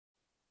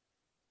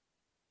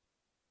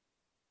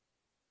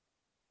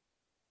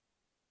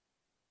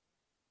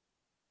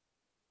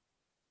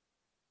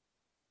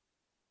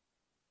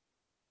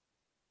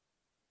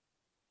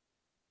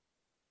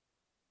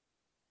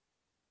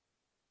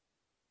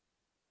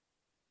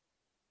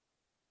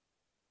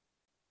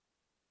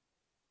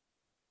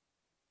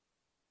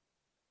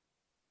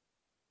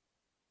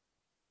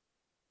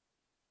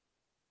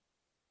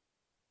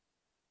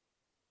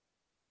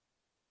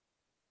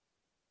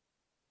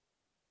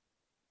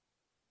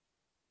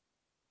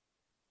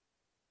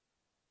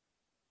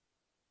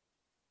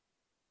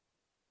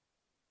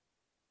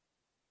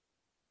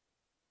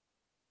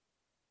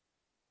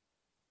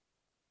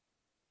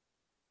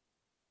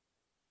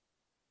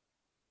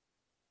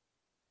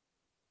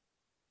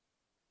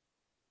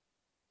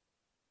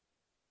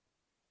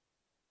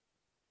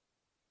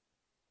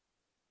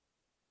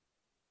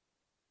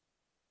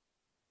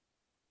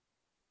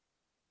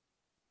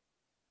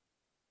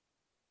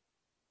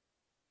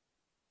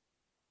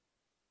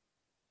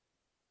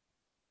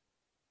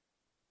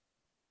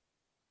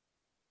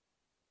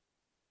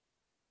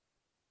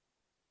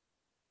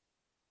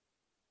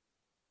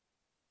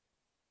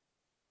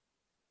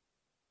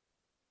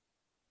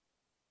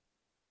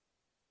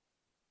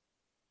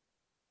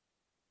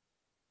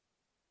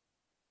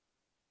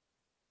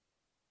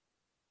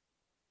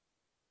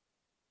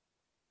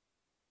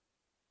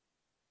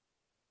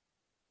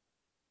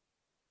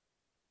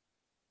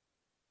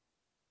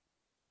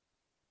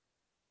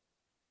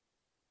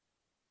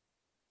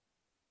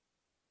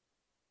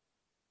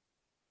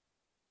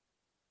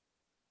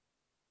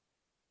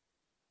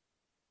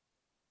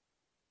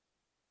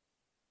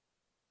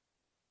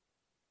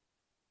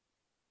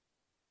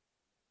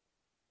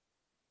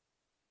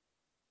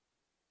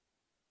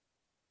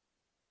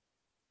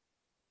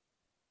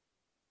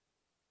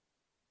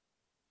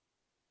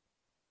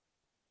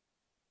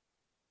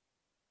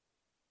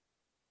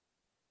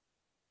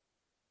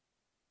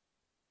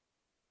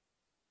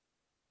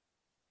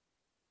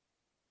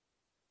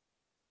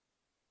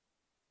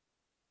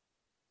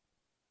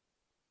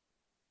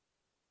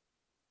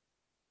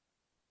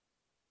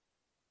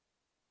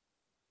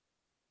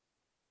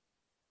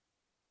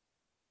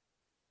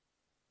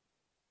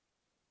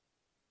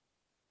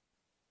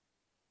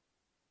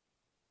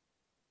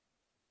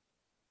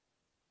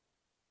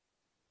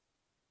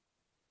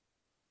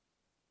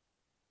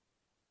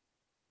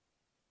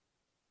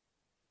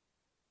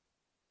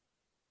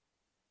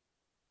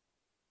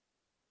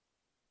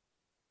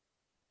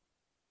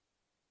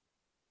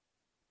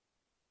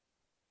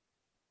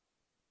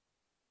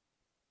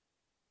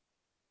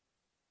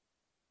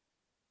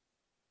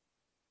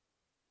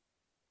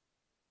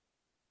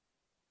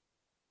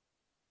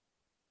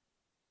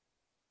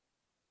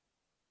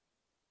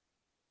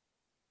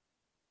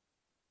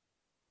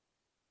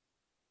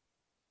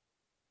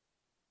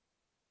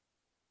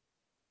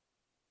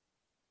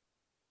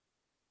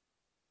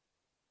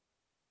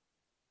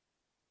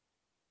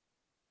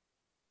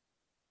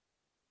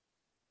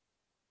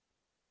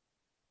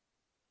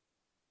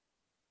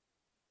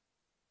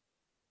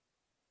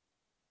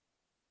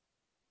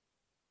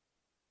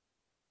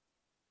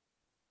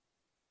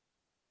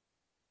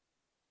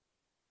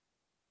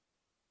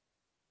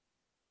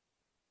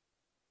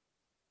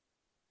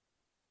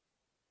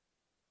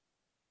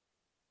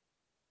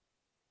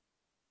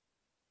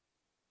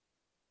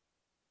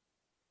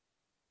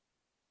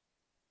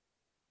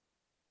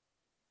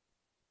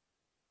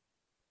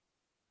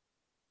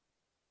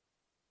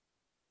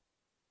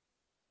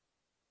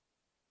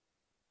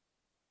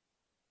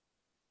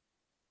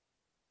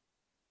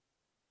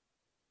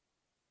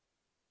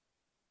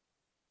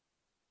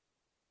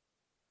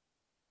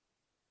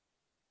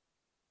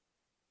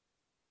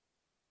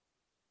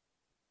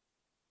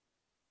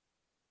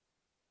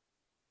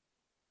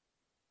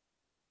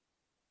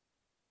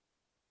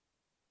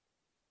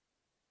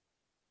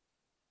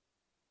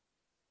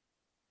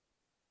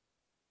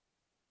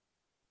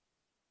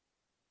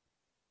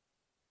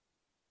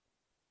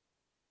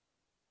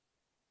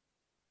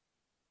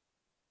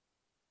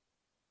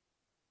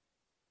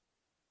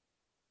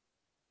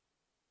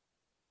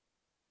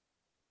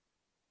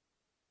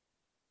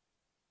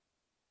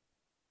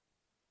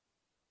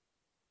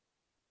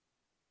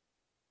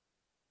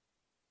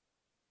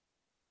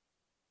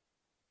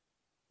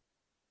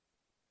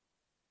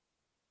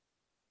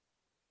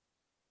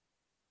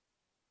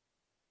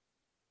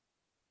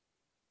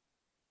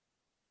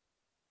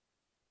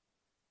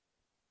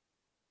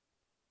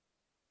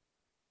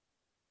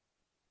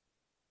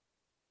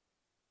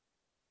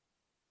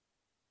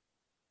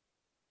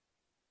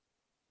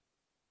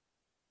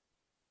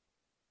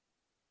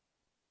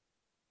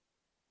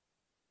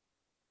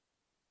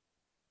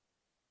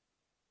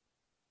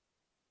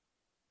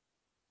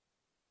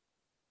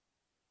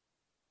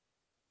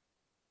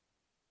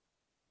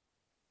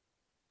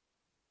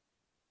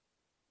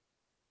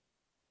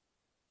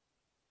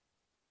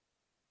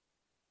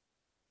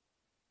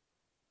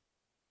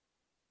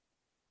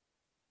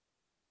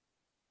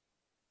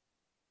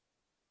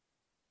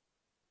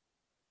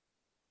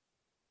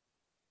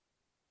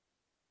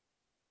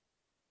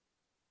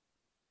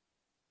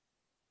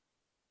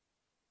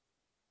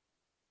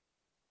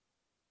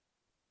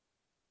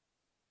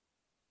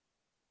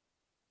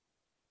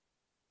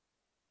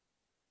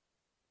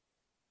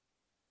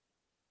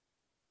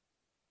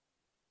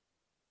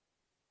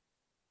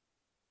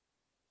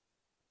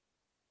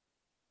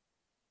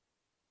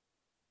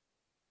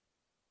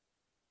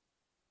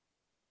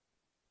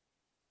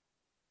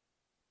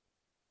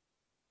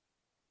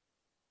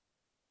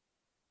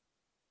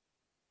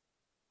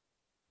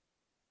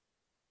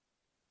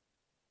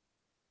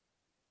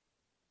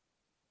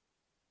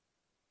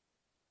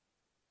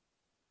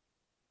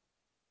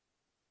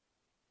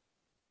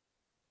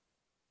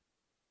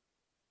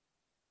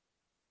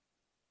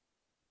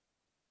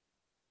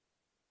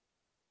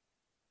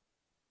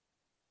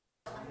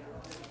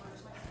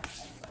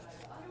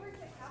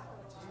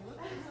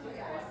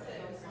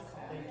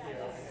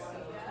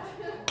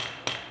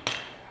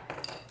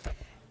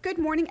Good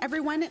morning,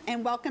 everyone,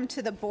 and welcome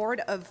to the Board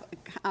of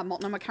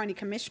Multnomah County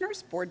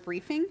Commissioners Board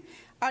Briefing.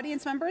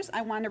 Audience members,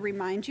 I want to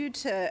remind you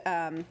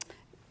to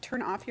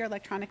turn off your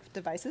electronic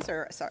devices,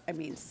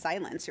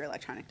 silence your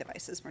electronic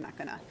devices. We're not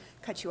going to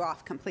cut you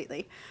off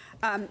completely.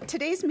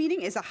 Today's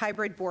meeting is a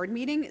hybrid board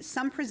meeting.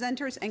 Some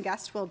presenters and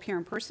guests will appear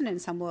in person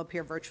and some will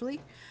appear virtually.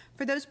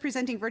 For those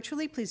presenting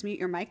virtually, please mute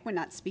your mic when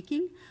not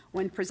speaking.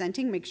 When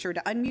presenting, make sure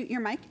to unmute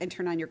your mic and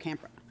turn on your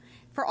camera.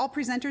 For all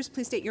presenters,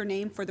 please state your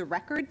name for the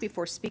record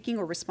before speaking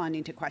or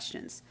responding to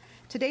questions.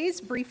 Today's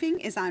briefing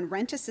is on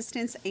rent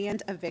assistance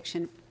and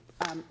eviction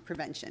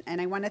prevention. And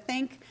I want to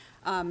thank,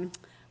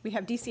 we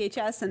have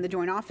DCHS and the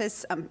Joint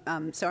Office,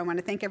 so I want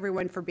to thank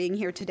everyone for being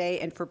here today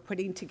and for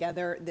putting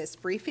together this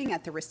briefing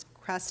at the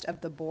request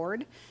of the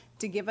board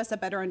to give us a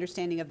better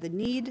understanding of the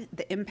need,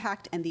 the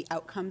impact, and the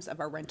outcomes of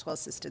our rental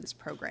assistance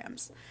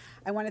programs.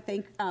 I want to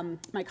thank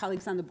my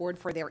colleagues on the board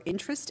for their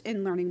interest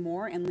in learning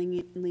more and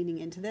leaning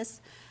into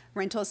this.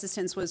 Rental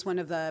assistance was one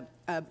of the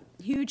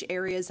huge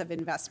areas of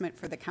investment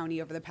for the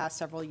county over the past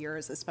several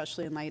years,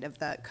 especially in light of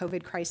the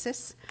COVID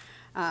crisis.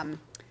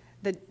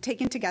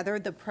 Taken together,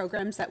 the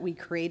programs that we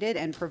created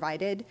and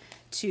provided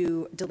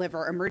to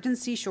deliver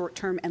emergency,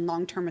 short-term, and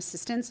long-term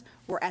assistance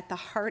were at the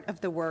heart of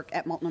the work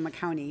at Multnomah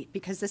County,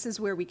 because this is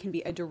where we can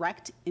be a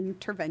direct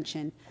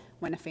intervention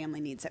when a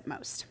family needs it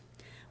most.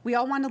 We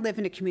all want to live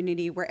in a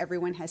community where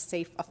everyone has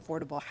safe,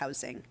 affordable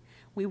housing.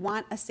 We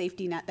want a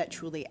safety net that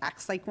truly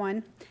acts like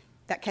one,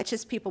 that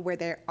catches people where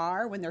they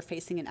are when they're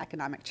facing an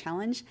economic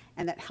challenge,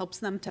 and that helps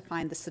them to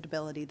find the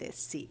stability they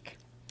seek.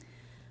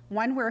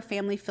 One where a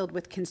family filled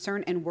with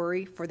concern and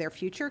worry for their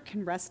future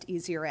can rest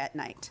easier at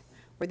night,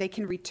 where they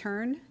can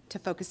return to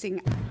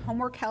focusing on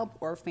homework help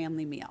or a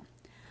family meal,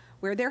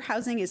 where their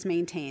housing is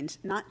maintained,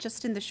 not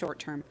just in the short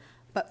term,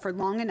 but for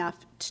long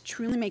enough to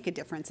truly make a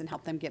difference and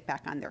help them get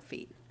back on their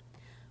feet.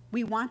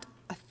 We want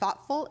a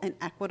thoughtful and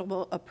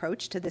equitable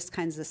approach to this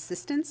kind of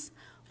assistance,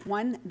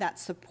 one that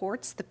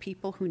supports the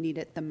people who need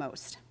it the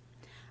most.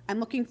 I'm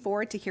looking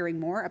forward to hearing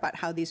more about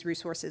how these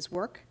resources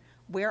work,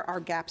 where our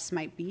gaps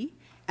might be,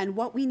 and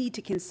what we need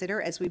to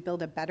consider as we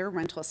build a better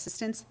rental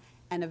assistance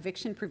and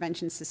eviction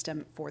prevention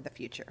system for the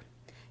future.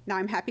 Now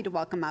I'm happy to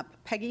welcome up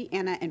Peggy,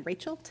 Anna, and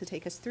Rachel to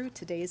take us through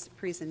today's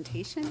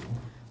presentation.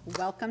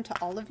 Welcome to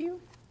all of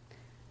you.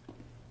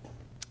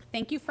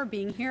 Thank you for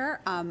being here.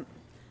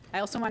 I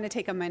also want to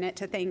take a minute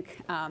to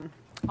thank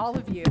all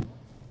of you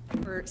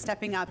for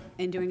stepping up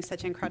and doing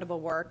such incredible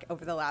work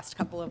over the last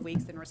couple of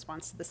weeks in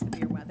response to the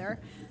severe weather.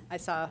 I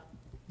saw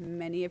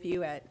many of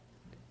you at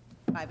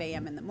 5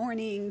 a.m. in the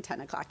morning,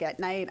 10 o'clock at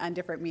night on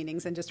different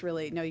meetings, and just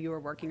really know you were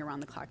working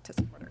around the clock to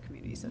support our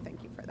community, so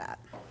thank you for that.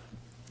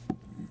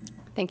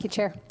 Thank you,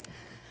 Chair.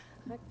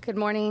 Good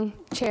morning,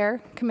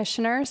 Chair,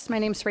 Commissioners. My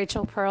name is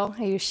Rachel Pearl.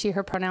 I use she,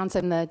 her pronouns.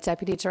 I'm the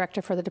Deputy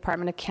Director for the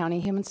Department of County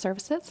Human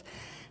Services.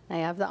 I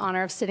have the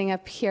honor of sitting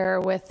up here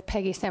with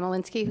Peggy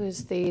Samolinsky,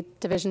 who's the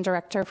Division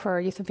Director for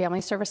Youth and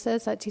Family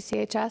Services at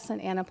DCHS, and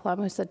Anna Plum,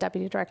 who's the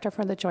Deputy Director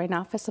for the Joint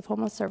Office of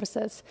Homeless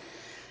Services.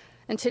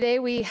 And today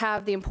we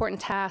have the important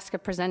task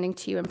of presenting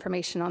to you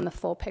information on the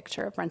full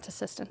picture of rent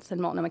assistance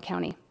in Multnomah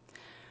County.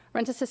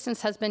 Rent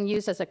assistance has been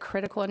used as a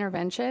critical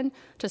intervention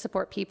to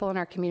support people in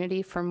our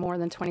community for more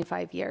than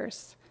 25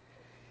 years.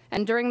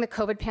 And during the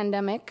COVID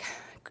pandemic,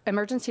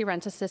 emergency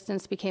rent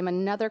assistance became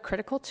another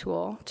critical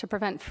tool to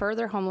prevent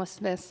further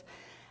homelessness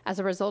as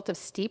a result of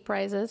steep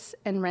rises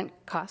in rent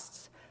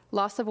costs,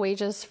 loss of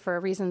wages for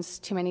reasons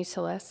too many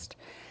to list,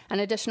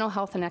 and additional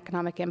health and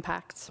economic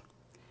impacts.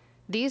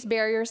 These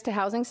barriers to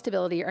housing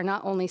stability are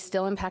not only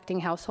still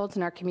impacting households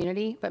in our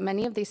community, but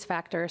many of these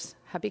factors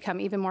have become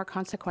even more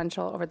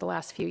consequential over the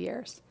last few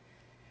years.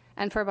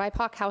 And for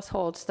BIPOC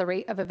households, the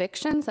rate of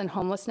evictions and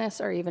homelessness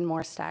are even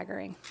more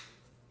staggering.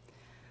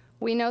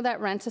 We know that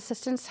rent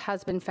assistance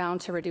has been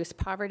found to reduce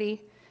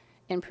poverty,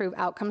 improve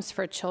outcomes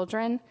for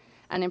children,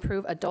 and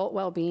improve adult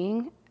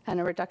well-being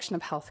and a reduction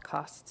of health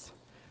costs.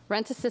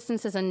 Rent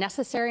assistance is a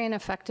necessary and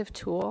effective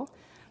tool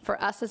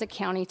for us as a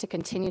county to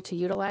continue to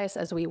utilize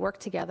as we work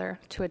together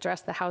to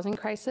address the housing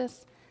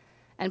crisis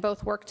and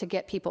both work to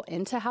get people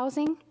into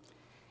housing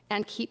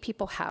and keep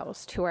people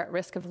housed who are at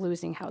risk of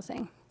losing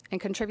housing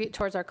and contribute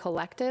towards our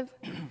collective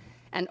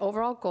and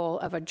overall goal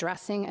of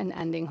addressing and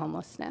ending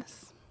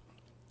homelessness.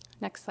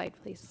 Next slide,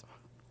 please.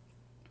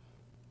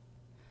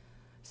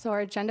 So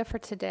our agenda for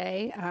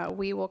today,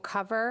 we will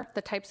cover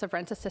the types of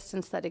rent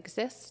assistance that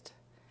exist,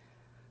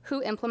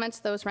 who implements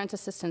those rent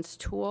assistance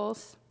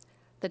tools,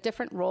 the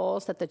different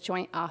roles that the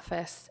Joint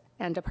Office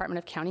and Department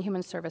of County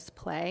Human Service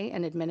play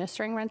in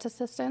administering rent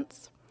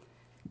assistance,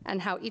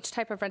 and how each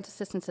type of rent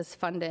assistance is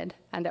funded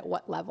and at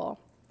what level,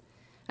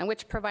 and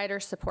which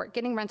providers support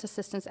getting rent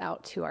assistance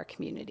out to our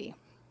community.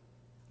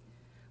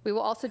 We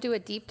will also do a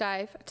deep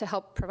dive to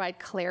help provide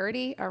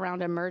clarity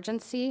around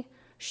emergency,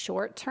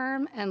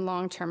 short-term, and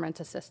long-term rent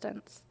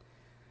assistance.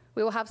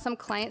 We will have some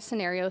client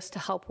scenarios to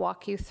help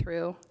walk you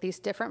through these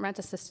different rent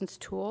assistance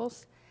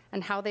tools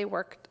and how they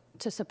work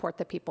to support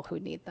the people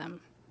who need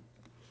them.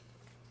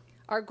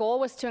 Our goal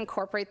was to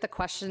incorporate the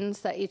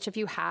questions that each of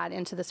you had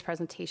into this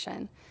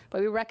presentation,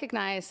 but we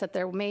recognize that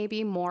there may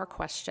be more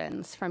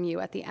questions from you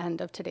at the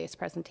end of today's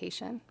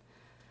presentation.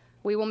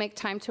 We will make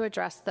time to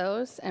address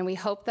those, and we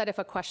hope that if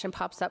a question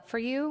pops up for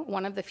you,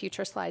 one of the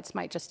future slides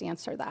might just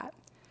answer that.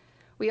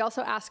 We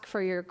also ask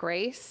for your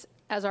grace,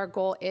 as our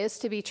goal is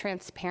to be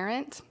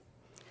transparent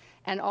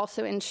and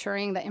also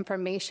ensuring that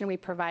information we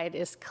provide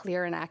is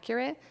clear and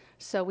accurate,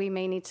 so we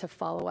may need to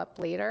follow up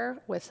later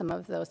with some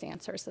of those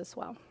answers as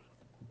well.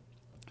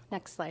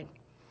 Next slide.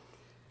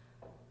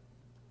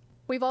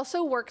 We've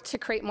also worked to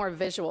create more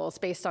visuals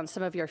based on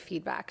some of your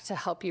feedback to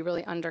help you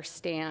really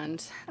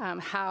understand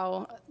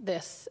how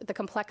the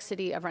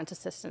complexity of rent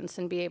assistance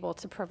and be able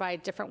to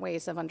provide different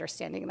ways of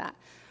understanding that.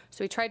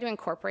 So we tried to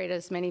incorporate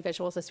as many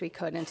visuals as we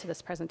could into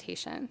this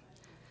presentation.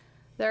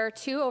 There are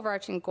two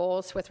overarching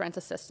goals with rent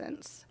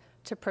assistance: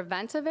 to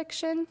prevent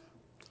eviction,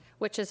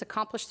 which is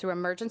accomplished through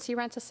emergency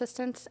rent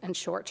assistance and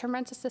short-term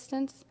rent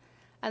assistance,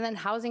 and then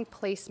housing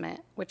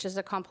placement, which is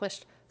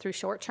accomplished through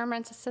short-term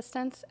rent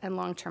assistance and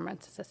long-term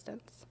rent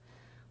assistance.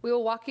 We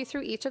will walk you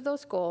through each of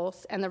those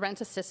goals and the rent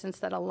assistance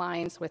that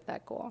aligns with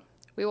that goal.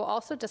 We will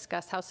also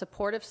discuss how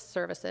supportive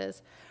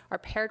services are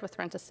paired with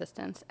rent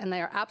assistance, and they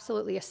are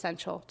absolutely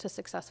essential to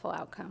successful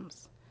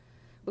outcomes.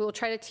 We will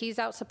try to tease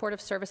out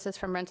supportive services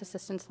from rent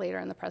assistance later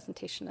in the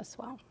presentation as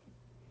well.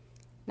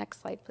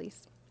 Next slide,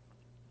 please.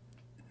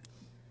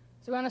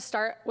 So we want to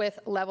start with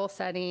level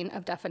setting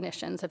of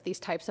definitions of these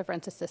types of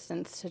rent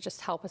assistance to just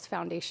help as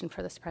foundation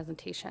for this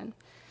presentation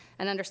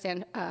and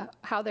understand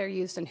how they're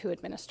used and who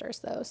administers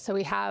those. So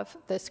we have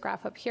this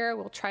graph up here.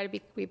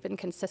 We've been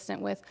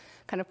consistent with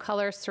kind of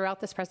colors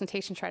throughout this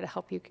presentation, try to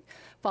help you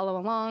follow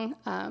along.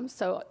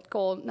 So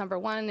goal number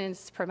one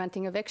is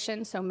preventing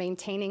eviction, so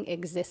maintaining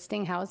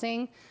existing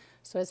housing.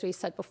 So as we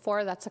said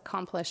before, that's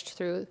accomplished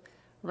through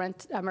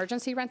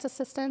emergency rent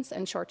assistance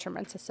and short-term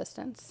rent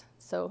assistance.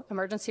 So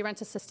emergency rent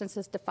assistance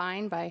is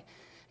defined by,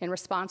 in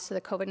response to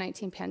the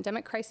COVID-19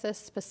 pandemic crisis,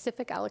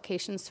 specific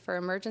allocations for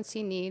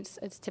emergency needs.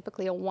 It's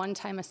typically a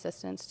one-time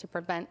assistance to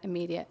prevent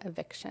immediate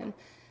eviction.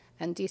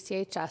 And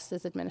DCHS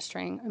is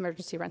administering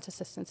emergency rent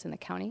assistance in the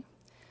county.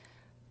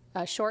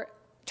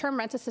 Short-term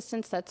rent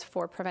assistance that's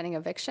for preventing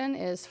eviction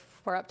is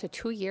for up to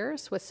 2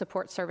 years with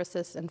support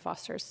services and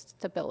fosters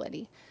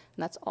stability.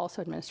 And that's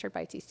also administered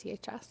by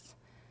DCHS.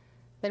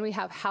 Then we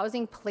have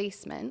housing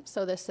placement.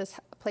 So this is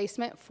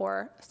placement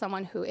for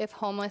someone who, if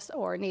homeless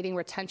or needing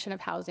retention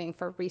of housing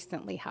for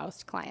recently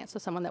housed clients, so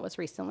someone that was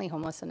recently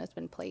homeless and has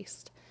been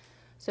placed.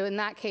 So in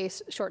that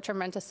case, short-term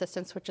rent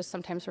assistance, which is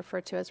sometimes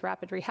referred to as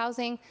rapid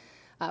rehousing,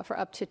 for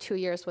up to 2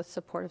 years with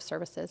supportive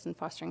services and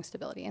fostering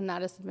stability. And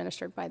that is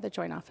administered by the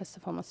Joint Office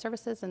of Homeless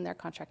Services and their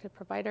contracted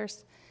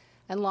providers.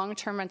 And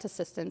long-term rent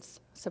assistance,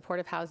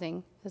 supportive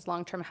housing, is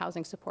long-term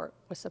housing support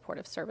with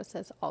supportive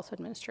services, also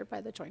administered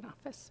by the Joint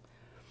Office.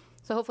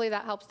 So hopefully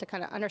that helps to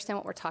kind of understand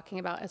what we're talking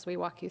about as we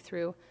walk you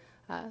through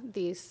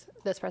this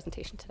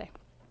presentation today.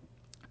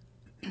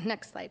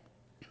 Next slide.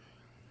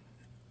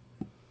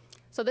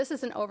 So this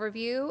is an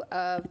overview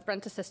of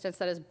rent assistance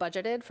that is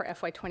budgeted for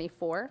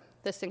FY24.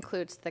 This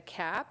includes the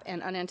CAP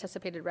and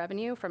unanticipated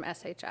revenue from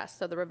SHS,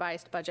 so the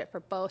revised budget for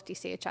both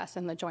DCHS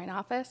and the Joint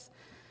Office.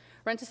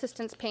 Rent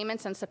assistance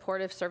payments and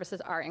supportive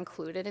services are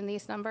included in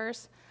these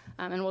numbers,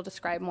 and we'll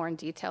describe more in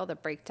detail the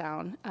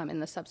breakdown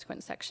in the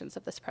subsequent sections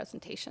of this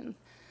presentation.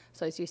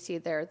 So as you see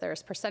there,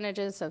 there's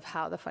percentages of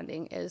how the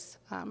funding is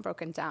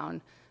broken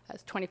down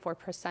as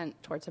 24%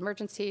 towards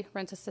emergency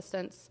rent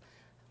assistance.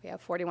 We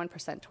have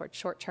 41% towards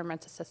short-term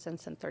rent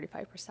assistance and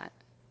 35%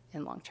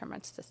 in long-term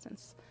rent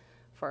assistance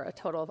for a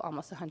total of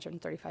almost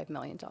 $135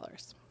 million.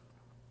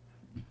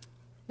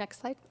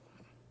 Next slide.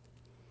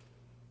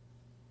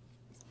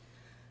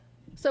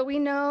 So we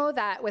know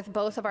that with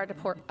both of our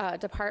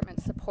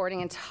departments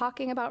supporting and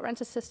talking about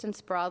rent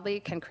assistance broadly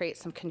can create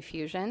some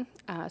confusion.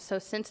 So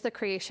since the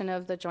creation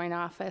of the Joint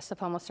Office of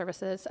Homeless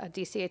Services,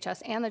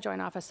 DCHS and the Joint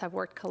Office have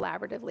worked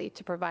collaboratively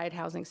to provide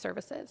housing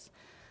services.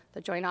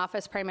 The Joint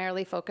Office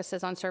primarily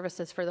focuses on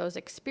services for those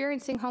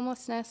experiencing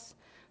homelessness,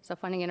 so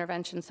funding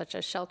interventions such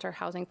as shelter,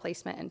 housing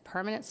placement, and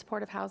permanent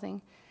supportive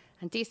housing.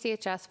 And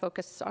DCHS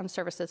focuses on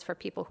services for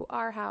people who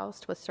are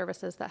housed with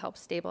services that help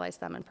stabilize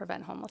them and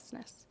prevent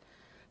homelessness.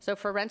 So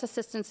for rent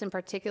assistance in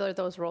particular,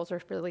 those roles are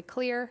really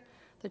clear.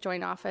 The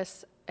Joint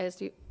Office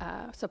is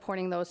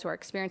supporting those who are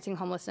experiencing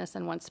homelessness,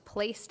 and once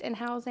placed in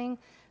housing,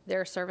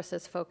 their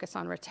services focus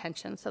on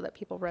retention so that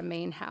people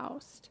remain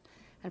housed.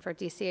 And for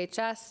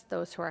DCHS,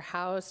 those who are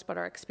housed but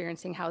are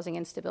experiencing housing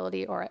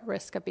instability or at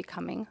risk of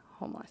becoming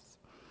homeless.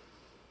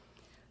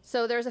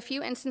 So there's a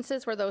few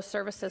instances where those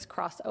services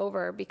cross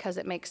over because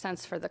it makes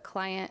sense for the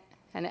client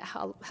and it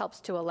helps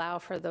to allow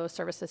for those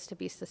services to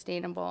be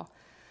sustainable.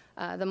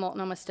 The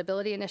Multnomah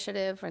Stability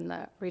Initiative and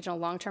the Regional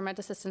Long-Term Rent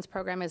Assistance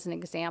Program is an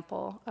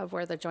example of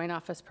where the Joint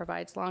Office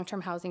provides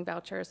long-term housing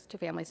vouchers to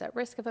families at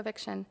risk of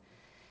eviction.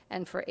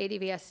 And for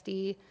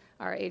ADVSD,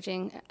 our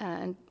Aging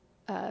and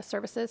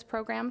Services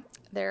program.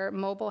 Their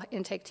mobile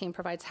intake team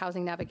provides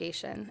housing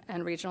navigation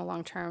and regional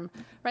long-term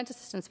rent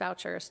assistance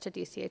vouchers to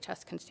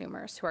DCHS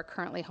consumers who are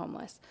currently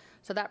homeless.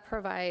 So that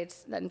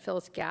provides and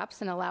fills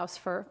gaps and allows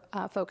for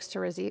folks to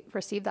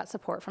receive that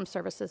support from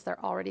services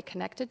they're already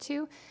connected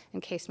to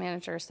and case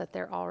managers that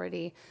they're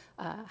already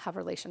have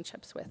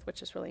relationships with,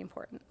 which is really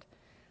important.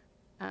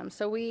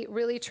 So we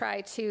really try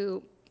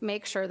to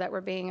make sure that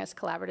we're being as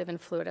collaborative and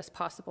fluid as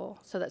possible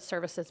so that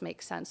services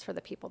make sense for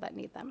the people that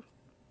need them.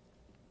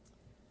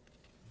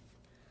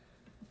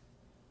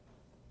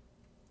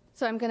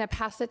 So I'm going to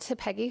pass it to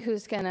Peggy,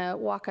 who's going to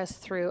walk us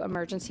through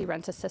emergency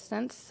rent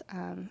assistance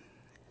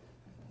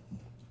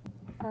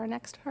for our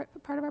next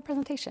part of our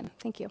presentation.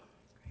 Thank you.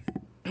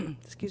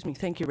 Excuse me.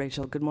 Thank you,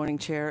 Rachel. Good morning,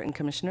 Chair and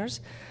Commissioners.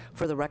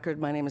 For the record,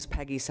 my name is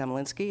Peggy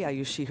Semelinsky. I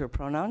use she, her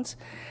pronouns,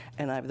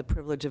 and I have the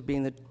privilege of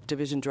being the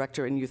Division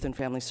Director in Youth and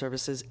Family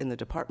Services in the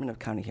Department of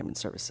County Human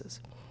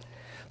Services.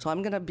 So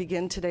I'm going to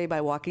begin today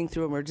by walking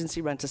through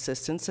emergency rent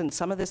assistance, and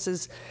some of this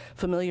is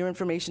familiar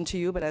information to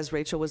you, but as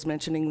Rachel was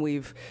mentioning,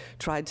 we've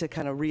tried to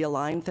kind of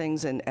realign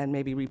things and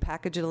maybe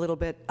repackage it a little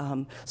bit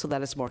so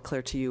that it's more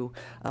clear to you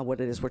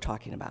what it is we're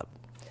talking about.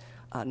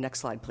 Next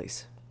slide,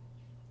 please.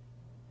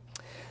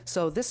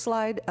 So this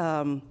slide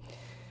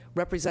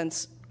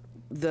represents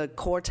the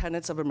core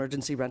tenets of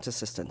emergency rent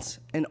assistance.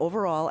 And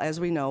overall, as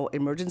we know,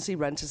 emergency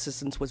rent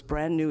assistance was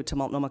brand new to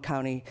Multnomah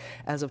County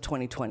as of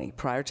 2020.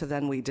 Prior to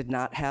then, we did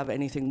not have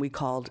anything we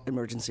called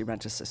emergency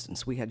rent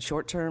assistance. We had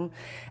short-term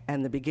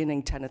and the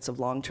beginning tenets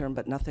of long-term,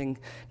 but nothing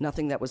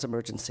that was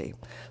emergency.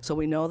 So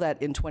we know that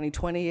in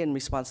 2020, in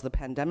response to the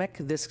pandemic,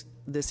 this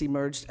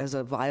emerged as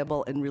a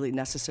viable and really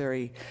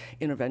necessary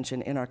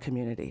intervention in our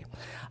community.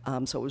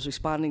 So it was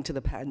responding to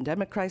the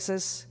pandemic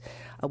crisis.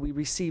 We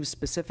received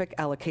specific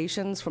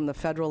allocations from the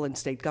federal and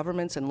state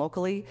governments and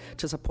locally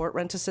to support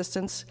rent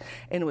assistance,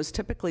 and it was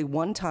typically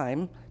one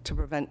time to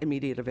prevent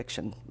immediate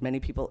eviction. Many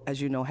people,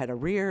 as you know, had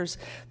arrears,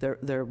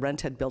 their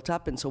rent had built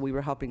up, and so we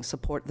were helping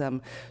support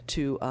them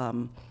to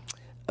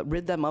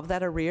rid them of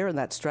that arrear and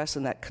that stress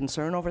and that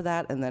concern over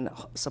that, and then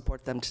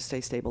support them to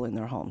stay stable in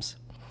their homes.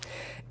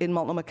 In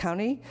Multnomah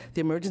County,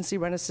 the emergency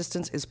rent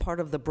assistance is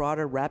part of the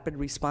broader rapid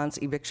response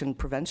eviction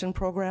prevention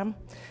program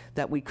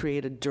that we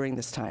created during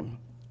this time.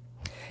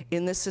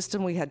 In this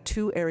system, we had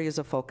two areas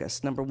of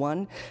focus. Number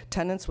one,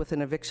 tenants with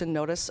an eviction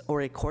notice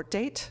or a court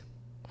date.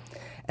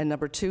 And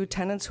number two,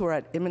 tenants who are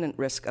at imminent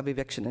risk of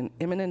eviction. And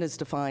imminent is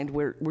defined,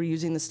 we're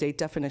using the state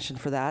definition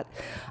for that.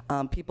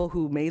 People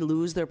who may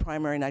lose their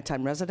primary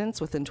nighttime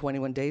residence within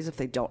 21 days if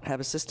they don't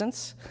have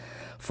assistance.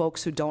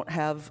 Folks who don't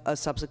have a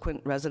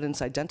subsequent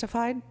residence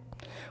identified.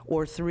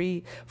 Or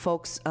three,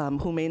 folks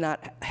who may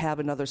not have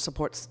another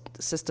support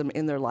system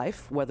in their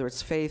life, whether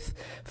it's faith,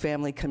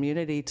 family,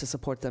 community, to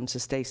support them to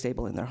stay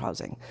stable in their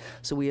housing.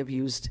 So we have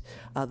used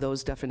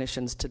those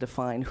definitions to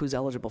define who's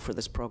eligible for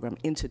this program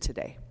into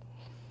today.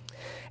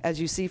 As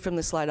you see from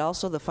the slide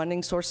also, the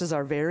funding sources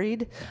are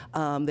varied.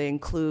 They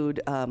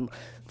include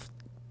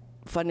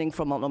funding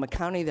from Multnomah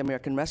County, the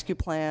American Rescue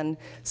Plan,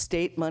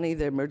 state money,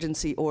 the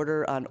emergency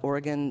order on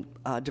Oregon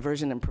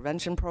Diversion and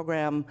Prevention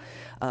Program,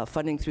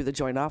 funding through the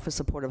Joint Office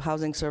Supportive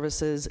Housing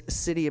Services,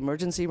 City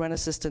Emergency Rent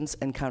Assistance,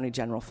 and County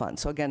General Fund.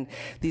 So again,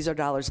 these are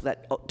dollars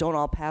that don't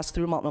all pass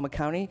through Multnomah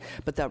County,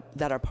 but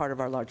that are part of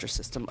our larger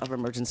system of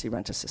emergency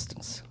rent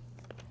assistance.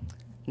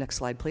 Next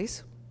slide,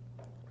 please.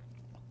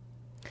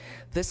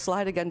 This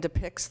slide again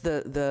depicts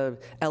the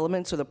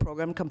elements or the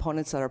program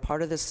components that are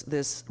part of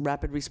this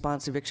rapid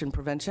response eviction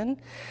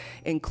prevention,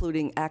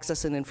 including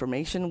access and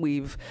information.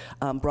 We've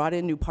brought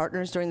in new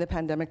partners during the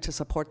pandemic to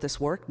support this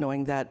work,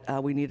 knowing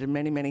that we needed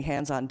many, many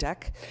hands on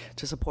deck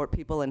to support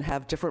people and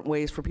have different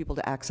ways for people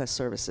to access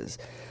services.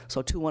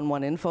 So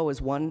 211 Info is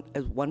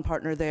one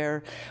partner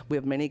there. We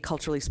have many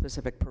culturally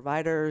specific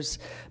providers,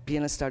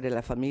 Bienestar de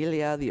la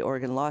Familia, the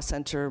Oregon Law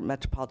Center,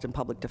 Metropolitan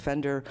Public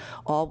Defender,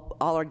 all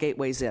are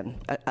gateways in,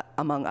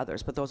 among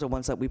others, but those are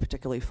ones that we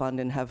particularly fund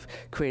and have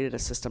created a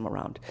system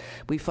around.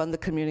 We fund the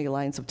Community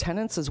Alliance of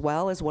Tenants as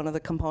well as one of the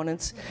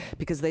components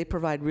because they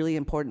provide really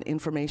important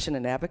information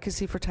and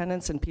advocacy for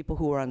tenants, and people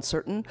who are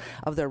uncertain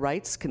of their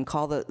rights can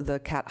call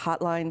the CAT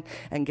hotline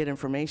and get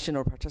information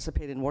or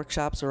participate in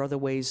workshops or other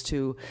ways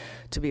to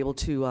be able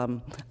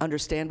to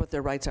understand what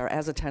their rights are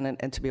as a tenant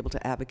and to be able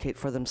to advocate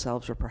for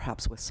themselves or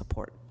perhaps with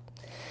support.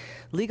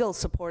 Legal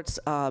supports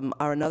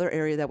are another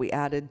area that we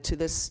added to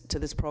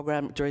this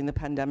program during the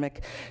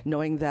pandemic,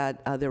 knowing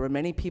that there were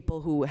many people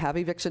who have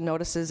eviction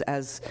notices,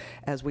 as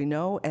we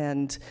know,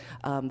 and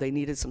they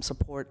needed some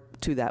support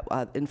to that.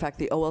 In fact,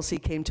 the OLC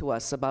came to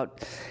us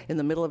about in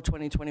the middle of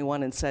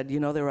 2021 and said, you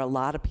know, there are a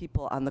lot of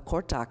people on the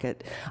court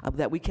docket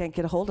that we can't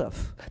get a hold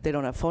of. They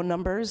don't have phone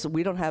numbers.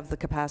 We don't have the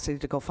capacity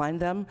to go find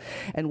them.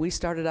 And we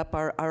started up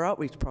our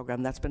outreach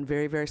program. That's been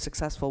very, very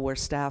successful, where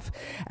staff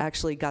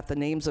actually got the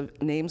names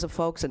of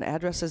folks and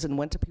addresses and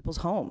went to people's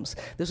homes.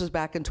 This was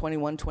back in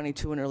 21,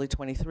 22, and early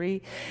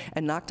 23,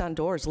 and knocked on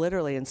doors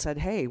literally and said,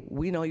 hey,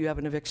 we know you have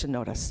an eviction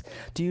notice.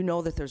 Do you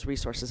know that there's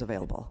resources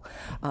available?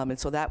 And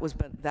so that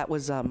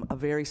was a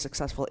very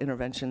successful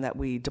intervention that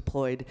we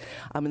deployed,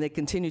 and they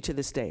continue to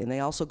this day. And they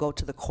also go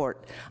to the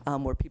court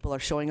where people are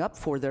showing up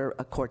for their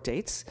court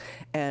dates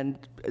and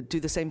do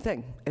the same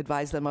thing.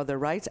 Advise them of their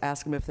rights,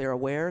 ask them if they're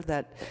aware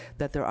that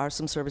there are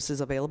some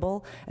services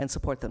available, and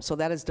support them. So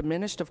that has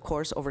diminished, of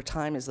course, over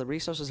time as the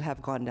resources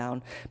have gone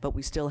down, but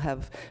we still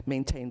have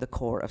maintained the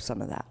core of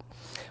some of that.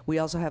 We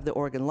also have the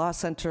Oregon Law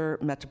Center,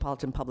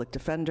 Metropolitan Public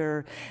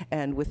Defender,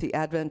 and with the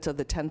advent of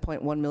the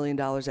 $10.1 million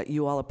that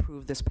you all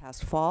approved this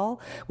past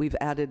fall, we've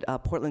added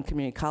Portland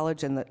Community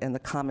College and the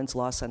Commons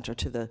Law Center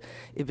to the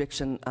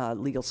eviction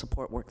legal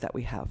support work that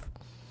we have.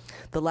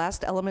 The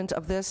last element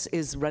of this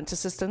is rent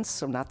assistance,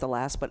 so not the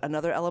last, but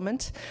another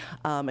element.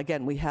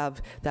 Again, we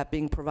have that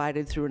being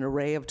provided through an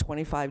array of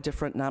 25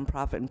 different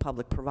nonprofit and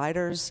public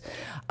providers,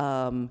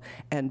 and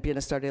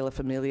Bienestar de la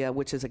Familia,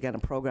 which is, again, a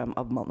program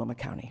of Multnomah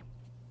County.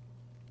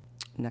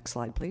 Next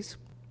slide, please.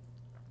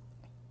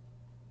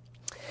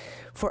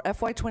 For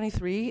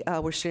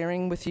FY23, we're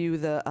sharing with you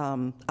the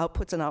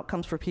outputs and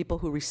outcomes for people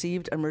who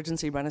received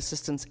emergency rent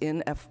assistance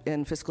in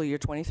fiscal year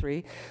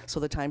 23, so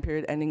the time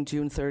period ending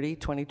June 30,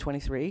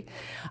 2023.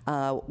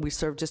 We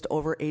served just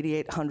over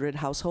 8,800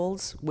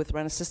 households with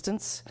rent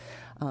assistance.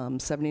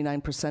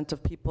 79%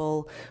 of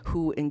people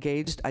who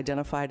engaged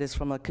identified as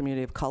from a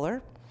community of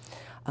color.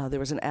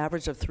 There was an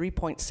average of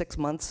 3.6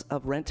 months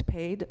of rent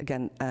paid,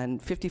 again,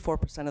 and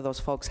 54% of those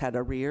folks had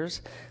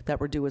arrears that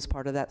were due as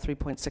part of that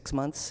 3.6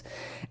 months,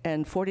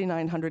 and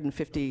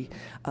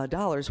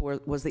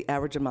 $4,950 was the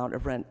average amount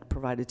of rent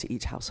provided to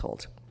each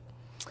household.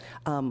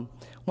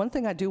 One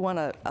thing I do want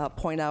to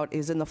point out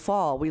is in the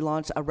fall, we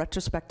launched a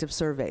retrospective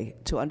survey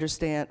to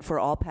understand for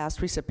all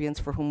past recipients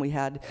for whom we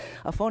had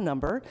a phone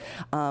number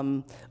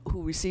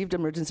who received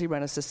emergency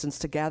rent assistance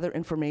to gather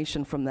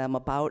information from them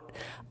about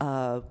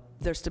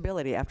their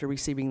stability after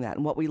receiving that.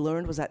 And what we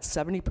learned was that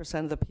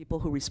 70% of the people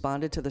who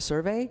responded to the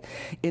survey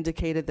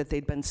indicated that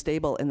they'd been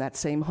stable in that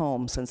same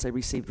home since they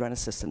received rent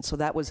assistance. So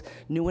that was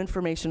new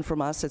information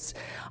from us. It's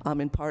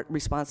in part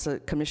response to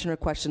commissioner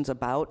questions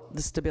about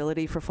the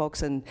stability for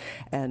folks, and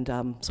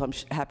so I'm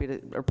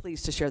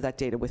pleased to share that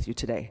data with you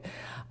today.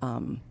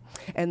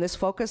 And this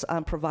focus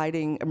on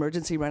providing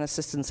emergency rent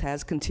assistance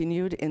has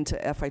continued into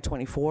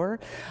FY24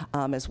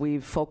 as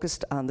we've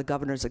focused on the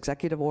governor's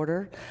executive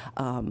order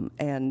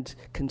and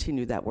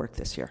continued that work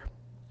this year.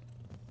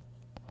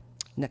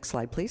 Next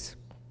slide, please.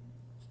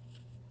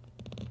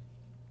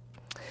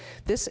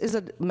 This is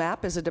a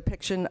map, is a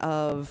depiction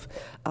of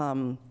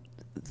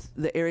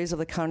the areas of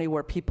the county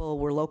where people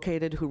were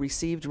located who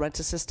received rent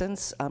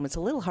assistance. It's a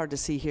little hard to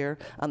see here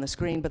on the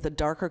screen, but the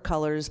darker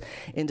colors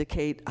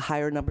indicate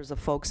higher numbers of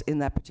folks in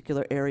that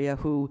particular area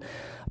who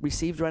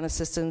received rent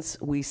assistance.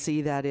 We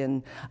see that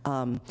in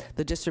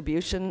the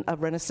distribution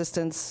of rent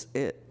assistance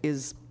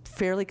is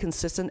fairly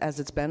consistent as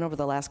it's been over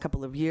the last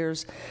couple of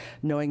years,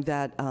 knowing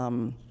that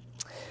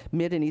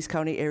Mid and East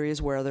County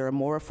areas where there are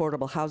more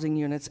affordable housing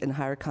units and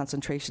higher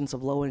concentrations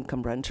of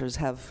low-income renters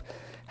have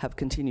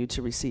continued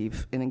to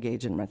receive and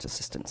engage in rent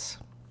assistance.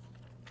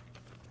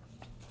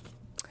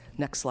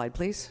 Next slide,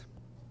 please.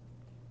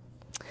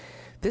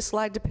 This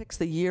slide depicts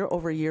the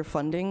year-over-year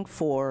funding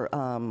for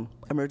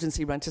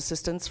emergency rent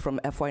assistance from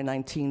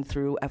FY19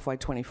 through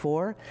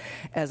FY24.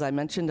 As I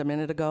mentioned a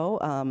minute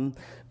ago,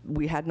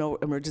 we had no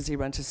emergency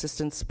rent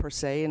assistance per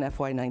se in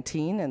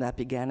FY19, and that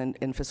began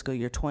in fiscal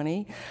year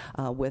 20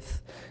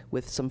 with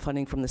some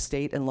funding from the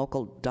state and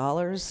local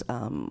dollars.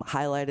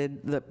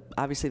 Highlighted,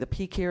 obviously the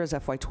peak here is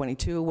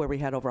FY22, where we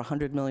had over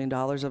 $100 million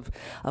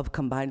of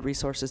combined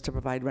resources to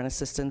provide rent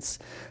assistance,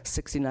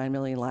 $69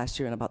 million last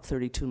year and about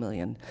 $32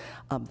 million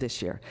this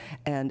year.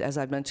 And as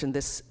I've mentioned,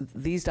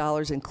 these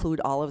dollars include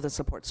all of the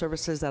support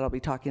services that I'll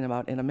be talking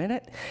about in a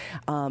minute,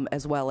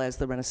 as well as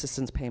the rent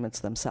assistance payments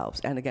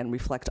themselves. And again,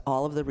 reflect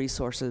all of the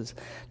resources,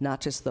 not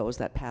just those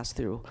that pass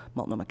through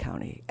Multnomah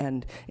County.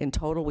 And in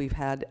total, we've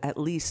had at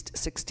least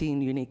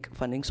 16 unique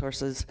funding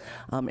sources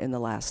in the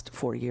last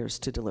 4 years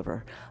to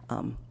deliver,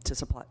 to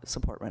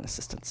support rent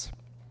assistance.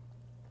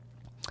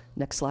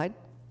 Next slide.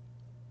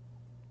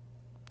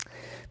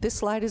 This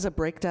slide is a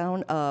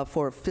breakdown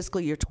for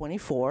fiscal year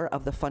 24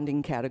 of the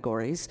funding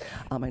categories.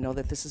 I know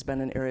that this has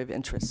been an area of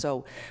interest.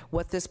 So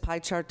what this pie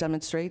chart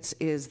demonstrates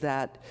is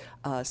that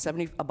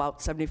about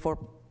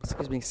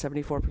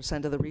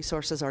 74% of the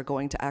resources are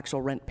going to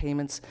actual rent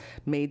payments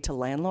made to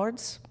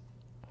landlords.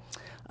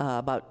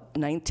 About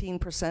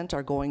 19%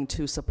 are going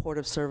to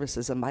supportive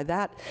services, and by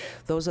that,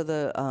 those are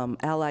the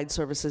allied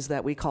services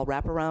that we call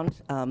wraparound,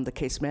 the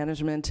case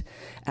management,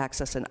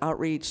 access and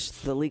outreach,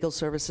 the legal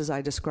services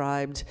I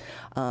described,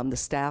 the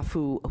staff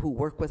who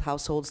work with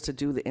households to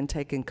do the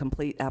intake and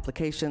complete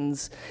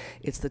applications.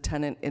 It's the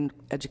tenant in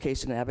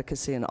education and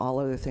advocacy and all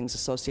other things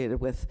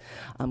associated with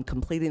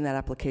completing that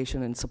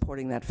application and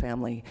supporting that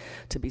family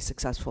to be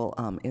successful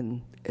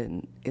in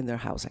their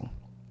housing.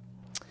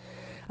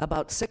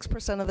 About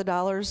 6% of the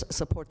dollars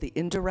support the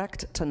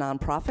indirect to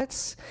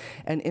nonprofits,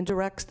 and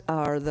indirect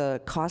are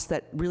the costs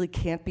that really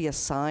can't be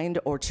assigned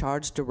or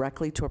charged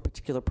directly to a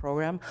particular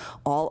program.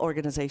 All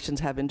organizations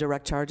have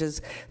indirect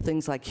charges,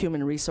 things like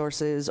human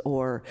resources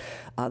or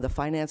the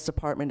finance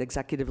department,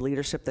 executive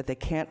leadership, that they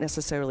can't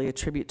necessarily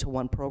attribute to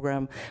one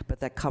program, but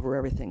that cover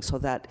everything. So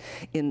that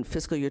in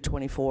fiscal year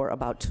 24,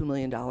 about $2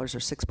 million or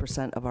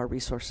 6% of our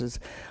resources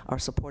are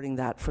supporting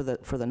that for the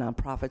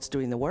nonprofits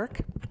doing the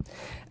work.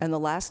 And the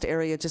last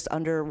area, just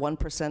under 1%,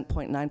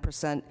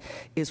 0.9%,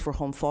 is for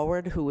Home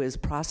Forward, who is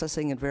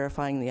processing and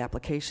verifying the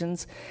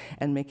applications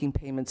and making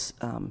payments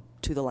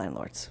to the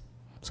landlords.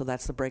 So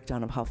that's the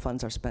breakdown of how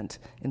funds are spent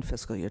in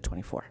fiscal year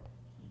 24.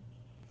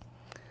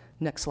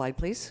 Next slide,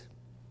 please.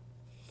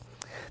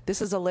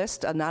 This is a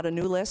list, not a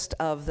new list,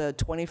 of the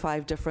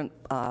 25 different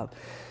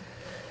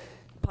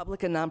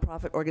public and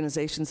nonprofit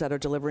organizations that are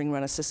delivering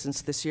rent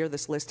assistance this year.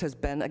 This list has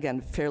been,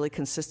 again, fairly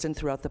consistent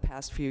throughout the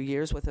past few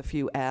years, with a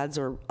few ads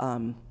or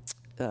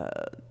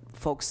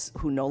folks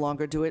who no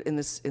longer do it in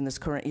this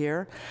current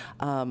year.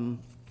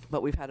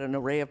 But we've had an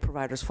array of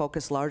providers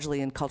focused largely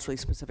in culturally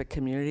specific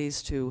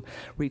communities to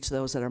reach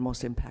those that are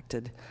most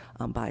impacted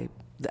by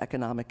the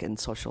economic and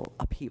social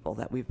upheaval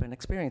that we've been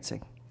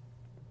experiencing.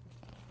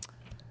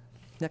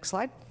 Next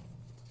slide.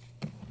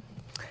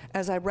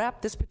 As I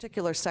wrap this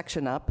particular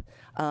section up,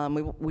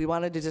 we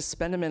wanted to just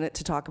spend a minute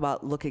to talk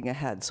about looking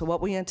ahead. So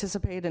what we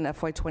anticipate in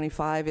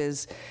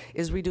FY25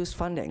 is reduced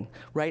funding.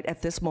 Right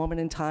at this moment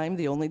in time,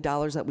 the only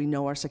dollars that we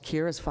know are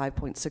secure is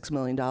 $5.6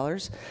 million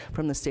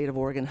from the State of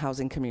Oregon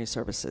Housing Community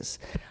Services.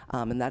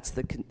 And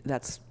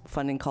that's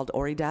funding called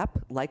ORIDAP,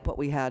 like what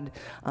we had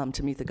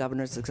to meet the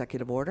governor's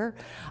executive order.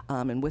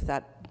 And with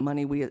that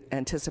money, we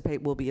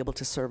anticipate we'll be able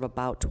to serve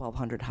about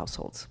 1,200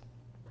 households.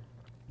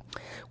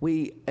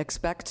 We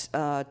expect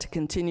to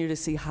continue to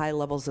see high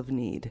levels of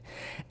need.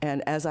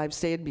 And as I've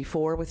stated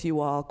before with you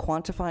all,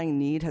 quantifying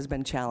need has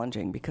been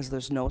challenging because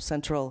there's no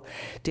central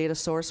data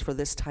source for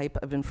this type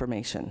of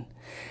information.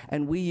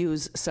 And we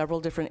use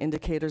several different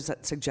indicators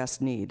that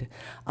suggest need.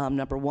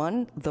 Number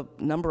one, the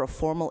number of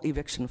formal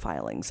eviction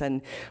filings.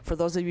 And for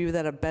those of you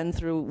that have been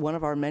through one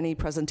of our many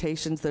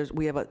presentations,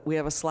 we have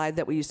a slide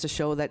that we used to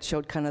show that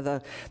showed kind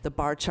of the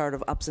bar chart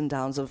of ups and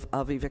downs of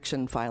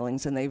eviction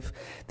filings, and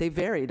they've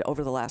varied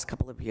over the last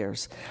couple of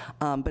years.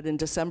 But in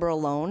December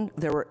alone,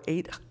 there were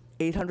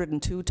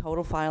 802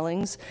 total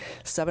filings.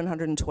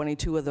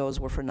 722 of those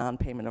were for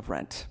non-payment of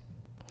rent.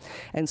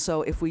 And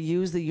so if we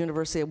use the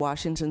University of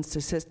Washington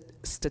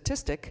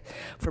statistic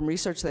from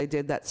research they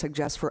did that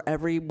suggests for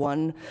every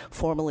one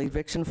formal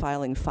eviction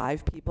filing,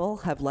 5 people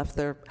have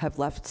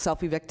left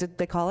self-evicted,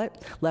 they call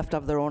it, left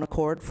of their own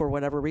accord for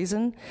whatever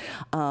reason.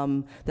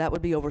 That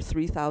would be over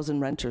 3,000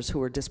 renters who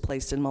were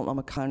displaced in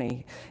Multnomah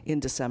County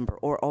in December,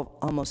 or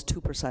almost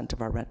 2%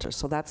 of our renters.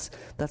 So that's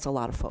a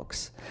lot of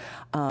folks.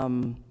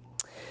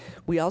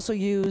 We also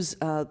use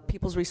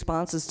people's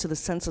responses to the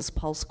Census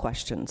Pulse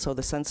question. So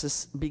the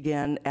census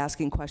began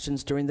asking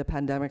questions during the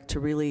pandemic to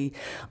really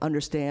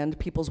understand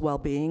people's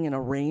well-being in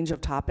a range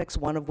of topics.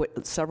 One of which,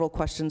 several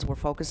questions were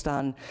focused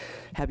on,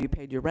 have you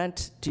paid your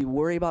rent? Do you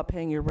worry about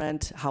paying your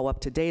rent? How up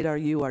to date are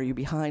you? Are you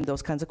behind?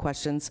 Those kinds of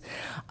questions.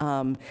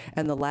 And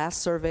the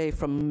last survey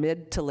from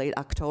mid to late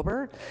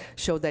October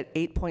showed that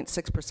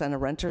 8.6%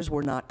 of renters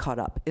were not caught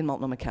up in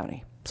Multnomah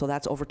County. So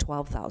that's over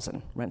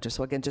 12,000 renters.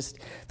 So again, just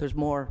there's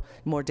more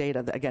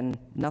data. Again,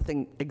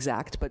 nothing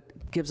exact, but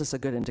gives us a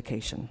good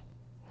indication.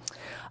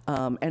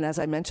 And as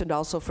I mentioned,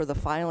 also for the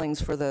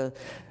filings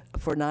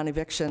for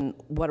non-eviction,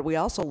 what we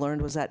also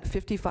learned was that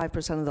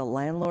 55% of the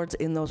landlords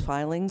in those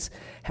filings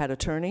had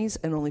attorneys,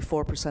 and only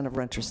 4% of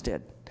renters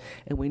did.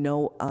 And we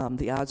know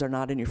the odds are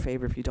not in your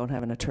favor if you don't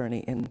have an attorney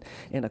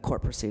in a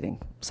court proceeding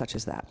such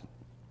as that.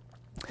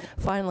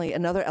 Finally,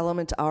 another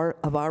element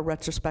of our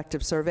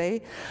retrospective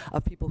survey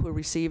of people who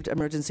received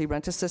emergency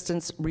rent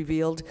assistance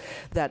revealed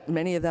that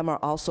many of them are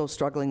also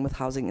struggling with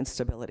housing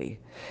instability.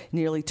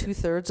 Nearly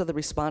 2/3 of the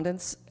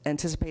respondents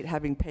anticipate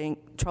having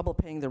trouble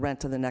paying the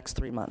rent in the next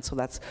 3 months. So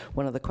that's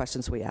one of the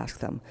questions we ask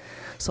them.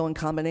 So in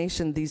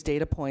combination, these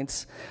data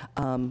points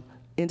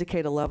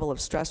indicate a level of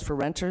stress for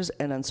renters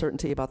and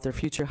uncertainty about their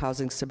future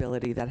housing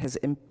stability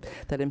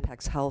that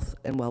impacts health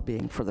and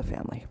well-being for the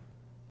family.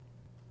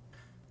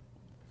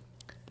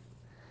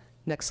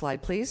 Next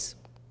slide, please.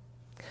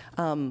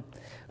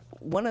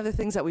 One of the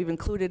things that we've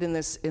included in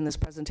this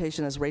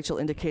presentation, as Rachel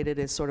indicated,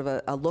 is sort of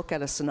a look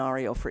at a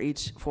scenario for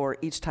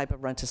each type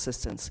of rent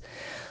assistance.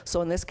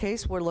 So in this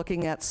case, we're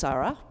looking at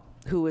Sarah,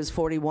 who is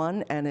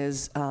 41 and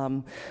is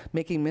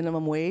making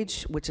minimum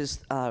wage, which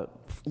is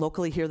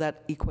locally here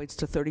that equates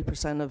to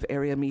 30% of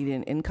area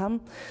median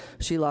income.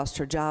 She lost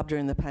her job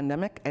during the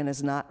pandemic and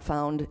has not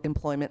found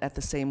employment at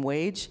the same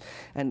wage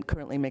and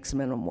currently makes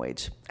minimum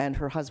wage. And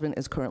her husband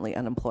is currently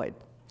unemployed.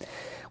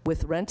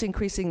 With rent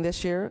increasing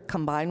this year,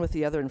 combined with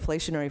the other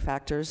inflationary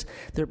factors,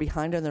 they're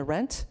behind on their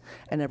rent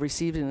and have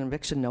received an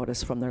eviction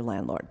notice from their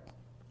landlord.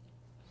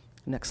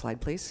 Next slide,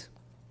 please.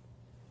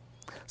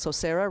 So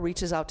Sarah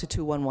reaches out to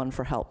 211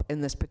 for help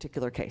in this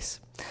particular case.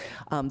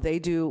 They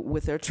do,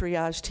 with their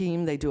triage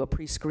team, they do a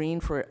pre-screen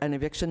for an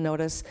eviction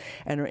notice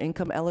and her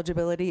income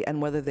eligibility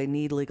and whether they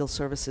need legal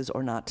services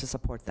or not to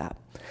support that.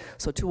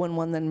 So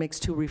 211 then makes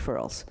 2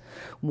 referrals.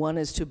 One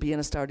is to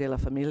Bienestar de la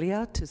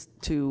Familia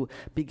to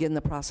begin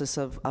the process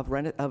of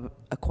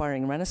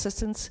acquiring rent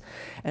assistance,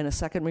 and a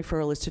second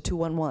referral is to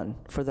 211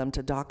 for them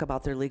to talk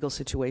about their legal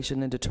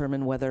situation and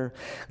determine whether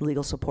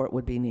legal support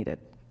would be needed.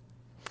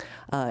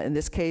 In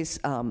this case,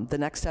 the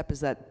next step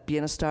is that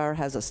Bienestar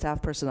has a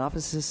staff person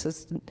office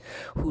assistant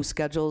who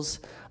schedules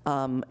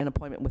an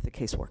appointment with the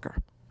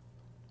caseworker.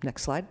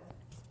 Next slide.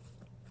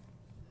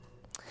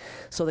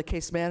 So the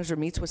case manager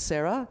meets with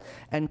Sarah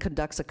and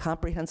conducts a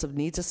comprehensive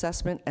needs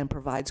assessment and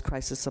provides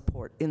crisis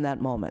support in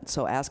that moment.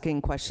 So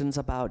asking questions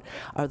about,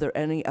 are there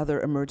any other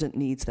emergent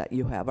needs that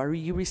you have? Are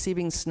you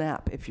receiving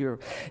SNAP if you're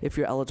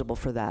eligible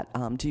for that?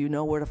 Do you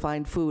know where to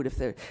find food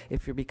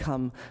if you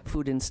become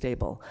food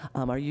unstable?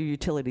 Are your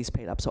utilities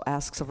paid up? So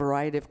asks a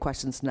variety of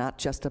questions, not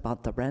just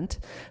about the rent,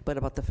 but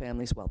about the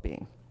family's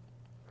well-being.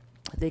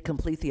 They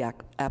complete the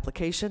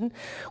application,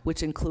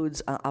 which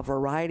includes a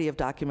variety of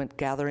document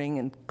gathering,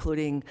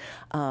 including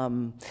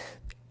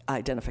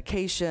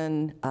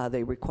identification.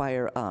 They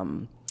require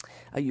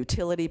a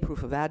utility,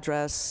 proof of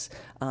address,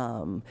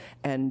 and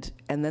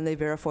then they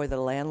verify the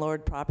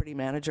landlord, property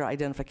manager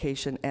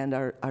identification, and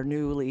our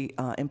newly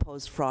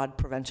imposed fraud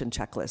prevention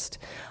checklist,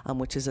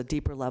 which is a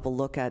deeper level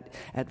look at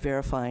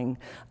verifying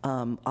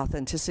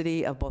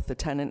authenticity of both the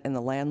tenant and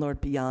the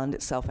landlord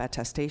beyond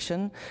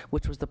self-attestation,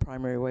 which was the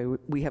primary way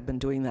we have been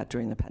doing that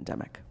during the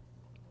pandemic.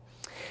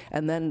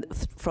 And then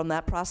from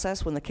that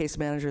process, when the case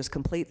manager is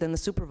complete, then the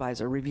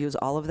supervisor reviews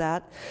all of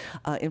that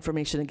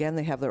information again.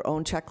 They have their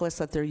own checklist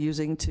that they're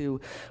using to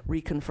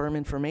reconfirm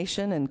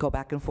information and go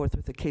back and forth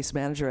with the case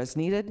manager as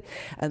needed.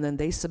 And then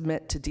they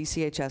submit to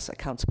DCHS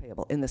accounts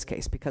payable in this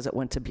case because it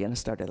went to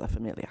Bienestar de la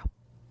Familia.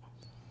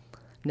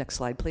 Next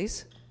slide,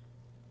 please.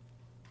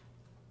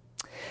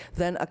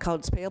 Then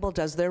accounts payable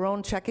does their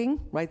own checking,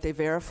 right? They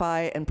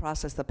verify and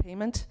process the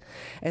payment,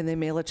 and they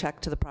mail a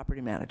check to the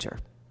property manager.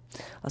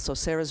 So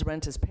Sarah's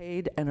rent is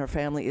paid and her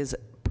family is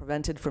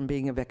prevented from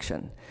being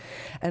eviction.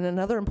 And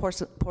another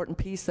important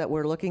piece that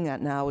we're looking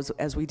at now is,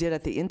 as we did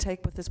at the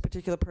intake with this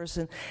particular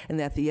person, and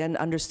at the end,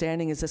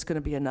 understanding, is this going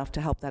to be enough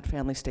to help that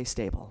family stay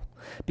stable?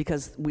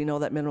 Because we know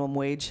that minimum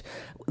wage,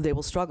 they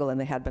will struggle, and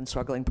they had been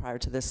struggling prior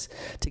to this,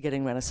 to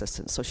getting rent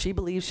assistance. So she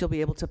believes she'll be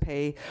able to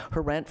pay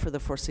her rent for the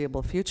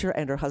foreseeable future,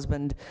 and her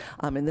husband,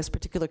 in this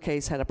particular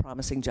case, had a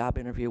promising job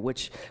interview,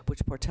 which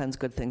portends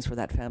good things for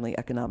that family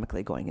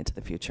economically going into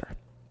the future.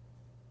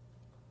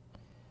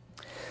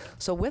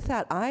 So with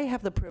that, I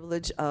have the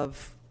privilege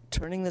of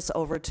turning this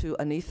over to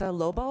Anitha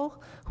Lobo,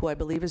 who I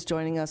believe is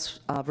joining us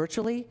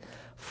virtually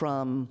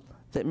from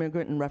the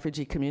Immigrant and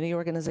Refugee Community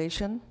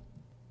Organization,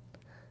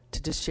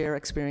 to just share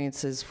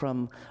experiences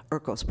from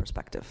IRCO's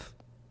perspective.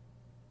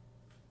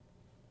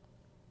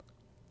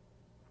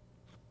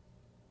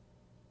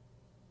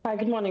 Hi,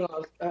 good morning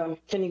all.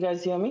 Can you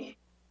guys hear me?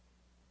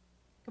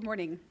 Good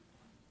morning.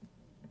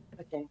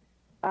 Okay.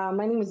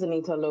 My name is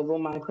Anitha Lobo.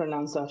 My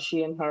pronouns are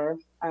she and her.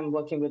 I'm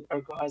working with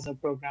IRCO as a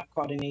program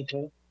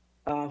coordinator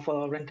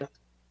for rental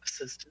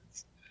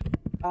assistance.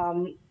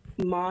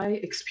 My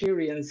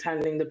experience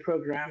handling the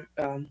program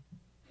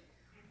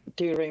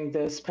during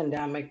this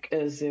pandemic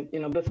is,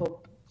 before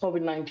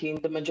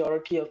COVID-19, the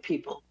majority of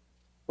people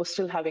were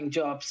still having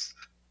jobs,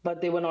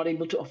 but they were not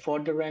able to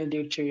afford the rent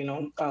due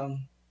to,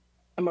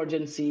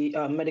 emergency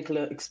medical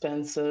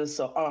expenses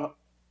or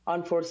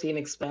unforeseen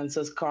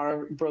expenses,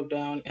 car broke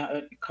down,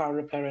 car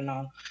repair and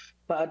all.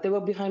 But they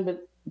were behind with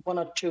 1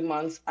 or 2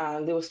 months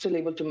and they were still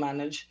able to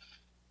manage.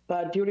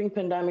 But during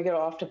pandemic or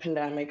after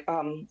pandemic,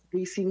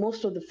 we see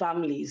most of the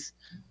families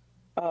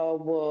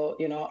were,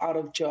 out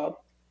of job,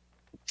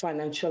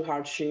 financial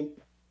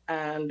hardship,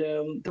 and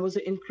there was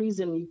an increase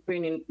in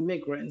Ukrainian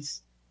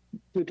migrants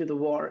due to the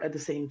war at the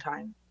same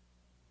time.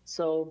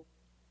 So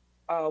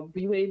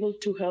we were able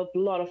to help a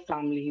lot of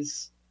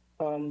families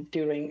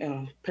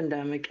during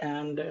pandemic,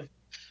 and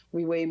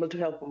we were able to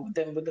help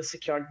them with the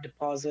security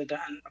deposit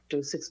and up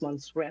to 6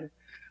 months rent,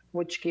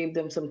 which gave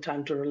them some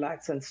time to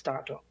relax and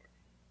start over.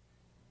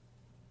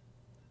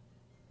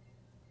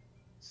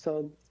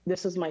 So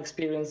this is my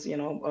experience,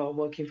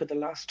 working for the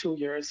last 2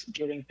 years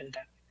during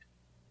pandemic.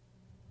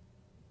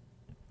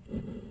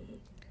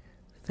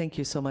 Thank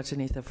you so much,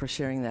 Anitha, for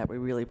sharing that. We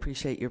really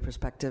appreciate your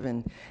perspective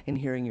and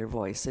hearing your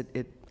voice.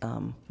 It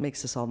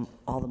makes this all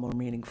the more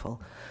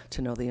meaningful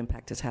to know the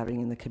impact it's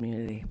having in the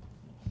community.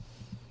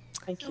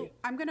 Thank you.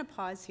 I'm going to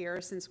pause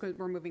here since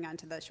we're moving on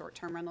to the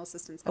short-term rental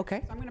assistance.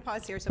 Okay. So I'm going to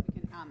pause here so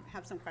we can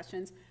have some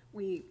questions.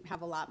 We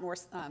have a lot more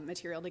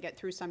material to get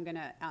through, so I'm going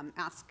to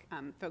ask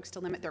folks to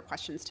limit their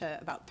questions to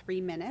about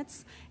 3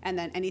 minutes, and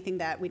then anything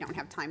that we don't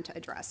have time to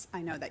address,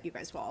 I know that you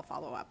guys will all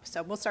follow up.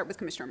 So we'll start with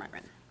Commissioner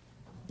Myron.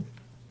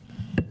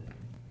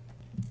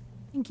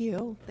 Thank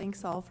you.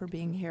 Thanks all for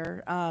being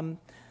here.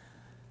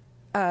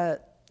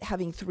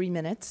 having 3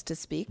 minutes to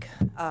speak.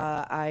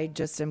 I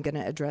just am going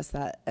to address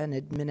an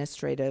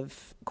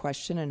administrative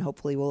question, and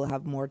hopefully we'll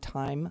have more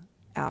time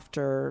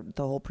after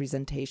the whole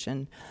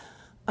presentation.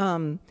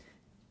 In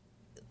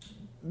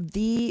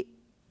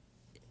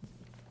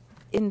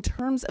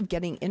terms of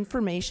getting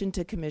information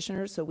to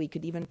commissioners so we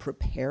could even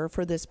prepare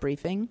for this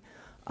briefing,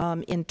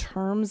 in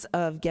terms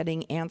of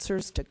getting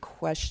answers to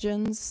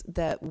questions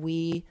that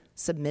we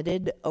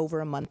submitted over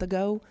a month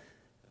ago,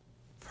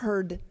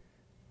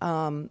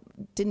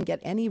 didn't get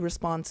any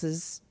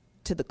responses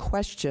to the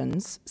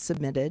questions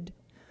submitted,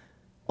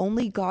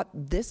 only got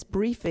this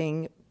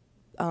briefing,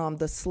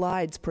 the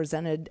slides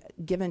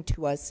given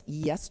to us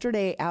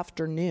yesterday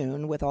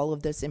afternoon with all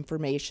of this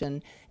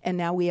information, and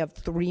now we have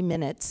 3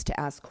 minutes to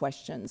ask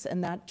questions,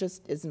 and that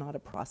just is not a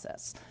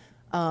process.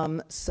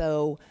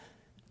 So,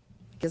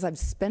 because I've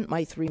spent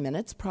my 3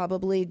 minutes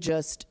probably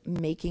just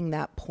making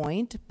that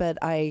point, but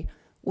I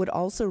would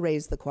also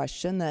raise the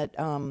question that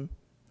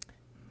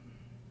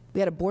we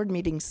had a board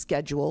meeting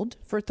scheduled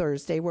for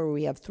Thursday where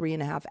we have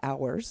 3.5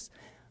 hours.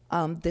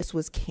 This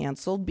was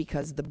canceled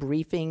because the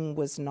briefing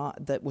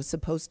that was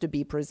supposed to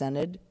be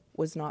presented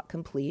was not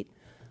complete.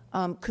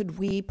 Could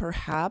we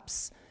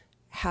perhaps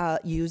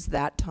use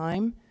that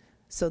time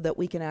so that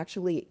we can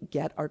actually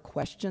get our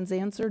questions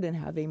answered and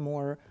have a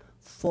more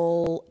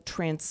full,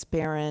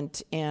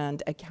 transparent,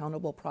 and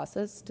accountable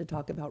process to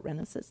talk about rent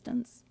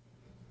assistance?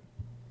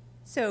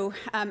 So,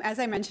 as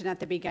I mentioned at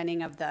the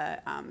beginning of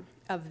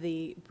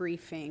the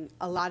briefing,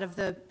 a lot of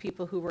the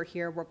people who were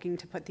here working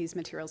to put these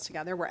materials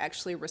together were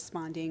actually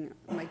responding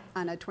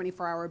on a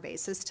 24-hour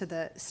basis to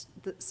the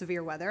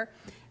severe weather.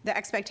 The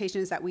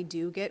expectation is that we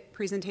do get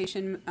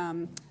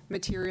presentation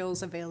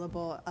materials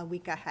available a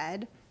week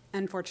ahead.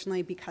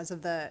 Unfortunately, because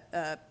of the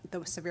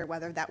severe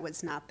weather, that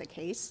was not the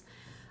case.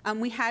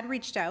 We had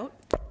reached out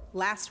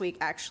last week,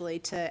 actually,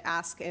 to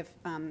ask if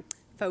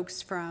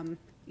folks from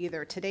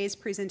either today's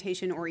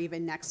presentation or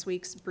even next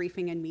week's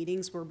briefing and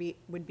meetings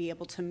would be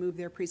able to move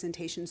their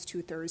presentations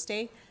to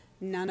Thursday.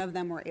 None of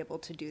them were able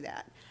to do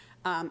that.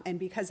 And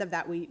because of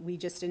that, we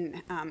just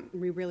didn't,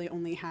 we really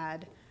only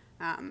had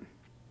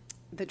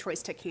the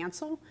choice to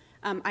cancel.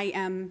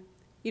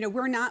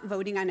 We're not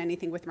voting on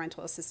anything with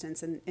rental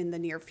assistance in the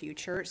near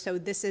future. So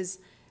this is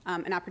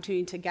an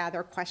opportunity to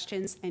gather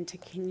questions and to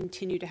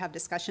continue to have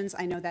discussions.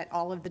 I know that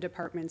all of the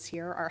departments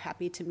here are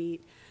happy to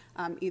meet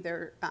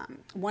either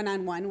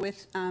one-on-one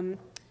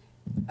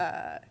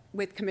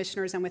with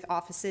commissioners and with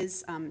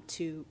offices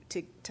to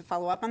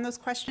follow up on those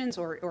questions,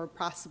 or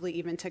possibly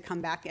even to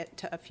come back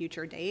to a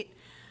future date.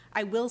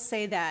 I will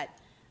say that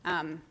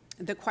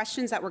the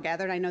questions that were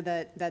gathered, I know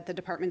that the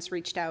departments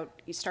reached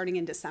out starting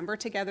in December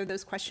to gather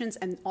those questions,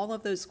 and all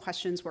of those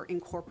questions were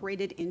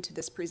incorporated into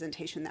this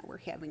presentation that we're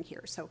having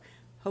here. So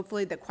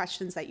hopefully the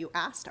questions that you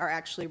asked are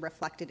actually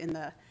reflected in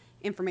the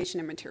information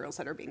and materials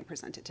that are being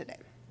presented today.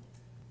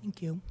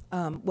 Thank you.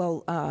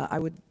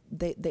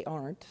 They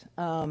aren't.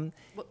 And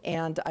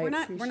we're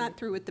not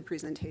through with the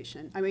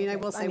presentation. I mean, okay. I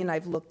will say. I mean,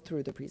 I've looked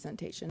through the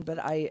presentation, but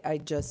I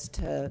just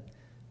to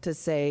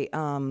say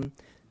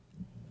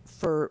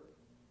for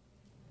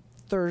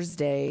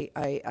Thursday,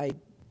 I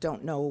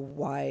don't know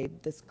why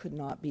this could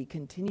not be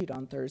continued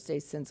on Thursday,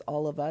 since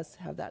all of us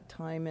have that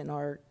time in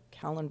our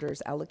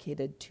calendars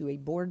allocated to a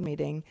board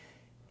meeting,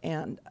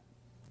 and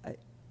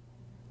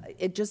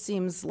it just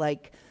seems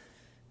like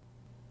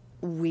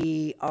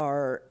we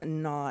are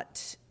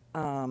not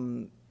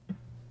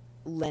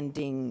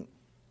lending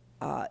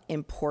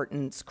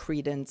importance,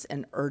 credence,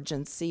 and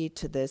urgency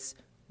to this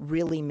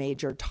really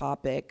major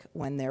topic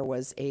when there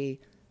was a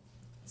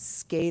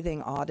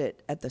scathing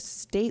audit at the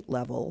state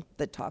level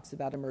that talks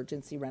about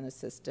emergency rent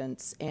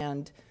assistance,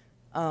 and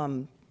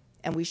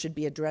we should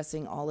be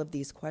addressing all of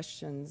these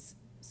questions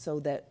so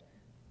that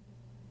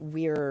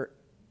we're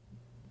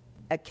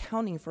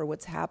accounting for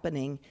what's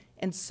happening,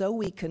 and so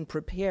we can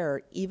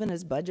prepare, even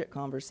as budget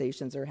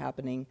conversations are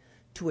happening,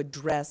 to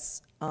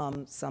address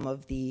some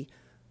of the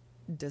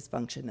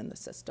dysfunction in the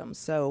system.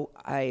 So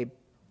I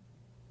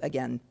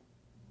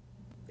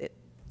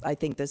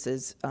think this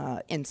is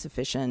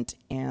insufficient,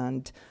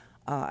 and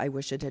I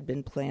wish it had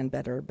been planned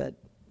better, but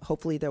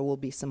hopefully there will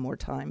be some more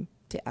time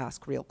to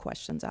ask real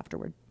questions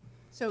afterward.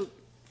 So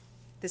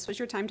this was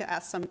your time to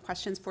ask some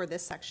questions for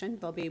this section.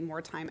 There'll be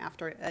more time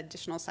after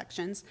additional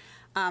sections.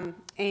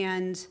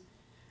 And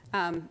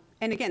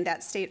again,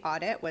 that state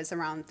audit was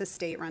around the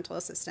state rental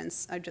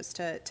assistance, just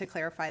to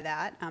clarify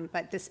that.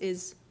 But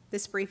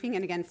this briefing,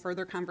 and again,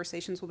 further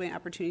conversations will be an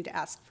opportunity to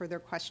ask further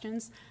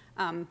questions.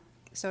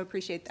 So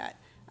appreciate that.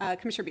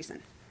 Commissioner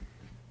Beeson.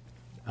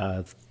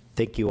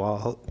 Thank you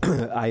all.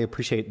 I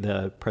appreciate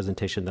the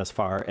presentation thus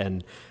far,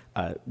 and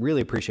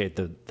really appreciate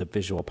the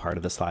visual part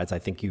of the slides. I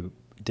think you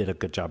did a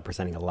good job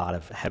presenting a lot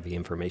of heavy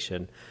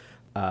information,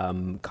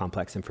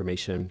 complex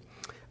information.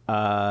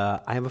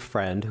 I have a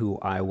friend who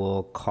I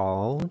will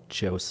call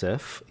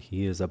Joseph.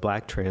 He is a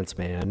Black trans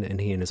man,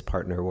 and he and his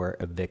partner were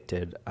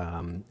evicted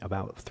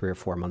about 3 or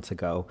 4 months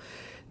ago.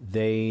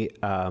 They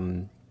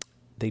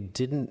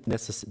didn't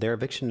necessarily, their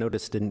eviction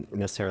notice didn't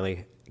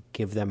necessarily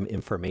give them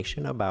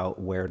information about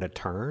where to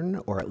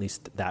turn, or at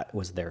least that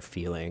was their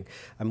feeling.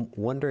 I'm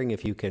wondering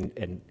if you can,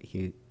 and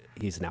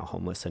he's now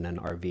homeless in an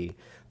RV.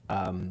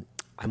 I'm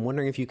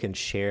wondering if you can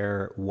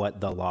share what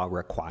the law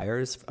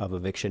requires of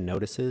eviction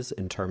notices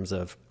in terms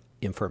of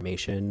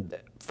information,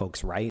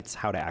 folks' rights,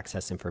 how to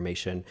access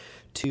information.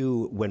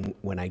 To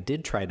when I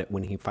did try to,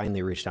 when he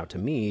finally reached out to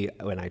me,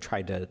 when I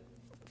tried to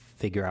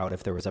figure out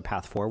if there was a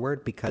path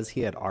forward, because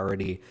he had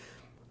already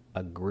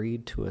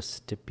agreed to a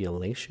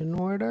stipulation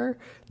order,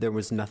 there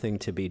was nothing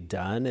to be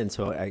done. And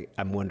so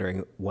I'm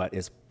wondering what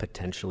is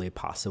potentially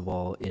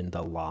possible in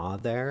the law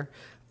there.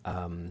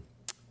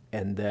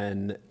 And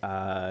then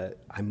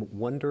I'm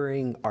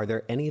wondering, are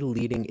there any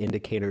leading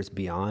indicators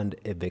beyond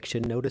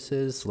eviction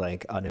notices,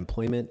 like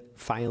unemployment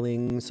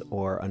filings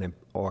or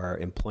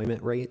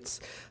employment rates,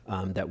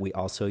 that we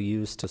also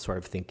use to sort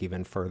of think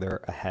even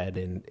further ahead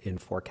in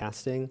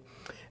forecasting?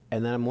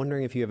 And then I'm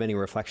wondering if you have any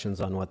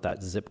reflections on what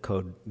that zip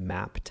code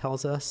map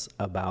tells us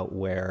about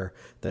where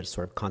the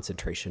sort of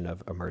concentration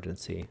of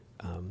emergency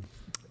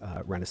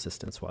rent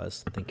assistance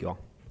was. Thank you all.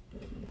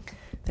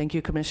 Thank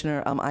you,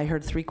 Commissioner. I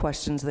heard 3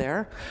 questions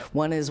there.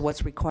 One is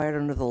what's required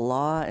under the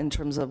law in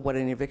terms of what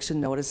an eviction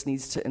notice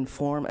needs to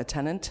inform a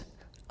tenant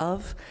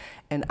of.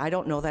 And I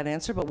don't know that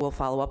answer, but we'll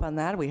follow up on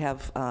that. We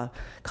have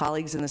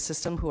colleagues in the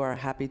system who are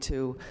happy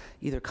to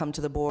either come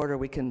to the board or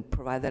we can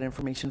provide that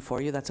information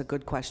for you. That's a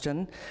good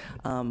question.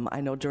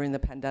 I know during the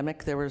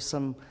pandemic there were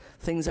some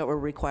things that were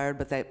required,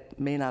 but that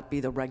may not be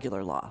the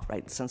regular law,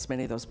 right? Since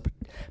many of those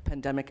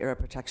pandemic era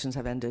protections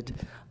have ended,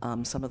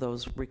 some of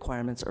those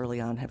requirements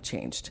early on have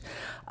changed.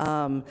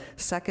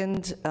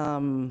 Second,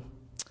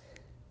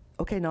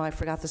 okay, no, I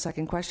forgot the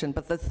second question.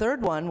 But the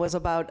third one was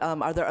about,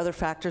 are there other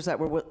factors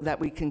that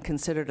we can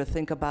consider to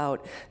think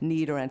about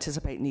need or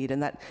anticipate need?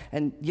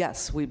 And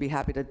yes, we'd be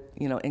happy to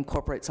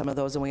incorporate some of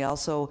those. And we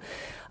also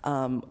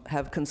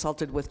have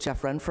consulted with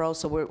Jeff Renfro,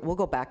 so we'll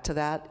go back to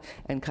that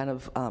and kind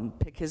of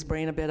pick his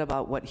brain a bit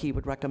about what he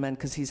would recommend,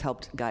 because he's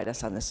helped guide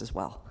us on this as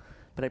well.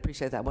 But I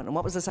appreciate that one. And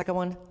what was the second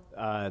one?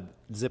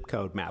 Zip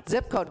code map.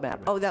 Zip code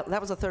map. Oh, that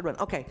was the third one.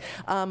 Okay.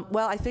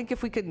 Well, I think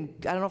if we could,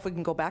 I don't know if we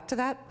can go back to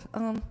that,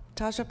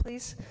 Tasha,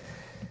 please.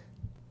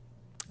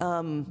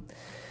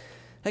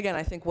 Again,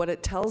 I think what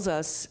it tells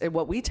us,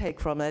 what we take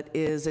from it,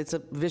 is it's a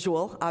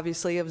visual,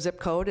 obviously, of zip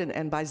code,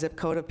 and by zip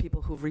code of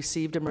people who've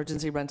received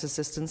emergency rent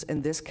assistance,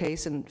 in this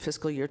case in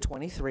fiscal year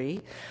 23.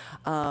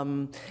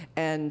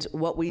 And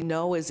what we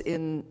know is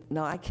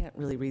no, I can't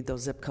really read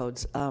those zip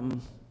codes.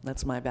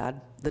 That's my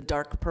bad. The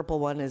dark purple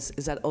one is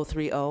that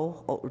 030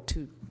 or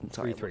 2?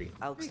 Sorry, 33.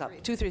 I'll stop.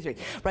 233.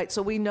 Right.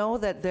 So we know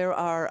that there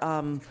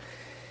are.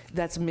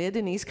 That's mid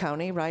and East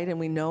County, right? And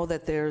we know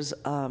that there's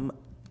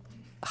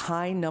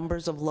high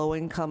numbers of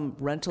low-income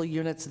rental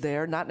units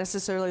there, not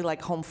necessarily like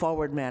Home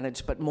Forward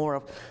managed, but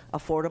more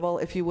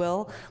affordable, if you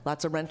will.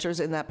 Lots of renters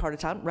in that part of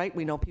town, right?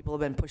 We know people have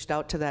been pushed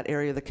out to that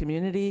area of the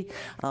community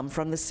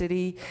from the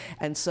city,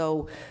 and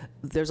so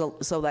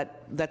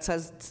that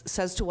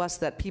says to us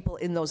that people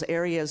in those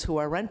areas who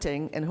are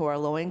renting and who are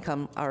low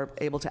income are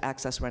able to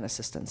access rent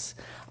assistance,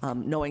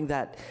 knowing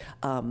that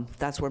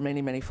that's where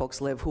many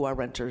folks live who are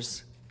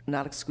renters,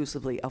 not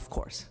exclusively, of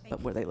course,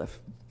 but where they live.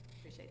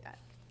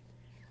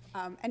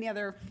 Any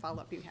other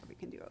follow-up you have, we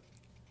can do it.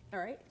 All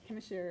right,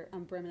 Commissioner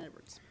Bremen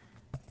Edwards.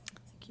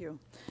 Thank you.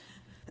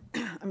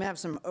 I'm going to have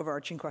some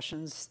overarching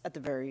questions at the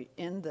very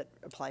end that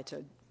apply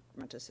to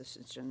rent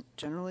assistance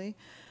generally.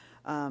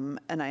 And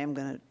I am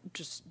going to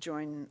just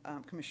join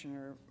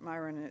Commissioner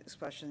Myron in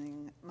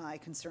expressing my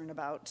concern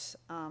about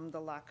the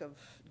lack of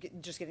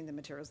just getting the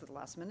materials at the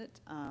last minute.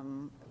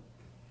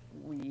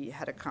 We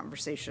had a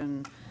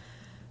conversation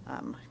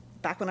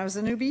back when I was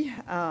a newbie.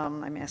 I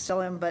mean, I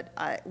still am, but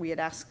we had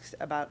asked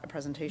about a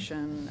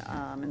presentation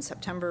in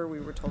September. We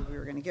were told we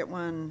were going to get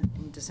one.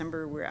 In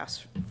December, we were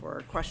asked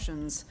for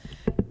questions,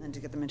 and then to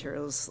get the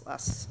materials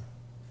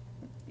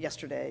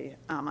yesterday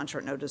on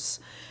short notice.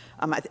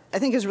 I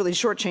think is really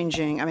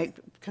shortchanging. I'm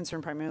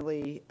concerned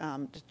primarily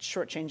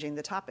shortchanging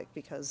the topic,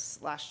 because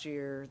last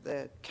year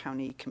the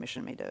county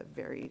commission made a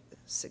very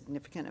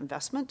significant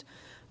investment,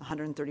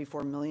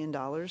 $134 million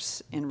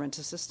in rent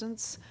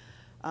assistance.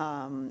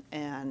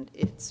 And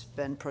it's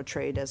been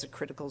portrayed as a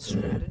critical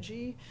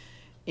strategy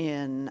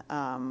in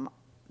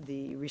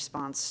the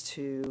response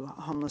to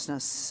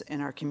homelessness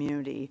in our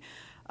community.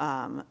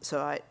 So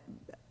I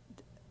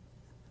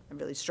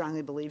really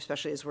strongly believe,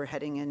 especially as we're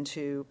heading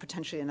into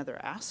potentially another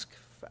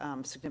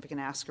significant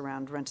ask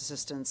around rent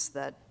assistance,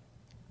 that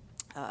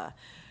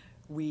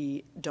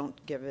we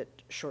don't give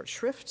it short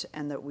shrift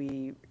and that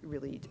we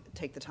really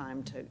take the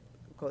time to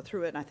go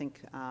through it. And I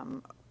think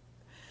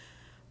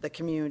the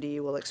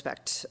community will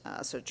expect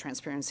sort of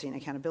transparency and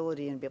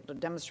accountability, and be able to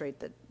demonstrate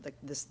that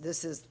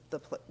this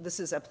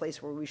is a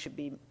place where we should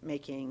be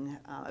making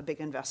a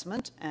big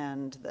investment,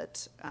 and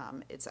that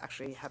it's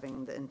actually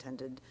having the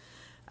intended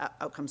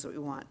outcomes that we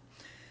want.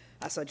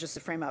 So just to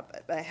frame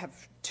up, I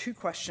have 2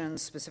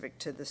 questions specific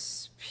to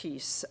this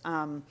piece.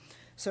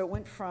 So it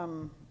went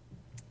from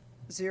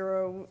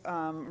zero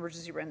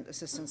emergency rent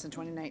assistance in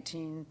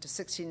 2019 to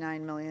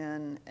 69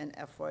 million in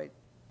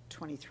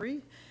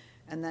FY23,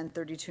 and then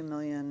 32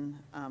 million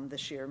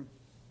this year.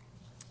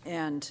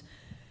 And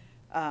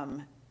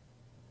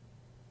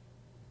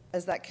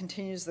as that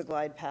continues the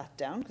glide path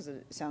down, because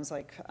it sounds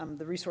like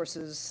the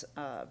resources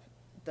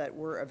that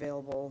were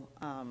available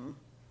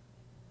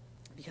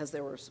because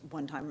there was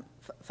one-time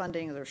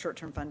funding or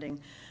short-term funding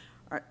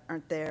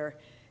aren't there,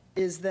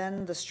 is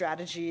then the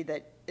strategy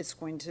that it's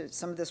going to,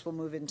 some of this will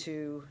move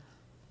into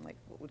like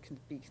what would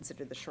be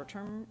considered the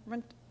short-term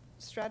rent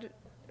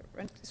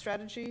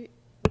strategy?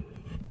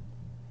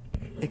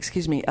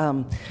 Excuse me.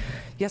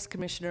 Yes,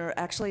 Commissioner.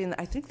 Actually, and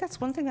I think that's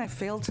one thing I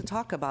failed to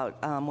talk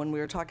about when we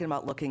were talking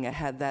about looking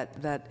ahead,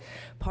 that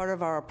part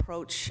of our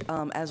approach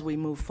as we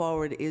move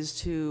forward is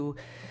to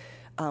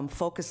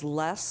focus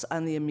less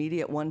on the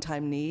immediate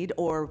one-time need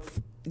or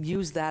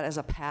use that as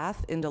a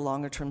path into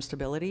longer-term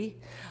stability.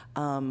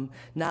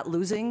 Not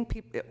losing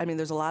people. I mean,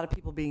 there's a lot of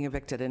people being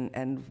evicted,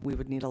 and we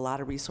would need a lot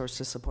of resources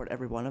to support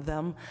every one of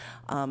them,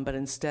 but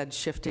instead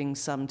shifting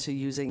some to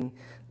using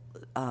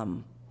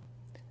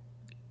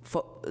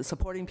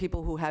supporting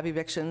people who have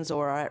evictions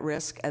or are at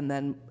risk, and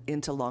then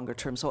into longer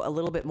term. So a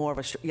little bit more of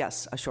a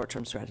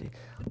short-term strategy.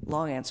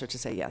 Long answer to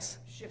say yes.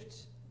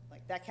 Shift,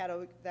 like that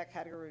category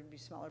would be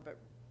smaller, but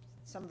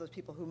some of those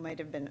people who might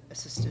have been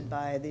assisted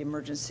by the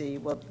emergency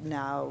will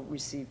now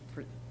receive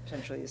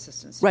potentially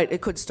assistance. Right,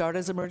 it could start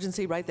as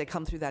emergency, right? They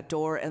come through that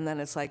door, and then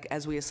it's like,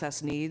 as we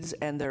assess needs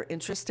and they're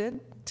interested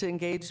to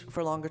engage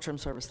for longer-term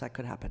service, that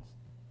could happen.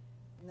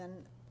 And then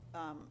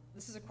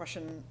this is a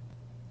question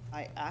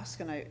I ask,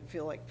 and I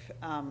feel like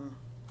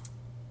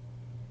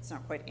it's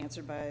not quite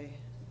answered by.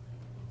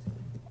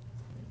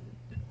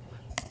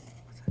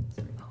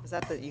 Is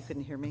that you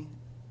couldn't hear me?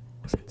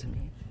 Was that to me?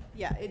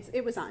 Yeah,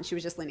 it was on. She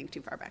was just leaning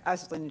too far back. I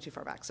was leaning too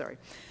far back, sorry.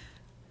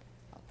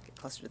 I'll get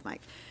closer to the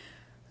mic.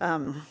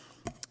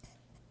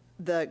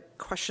 The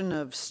question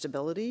of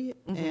stability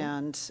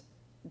and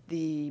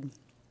the,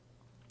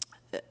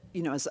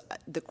 as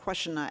the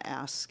question I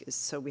ask is,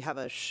 so we have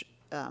a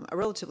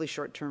relatively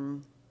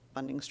short-term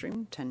funding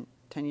stream, 10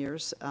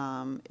 years,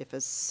 if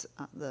it's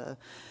the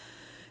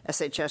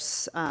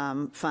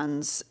SHS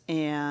funds,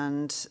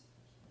 and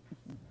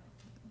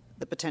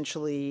the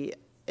potentially,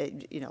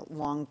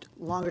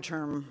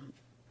 longer-term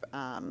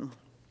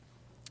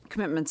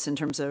commitments in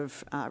terms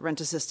of rent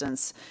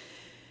assistance.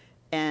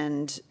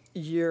 And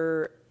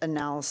your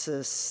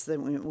analysis that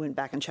we went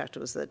back and checked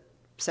was that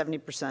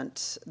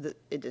 70%, that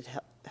it did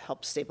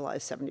help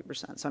stabilize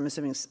 70%. So I'm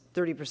assuming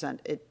 30%,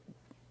 it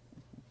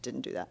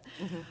didn't do that.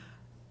 Mm-hmm.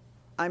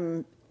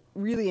 I'm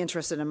really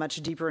interested in a much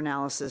deeper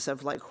analysis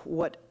of like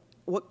what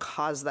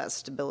caused that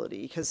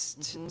stability, because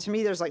to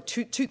me there's like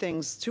two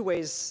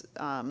ways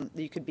that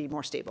you could be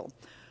more stable.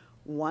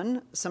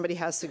 One, somebody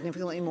has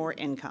significantly more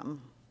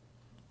income.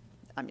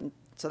 I mean,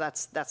 so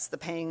that's the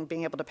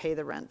being able to pay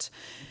the rent,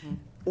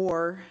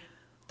 or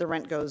the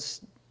rent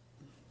goes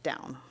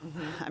down.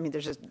 I mean,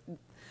 there's just,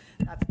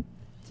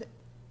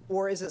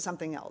 or is it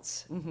something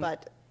else?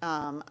 But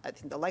I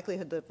think the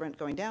likelihood of rent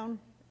going down,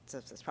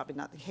 that's probably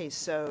not the case.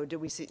 So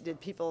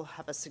did people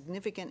have a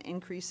significant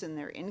increase in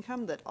their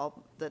income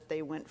that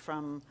they went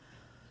from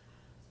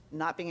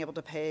not being able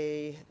to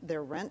pay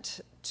their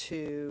rent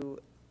to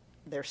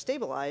they're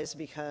stabilized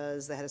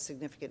because they had a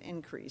significant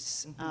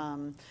increase?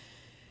 And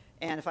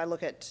if I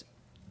look at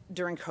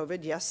during COVID,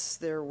 yes,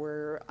 there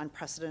were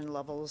unprecedented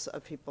levels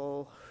of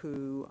people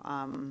who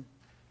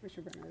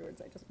Commissioner Bernard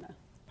Edwards, I just know.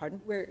 Pardon?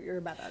 You're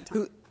about out of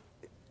time.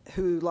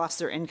 Who lost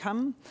their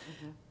income,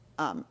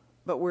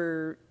 but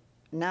we're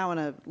now in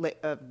a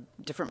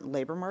different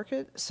labor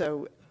market.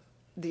 So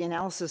the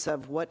analysis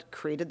of what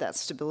created that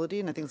stability,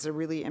 and I think it's a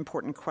really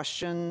important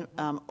question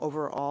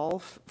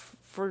overall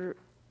for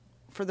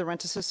the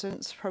rent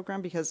assistance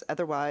program, because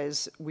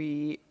otherwise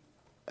we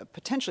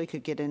potentially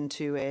could get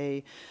into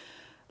a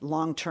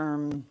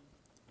long-term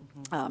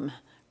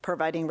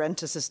providing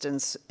rent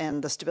assistance,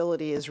 and the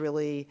stability is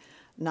really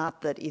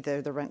not that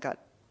either the rent got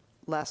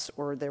less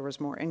or there was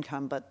more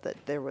income, but that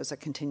there was a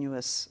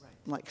continuous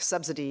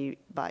subsidy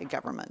by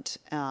government.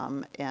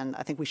 And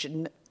I think we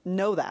should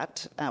know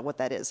that, what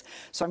that is.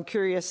 So I'm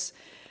curious,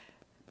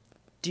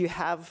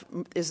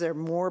 is there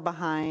more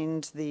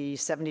behind the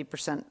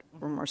 70%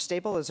 or more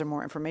stable? Is there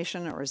more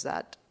information, or is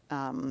that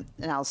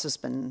analysis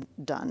been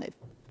done? If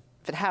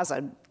it has,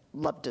 I'd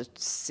love to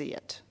see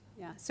it.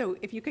 Yeah, so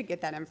if you could get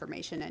that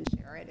information and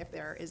share it, if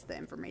there is the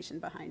information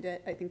behind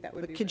it, I think that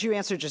would be. Could you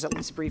answer just at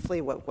least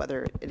briefly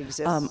whether it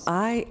exists?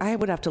 I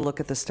would have to look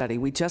at the study.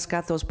 We just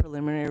got those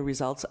preliminary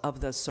results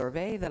of the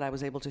survey that I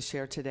was able to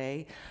share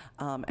today,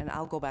 and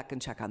I'll go back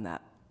and check on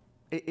that.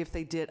 If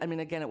they did, I mean,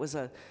 again, it was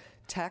a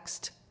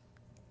text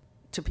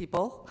to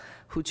people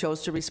who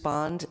chose to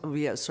respond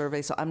via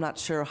survey, so I'm not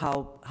sure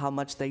how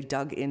much they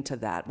dug into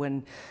that,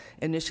 when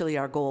initially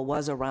our goal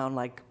was around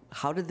like,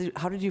 how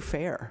did you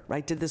fare,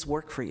 right? Did this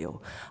work for you?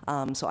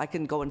 So I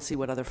can go and see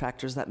what other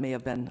factors that may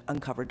have been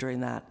uncovered during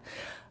that.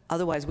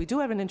 otherwise, we do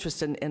have an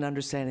interest in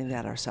understanding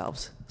that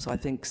ourselves. So I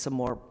think some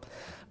more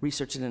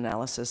research and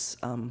analysis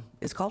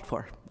is called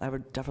for. I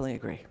would definitely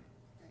agree.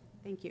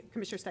 Thank you.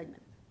 Commissioner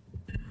Stegman.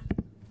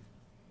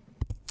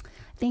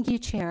 Thank you,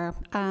 Chair.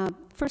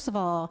 First of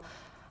all,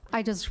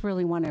 I just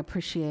really want to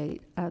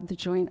appreciate the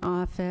Joint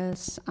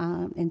Office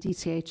and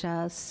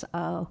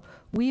DCHS.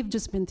 We've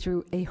just been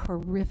through a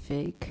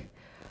horrific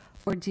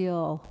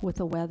ordeal with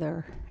the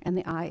weather and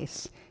the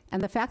ice.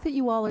 And the fact that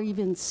you all are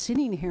even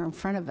sitting here in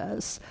front of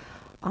us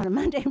on a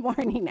Monday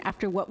morning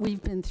after what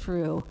we've been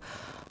through,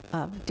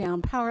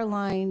 down power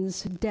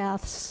lines,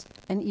 deaths,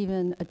 and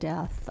even a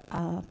death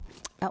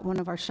at one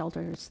of our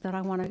shelters that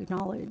I want to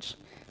acknowledge.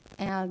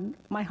 And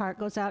my heart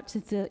goes out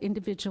to the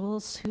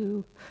individuals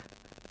who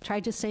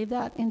tried to save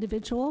that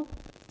individual.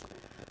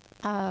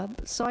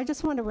 So I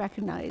just want to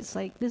recognize,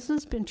 like, this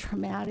has been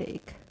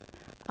traumatic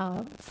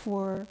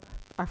for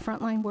our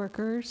frontline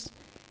workers.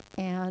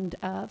 And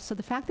so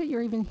the fact that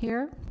you're even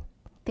here,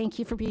 thank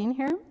you for being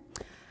here.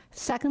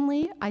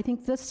 Secondly, I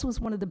think this was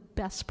one of the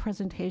best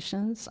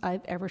presentations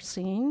I've ever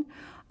seen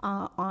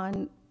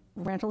on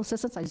rental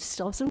assistance. I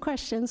still have some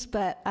questions,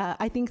 but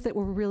I think that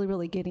we're really,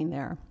 really getting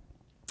there.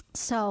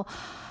 So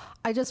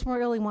I just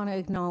really want to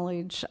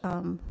acknowledge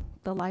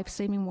the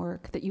life-saving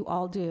work that you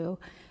all do.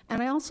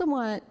 And I also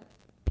want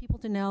people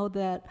to know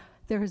that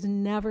there has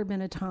never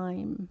been a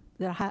time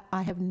that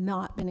I have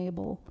not been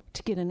able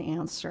to get an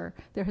answer.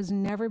 There has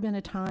never been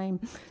a time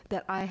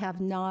that I have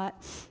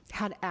not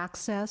had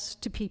access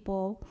to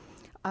people.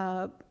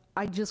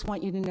 I just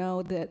want you to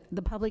know that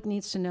the public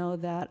needs to know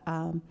that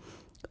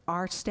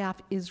our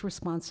staff is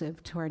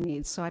responsive to our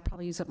needs. So I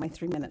probably use up my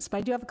 3 minutes, but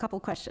I do have a couple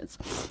of questions.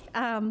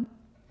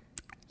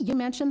 You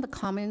mentioned the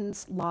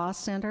Commons Law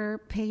Center,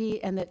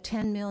 Peggy, and that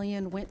 10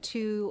 million went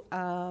to,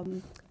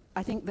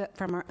 I think that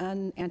from our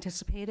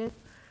unanticipated.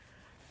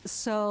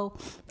 So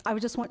I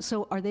would just want,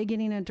 so are they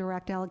getting a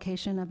direct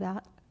allocation of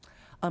that?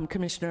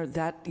 Commissioner,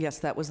 yes,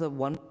 that was the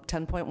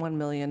 10.1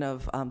 million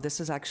of,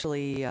 this is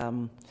actually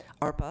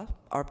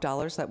ARP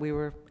dollars that we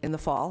were in the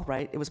fall,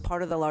 right? It was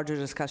part of the larger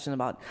discussion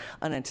about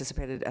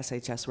unanticipated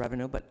SHS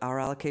revenue, but our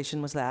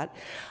allocation was that.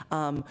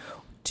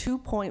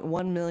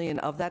 2.1 million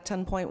of that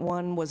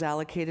 10.1 was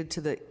allocated to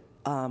the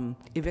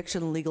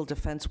eviction legal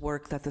defense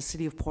work that the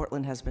City of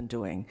Portland has been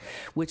doing,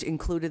 which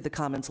included the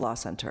Commons Law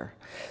Center.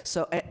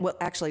 So, well,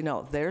 actually,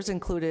 no, theirs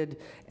included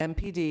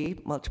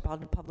MPD,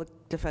 Metropolitan Public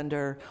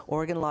Defender,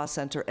 Oregon Law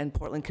Center, and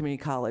Portland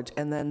Community College.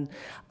 And then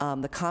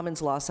the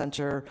Commons Law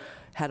Center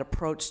had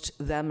approached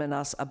them and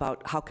us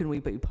about how can we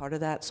be part of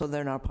that, so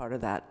they're now part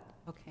of that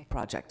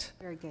project.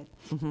 Very good.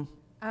 Mm-hmm.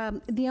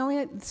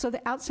 So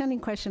the outstanding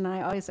question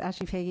I always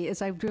ask you, Peggy,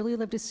 is I'd really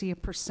love to see a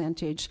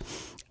percentage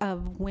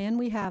of when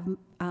we have,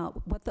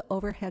 what the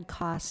overhead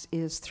cost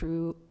is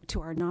to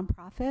our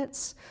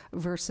nonprofits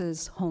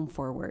versus Home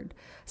Forward.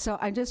 So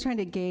I'm just trying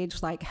to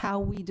gauge like how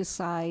we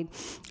decide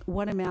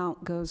what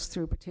amount goes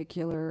through a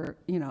particular,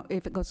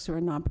 if it goes through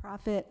a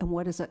nonprofit, and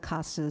what does it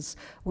cost us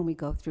when we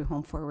go through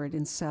Home Forward.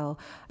 And so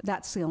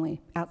that's the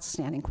only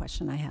outstanding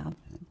question I have.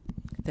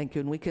 Thank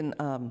you, and we can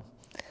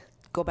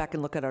go back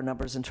and look at our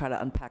numbers and try to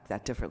unpack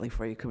that differently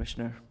for you,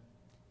 Commissioner.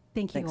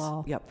 Thank you Thanks.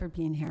 all Yep. for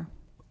being here.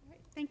 All right,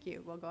 thank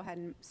you. We'll go ahead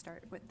and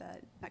start with the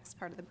next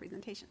part of the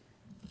presentation.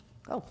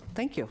 Oh,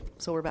 thank you.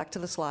 So we're back to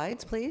the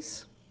slides,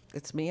 please.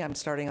 It's me, I'm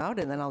starting out,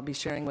 and then I'll be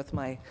sharing with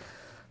my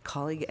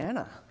colleague,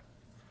 Anna.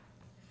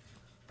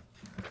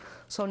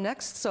 So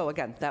next,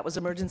 again, that was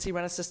emergency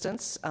rent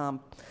assistance.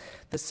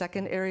 The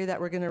second area that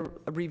we're going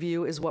to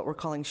review is what we're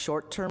calling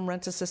short-term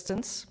rent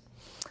assistance.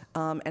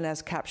 And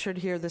as captured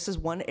here, this is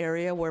one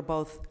area where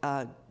both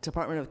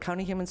Department of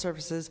County Human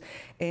Services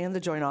and the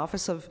Joint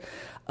Office of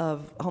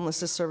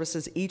Homelessness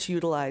Services each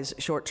utilize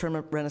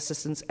short-term rent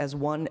assistance as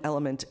one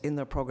element in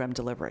their program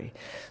delivery.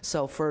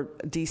 So for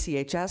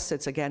DCHS,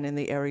 it's again in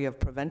the area of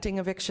preventing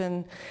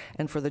eviction,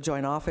 and for the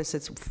Joint Office,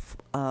 it's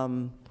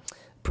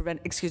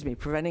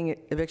preventing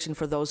eviction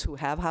for those who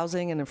have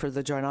housing, and then for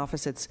the Joint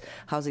Office, it's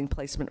housing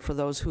placement for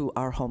those who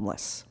are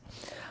homeless.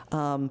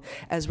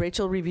 As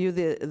Rachel reviewed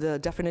the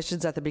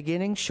definitions at the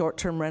beginning,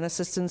 short-term rent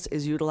assistance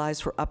is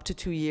utilized for up to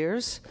 2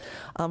 years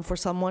for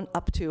someone,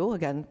 up to,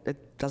 again,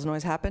 it doesn't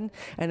always happen,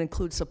 and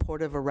includes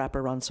supportive or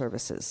wraparound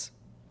services.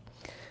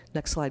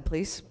 Next slide,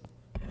 please.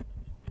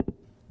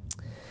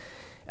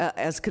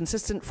 As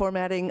consistent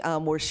formatting,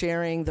 we're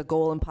sharing the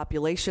goal and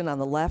population on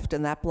the left,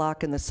 and that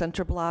block in the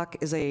center block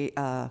is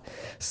a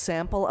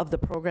sample of the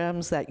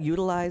programs that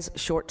utilize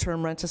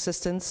short-term rent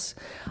assistance.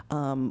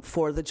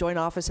 For the Joint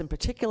Office in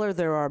particular,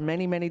 there are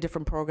many, many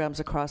different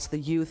programs across the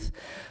youth,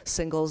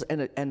 singles,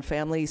 and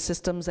family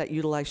systems that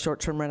utilize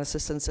short-term rent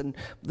assistance, and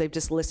they've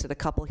just listed a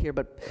couple here,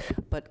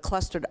 but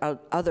clustered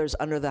out others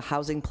under the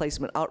housing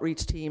placement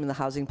outreach team and the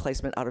housing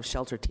placement out of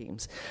shelter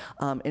teams,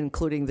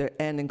 including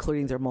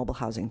their mobile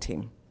housing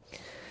team.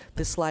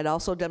 This slide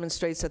also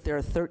demonstrates that there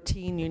are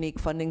 13 unique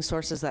funding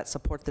sources that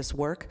support this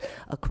work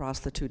across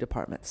the two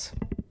departments.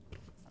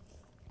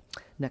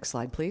 Next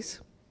slide,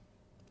 please.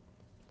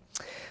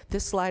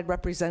 This slide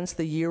represents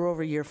the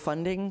year-over-year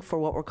funding for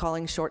what we're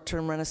calling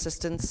short-term rent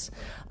assistance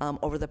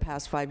over the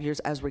past 5 years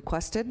as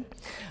requested.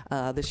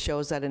 This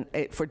shows that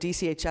for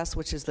DCHS,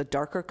 which is the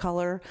darker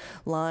color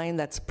line,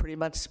 that's pretty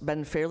much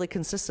been fairly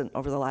consistent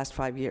over the last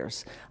 5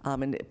 years.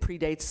 And it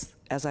predates,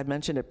 as I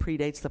mentioned, it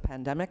predates the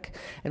pandemic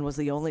and was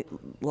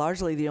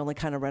largely the only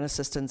kind of rent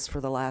assistance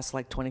for the last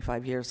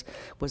 25 years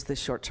was this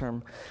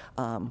short-term,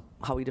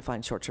 how we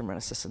define short-term rent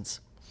assistance.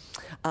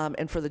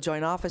 And for the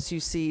joint office, you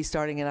see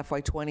starting in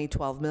FY20,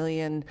 $12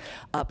 million,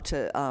 up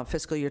to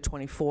fiscal year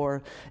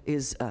 24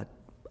 is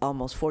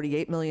almost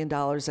 $48 million.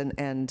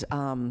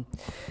 And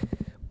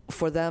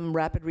for them,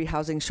 rapid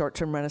rehousing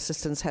short-term rent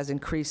assistance has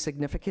increased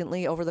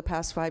significantly over the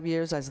past 5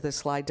 years, as this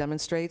slide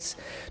demonstrates,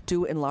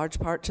 due in large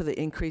part to the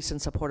increase in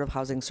supportive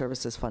housing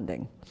services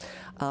funding.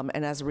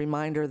 And as a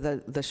reminder,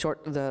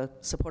 the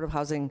supportive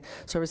housing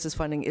services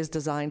funding is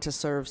designed to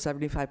serve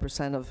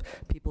 75% of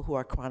people who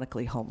are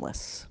chronically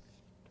homeless.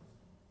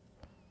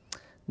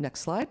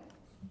 Next slide.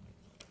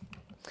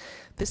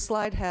 This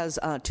slide has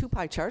 2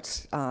 pie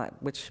charts,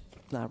 which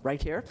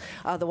right here.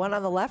 The one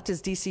on the left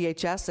is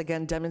DCHS,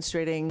 again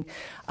demonstrating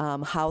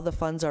how the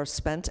funds are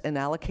spent and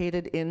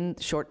allocated in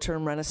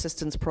short-term rent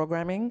assistance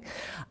programming.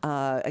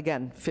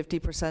 Again,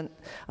 50%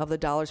 of the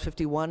dollars,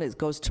 51,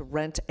 goes to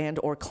rent and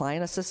or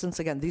client assistance.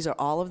 Again, these are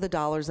all of the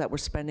dollars that we're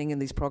spending in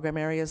these program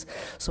areas,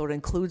 so it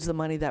includes the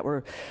money that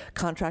we're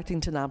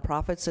contracting to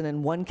nonprofits. And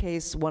in one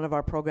case, one of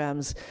our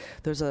programs,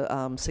 there's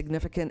a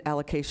significant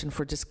allocation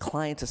for just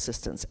client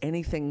assistance,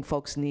 anything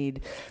folks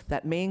need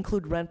that may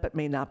include rent but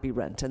may not be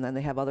rent. And then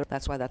they have other,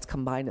 that's why that's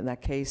combined in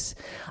that case.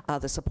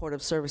 The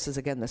supportive services,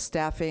 again, the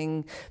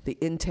staffing, the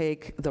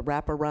intake, the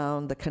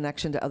wraparound, the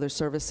connection to other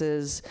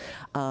services,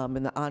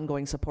 and the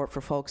ongoing support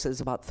for folks is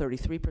about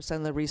 33%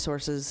 of the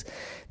resources.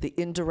 The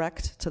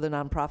indirect to the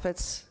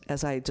nonprofits,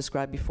 as I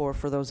described before,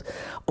 for those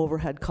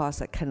overhead costs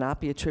that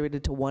cannot be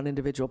attributed to one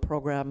individual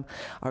program,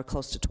 are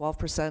close to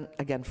 12%,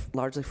 again,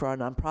 largely for our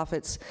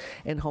nonprofits.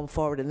 And Home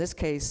Forward, in this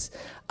case,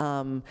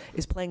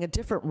 is playing a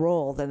different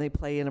role than they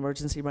play in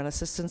emergency rent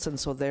assistance, and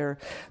so their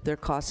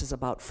cost is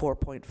about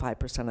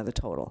 4.5% of the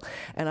total.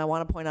 And I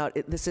want to point out,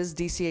 this is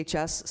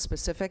DCHS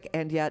specific,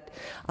 and yet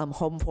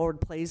Home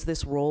Forward plays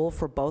this role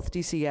for both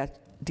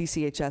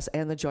DCHS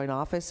and the joint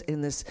office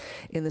in this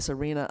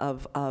arena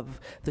of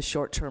the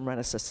short-term rent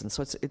assistance.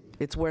 So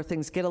it's where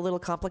things get a little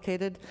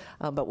complicated,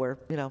 but we're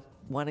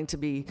wanting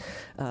to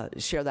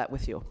share that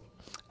with you.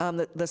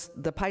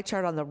 The pie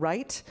chart on the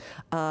right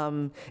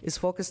is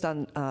focused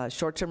on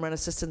short-term rent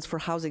assistance for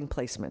housing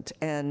placement,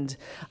 and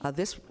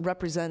this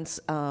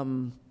represents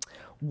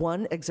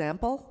one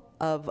example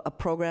of a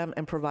program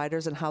and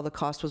providers and how the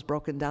cost was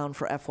broken down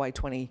for FY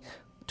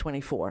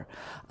 2024.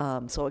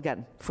 So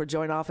again, for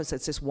joint office,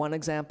 it's just one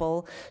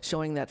example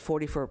showing that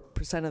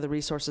 44% of the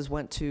resources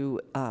went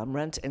to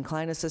rent and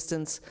client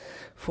assistance,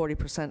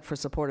 40% for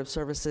supportive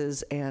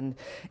services, and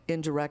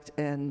indirect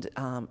and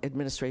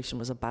administration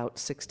was about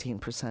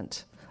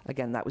 16%.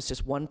 Again, that was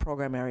just one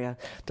program area,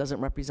 doesn't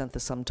represent the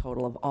sum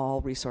total of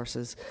all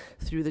resources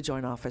through the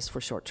joint office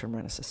for short-term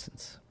rent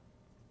assistance.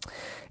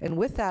 And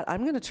with that,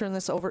 I'm going to turn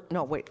this over.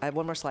 No, wait, I have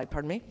one more slide,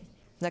 pardon me.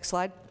 Next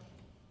slide.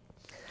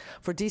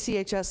 For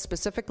DCHS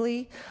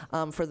specifically,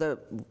 for the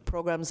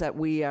programs that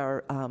we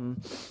are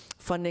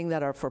funding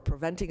that are for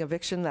preventing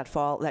eviction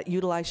that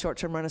utilize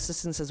short-term rent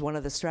assistance as one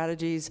of the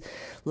strategies.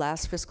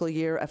 Last fiscal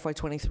year,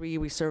 FY23,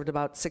 we served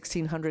about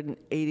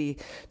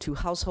 1,682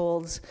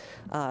 households.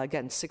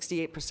 Again,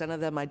 68% of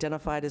them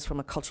identified as from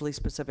a culturally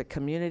specific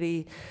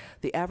community.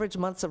 The average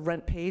months of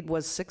rent paid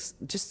was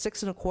just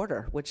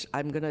 6.25, which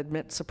I'm going to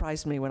admit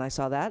surprised me when I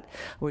saw that.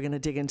 We're going to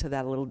dig into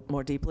that a little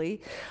more deeply.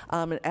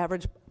 An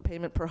average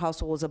payment per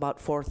household was about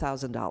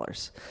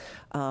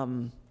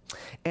 $4,000.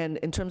 And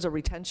in terms of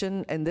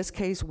retention, in this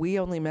case, we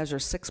only measure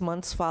 6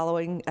 months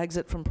following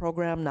exit from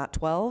program, not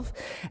 12,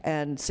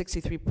 and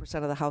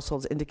 63% of the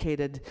households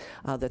indicated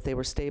that they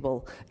were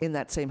stable in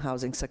that same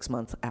housing 6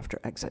 months after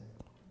exit.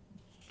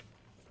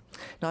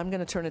 Now I'm going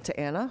to turn it to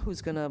Anna,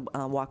 who's going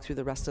to walk through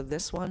the rest of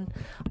this one.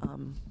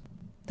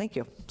 Thank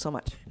you so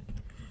much.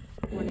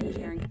 Good morning,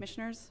 Chair and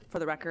Commissioners. For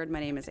the record, my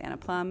name is Anna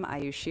Plum. I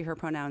use she, her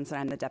pronouns,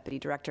 and I'm the Deputy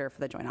Director for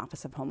the Joint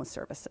Office of Homeless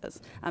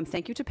Services.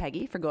 Thank you to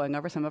Peggy for going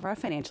over some of our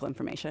financial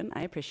information.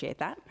 I appreciate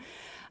that.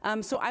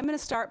 So I'm going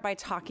to start by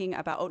talking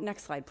about,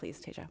 next slide,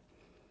 please, Teja.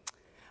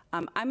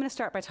 I'm going to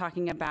start by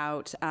talking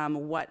about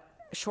what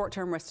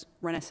short-term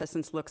rent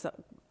assistance looks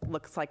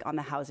like on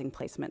the housing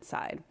placement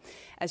side.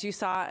 As you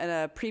saw in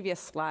a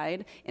previous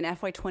slide, in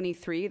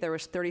FY23, there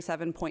was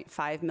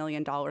 $37.5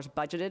 million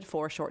budgeted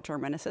for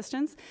short-term rent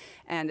assistance,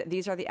 and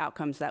these are the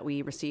outcomes that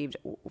we received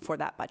for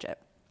that budget.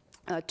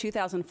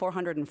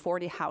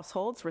 2,440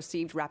 households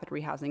received rapid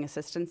rehousing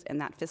assistance in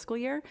that fiscal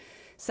year.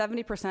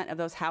 70% of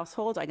those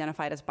households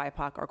identified as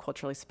BIPOC or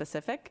culturally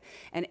specific,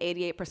 and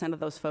 88% of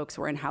those folks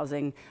were in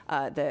housing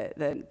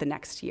the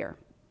next year.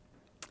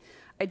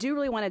 I do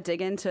really want to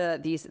dig into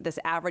this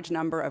average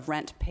number of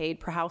rent paid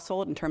per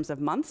household in terms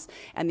of months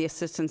and the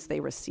assistance they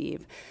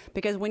receive.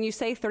 Because when you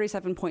say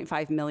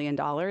 $37.5 million,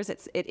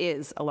 it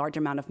is a large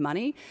amount of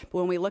money. But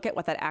when we look at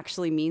what that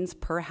actually means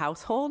per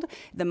household,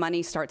 the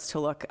money starts to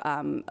look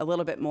a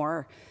little bit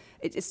more,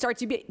 it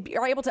starts,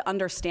 you're able to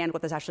understand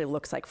what this actually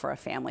looks like for a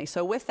family.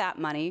 So with that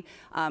money,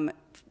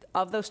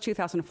 of those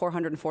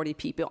 2,440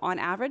 people, on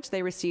average,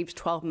 they received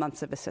 12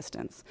 months of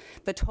assistance.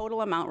 The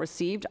total amount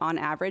received on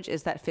average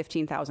is that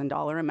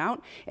 $15,000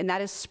 amount, and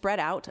that is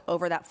spread out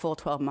over that full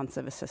 12 months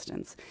of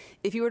assistance.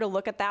 If you were to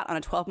look at that on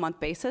a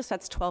 12-month basis,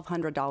 that's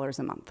 $1,200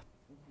 a month.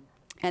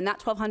 And that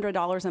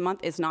 $1,200 a month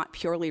is not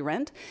purely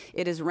rent.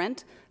 It is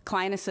rent,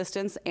 client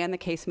assistance, and the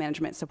case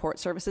management support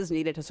services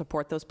needed to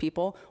support those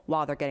people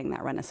while they're getting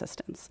that rent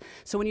assistance.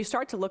 So when you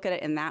start to look at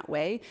it in that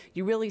way,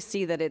 you really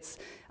see that it's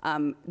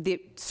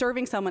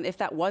serving someone, if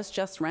that was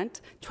just rent,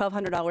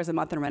 $1,200 a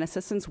month in rent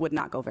assistance would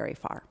not go very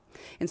far.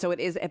 And so it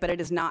is, but it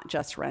is not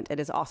just rent.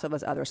 It is also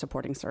those other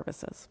supporting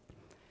services.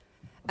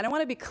 And I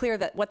want to be clear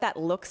that what that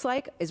looks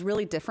like is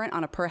really different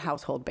on a per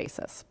household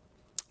basis.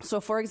 So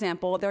for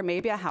example, there may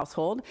be a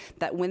household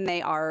that when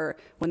they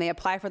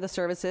apply for the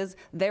services,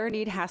 their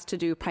need has to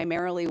do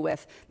primarily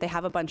with, they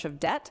have a bunch of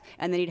debt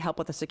and they need help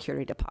with a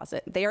security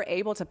deposit. They are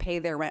able to pay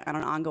their rent on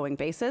an ongoing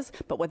basis,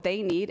 but what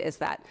they need is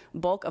that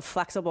bulk of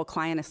flexible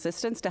client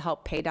assistance to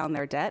help pay down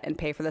their debt and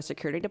pay for the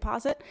security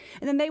deposit,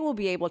 and then they will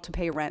be able to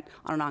pay rent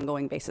on an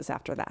ongoing basis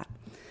after that.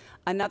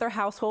 Another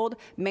household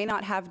may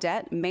not have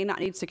debt, may not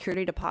need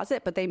security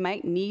deposit, but they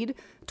might need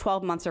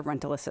 12 months of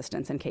rental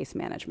assistance and case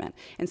management.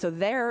 And so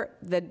there,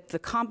 the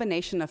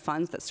combination of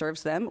funds that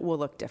serves them will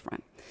look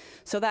different.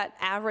 So that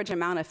average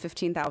amount of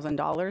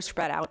 $15,000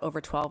 spread out over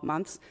 12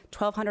 months,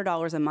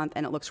 $1,200 a month,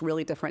 and it looks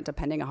really different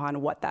depending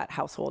on what that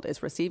household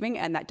is receiving,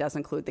 and that does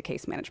include the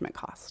case management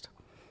cost.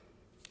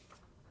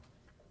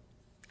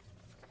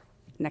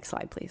 Next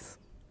slide, please.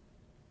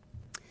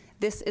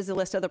 This is a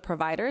list of the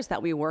providers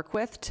that we work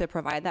with to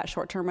provide that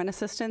short-term rent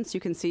assistance. You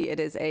can see it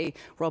is a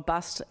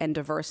robust and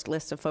diverse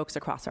list of folks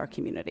across our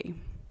community.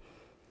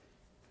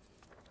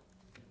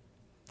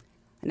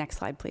 Next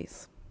slide,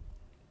 please.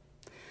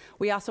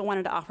 We also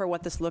wanted to offer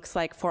what this looks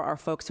like for our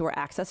folks who are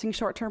accessing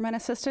short-term rent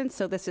assistance.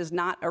 So this is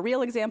not a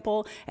real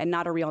example and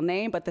not a real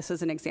name, but this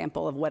is an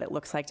example of what it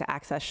looks like to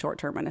access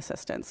short-term rent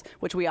assistance,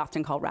 which we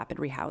often call rapid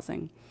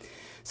rehousing.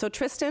 So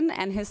Tristan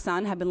and his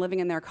son have been living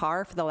in their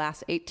car for the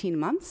last 18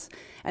 months,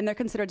 and they're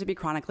considered to be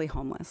chronically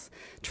homeless.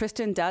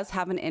 Tristan does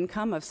have an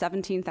income of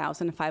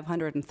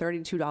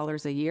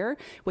 $17,532 a year,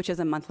 which is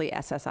a monthly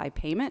SSI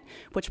payment,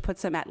 which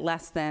puts him at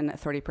less than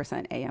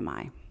 30%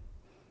 AMI.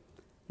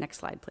 Next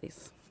slide,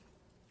 please.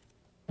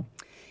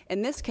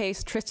 In this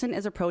case, Tristan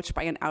is approached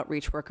by an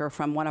outreach worker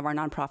from one of our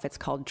nonprofits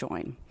called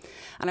Join.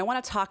 And I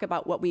want to talk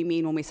about what we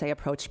mean when we say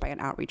approached by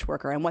an outreach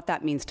worker and what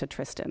that means to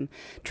Tristan.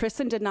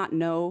 Tristan did not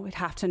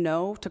have to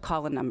know to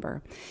call a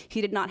number.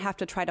 He did not have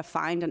to try to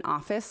find an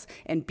office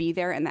and be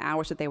there in the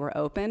hours that they were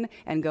open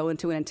and go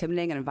into an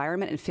intimidating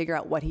environment and figure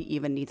out what he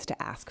even needs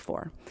to ask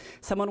for.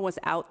 Someone was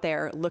out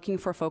there looking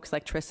for folks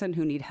like Tristan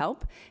who need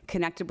help,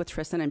 connected with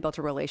Tristan and built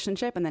a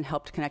relationship, and then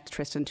helped connect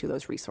Tristan to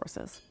those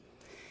resources.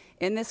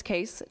 In this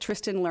case,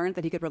 Tristan learned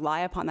that he could rely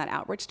upon that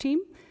outreach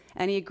team,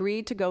 and he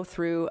agreed to go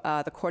through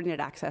the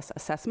coordinated access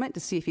assessment to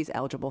see if he's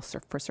eligible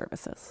for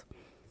services.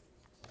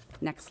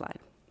 Next slide.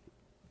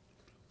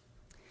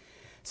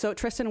 So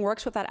Tristan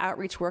works with that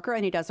outreach worker,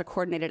 and he does a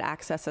coordinated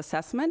access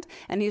assessment,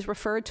 and he's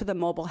referred to the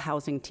mobile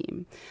housing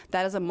team.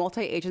 That is a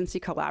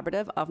multi-agency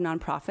collaborative of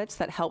nonprofits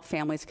that help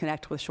families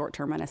connect with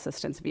short-term rent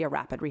assistance via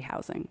rapid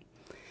rehousing.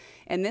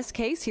 In this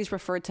case, he's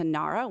referred to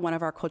NARA, one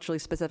of our culturally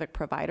specific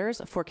providers,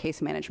 for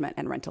case management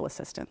and rental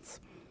assistance.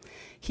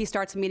 He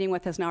starts meeting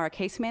with his NARA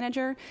case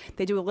manager.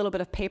 They do a little bit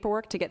of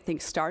paperwork to get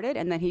things started,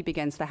 and then he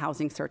begins the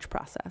housing search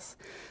process.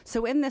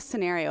 So in this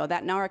scenario,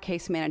 that NARA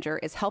case manager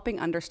is helping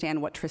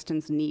understand what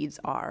Tristan's needs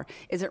are.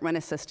 Is it rent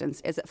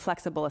assistance? Is it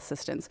flexible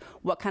assistance?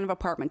 What kind of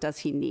apartment does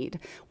he need?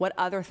 What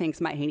other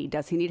things might he need?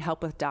 Does he need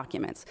help with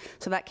documents?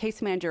 So that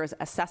case manager is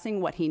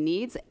assessing what he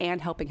needs and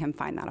helping him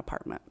find that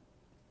apartment.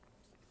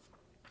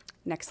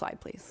 Next slide,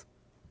 please.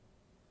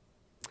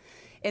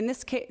 In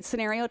this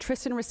scenario,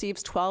 Tristan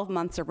receives 12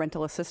 months of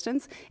rental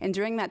assistance, and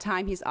during that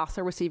time, he's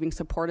also receiving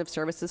supportive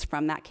services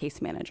from that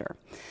case manager.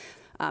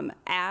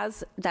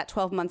 As that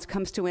 12 months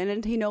comes to an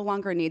end, he no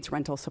longer needs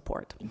rental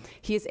support.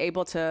 He is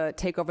able to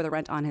take over the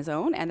rent on his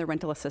own, and the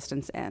rental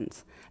assistance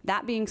ends.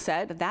 That being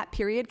said, that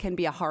period can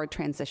be a hard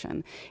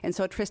transition. And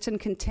so Tristan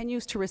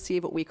continues to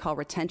receive what we call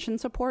retention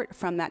support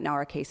from that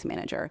NARA case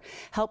manager,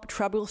 help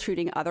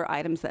troubleshooting other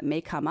items that may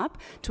come up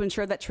to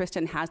ensure that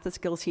Tristan has the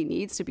skills he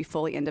needs to be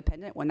fully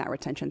independent when that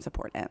retention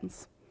support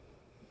ends.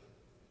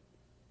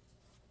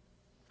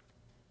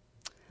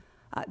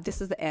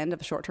 This is the end of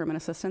the short-term and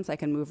assistance. I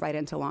can move right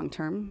into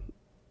long-term.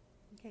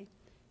 Okay.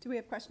 Do we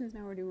have questions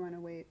now, or do we want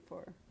to wait for?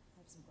 I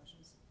have some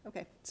questions.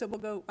 Okay. So we'll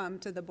go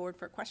to the board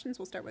for questions.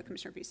 We'll start with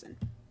Commissioner Beeson.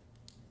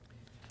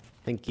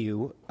 Thank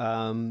you.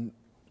 And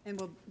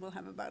we'll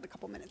have about a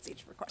couple minutes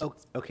each for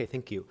questions. Oh, okay,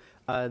 thank you.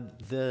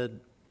 The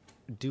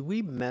do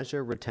we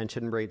measure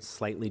retention rates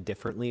slightly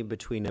differently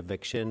between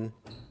eviction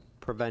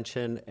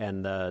prevention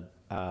and the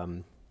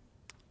and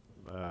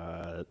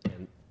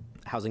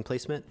housing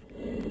placement?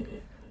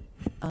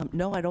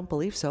 No, I don't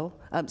believe so.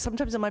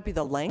 Sometimes it might be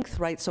the length,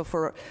 right?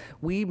 So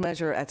we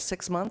measure at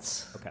 6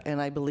 months, Okay.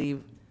 and I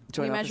believe We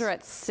joint measure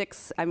office- at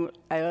 6.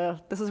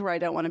 This is where I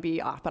don't want to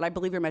be off, but I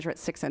believe we measure at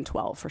 6 and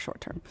 12 for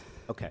short term.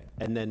 Okay,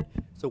 and then,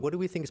 so what do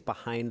we think is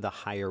behind the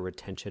higher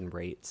retention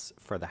rates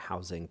for the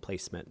housing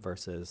placement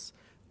versus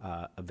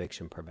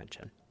eviction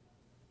prevention?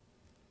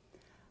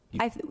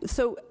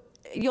 So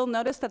you'll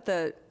notice that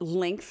the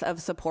length of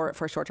support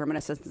for short-term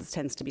assistance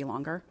tends to be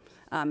longer.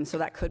 So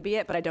that could be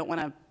it, but I don't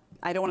want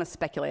to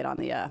speculate on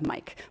the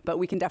mic. But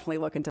we can definitely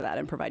look into that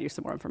and provide you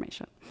some more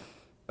information.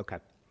 Okay.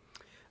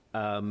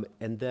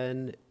 And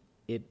then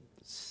it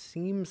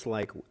seems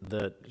like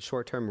the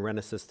short-term rent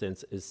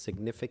assistance is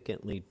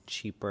significantly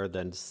cheaper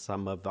than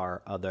some of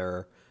our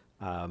other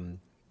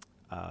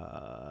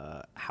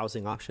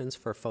housing options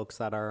for folks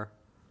that are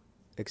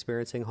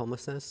experiencing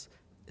homelessness.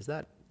 Is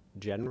that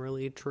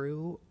generally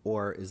true,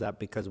 or is that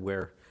because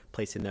we're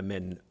placing them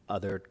in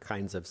other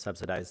kinds of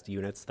subsidized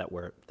units that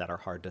are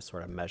hard to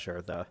sort of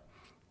measure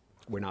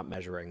we're not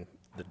measuring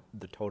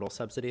the total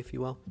subsidy, if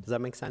you will? Does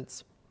that make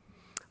sense?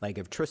 Like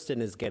if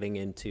Tristan is getting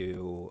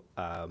into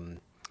a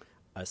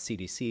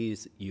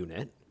CDC's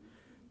unit,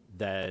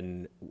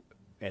 then,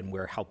 and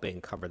we're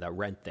helping cover that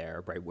rent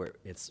there, right, where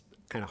it's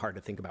kind of hard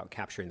to think about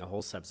capturing the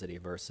whole subsidy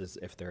versus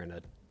if they're in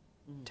a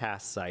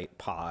task site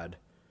pod.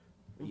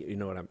 You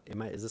know what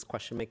is this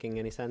question making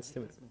any sense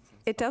to me?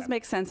 It does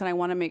make sense, and I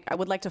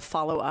would like to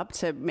follow up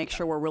to make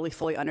sure we're really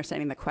fully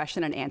understanding the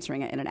question and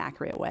answering it in an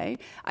accurate way.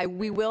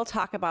 We will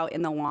talk about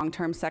in the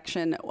long-term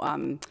section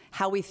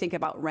how we think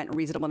about rent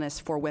reasonableness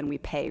for when we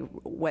pay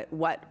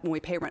when we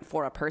pay rent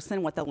for a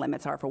person, what the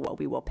limits are for what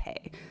we will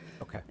pay.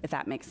 Okay. If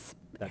that does.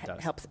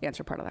 helps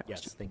answer part of that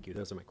question. Yes, thank you.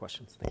 Those are my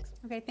questions. Thanks.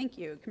 Okay, thank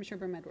you. Commissioner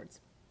Broome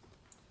Edwards.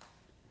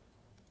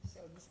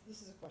 So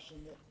this is a question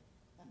that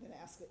I'm going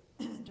to ask it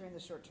during the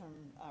short-term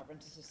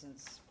rent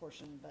assistance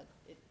portion, but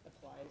it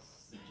applies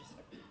just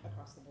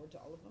across the board to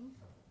all of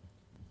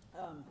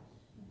them.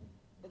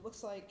 It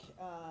looks like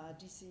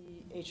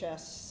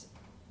DCHS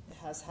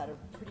has had a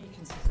pretty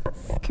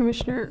consistent...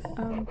 Commissioner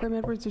Broome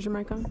Edwards, is your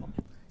mic on?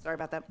 Sorry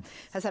about that.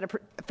 Has had a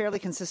fairly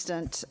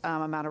consistent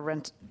amount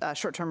of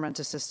short-term rent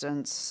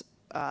assistance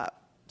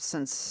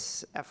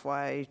since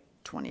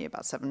FY20,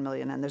 about $7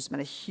 million, and there's been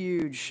a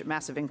huge,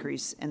 massive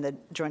increase in the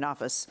joint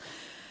office.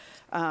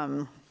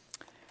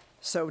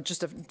 So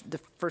just the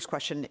first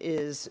question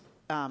is,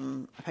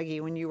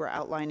 Peggy, when you were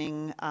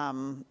outlining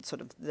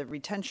sort of the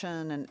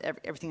retention and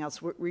everything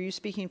else, were you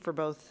speaking for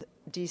both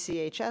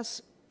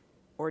DCHS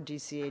or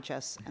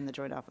DCHS and the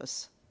joint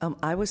office?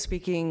 I was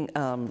speaking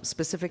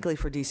specifically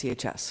for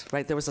DCHS,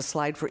 right? There was a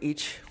slide for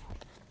each.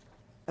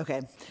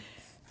 Okay.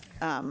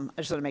 I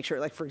just want to make sure,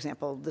 like, for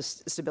example,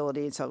 this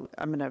stability, so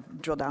I'm going to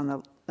drill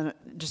down in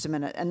just a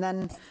minute. And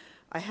then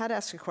I had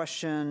asked a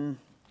question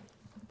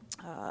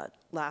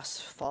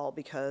last fall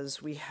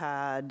because we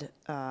had,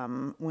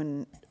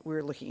 when we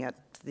were looking at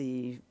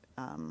the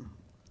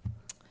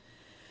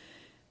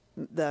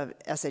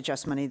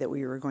SHS money that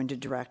we were going to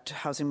direct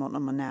Housing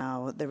Multnomah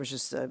Now, there was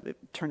just, it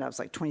turned out it was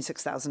like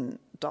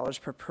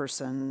 $26,000 per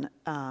person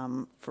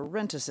for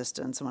rent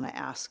assistance. And when I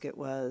asked,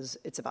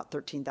 it's about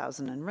 $13,000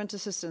 in rent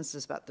assistance,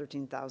 it's about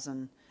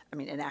 $13,000,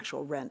 in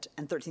actual rent,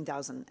 and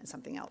 $13,000 and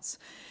something else.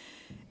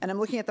 And I'm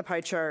looking at the pie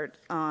chart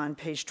on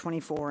page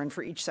 24, and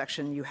for each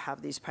section you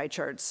have these pie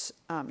charts.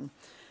 My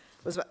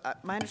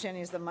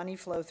understanding is the money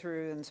flow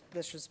through, and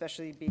this would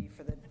especially be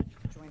for the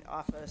joint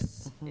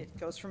office, it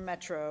goes from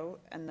Metro,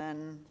 and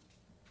then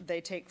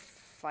they take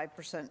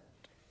 5%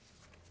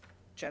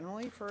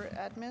 generally for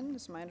admin,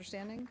 is my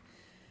understanding.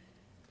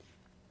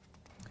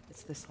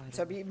 It's this slide.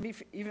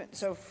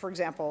 So for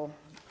example,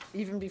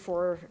 even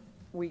before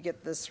we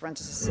get this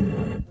rent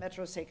assistance,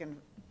 Metro's taken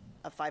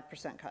a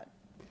 5% cut,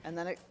 and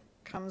then it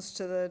comes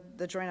to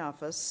the joint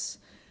office,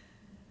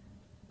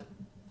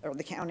 or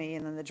the county,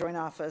 and then the joint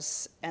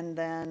office, and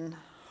then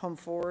Home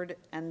Forward,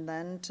 and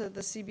then to the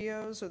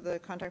CBOs or the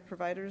contract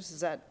providers? Is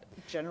that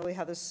generally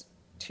how this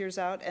tiers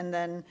out? And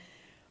then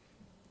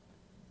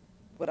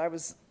what I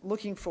was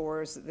looking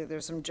for is that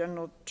there's some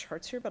general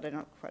charts here, but I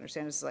don't quite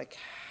understand, is like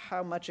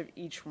how much of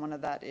each one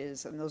of that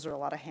is, and those are a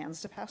lot of hands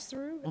to pass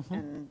through.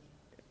 And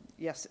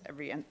yes,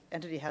 every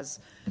entity has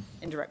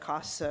indirect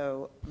costs,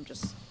 so I'm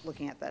just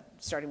looking at that,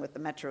 starting with the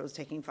Metros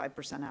taking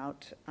 5%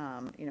 out.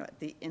 At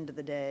the end of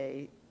the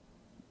day,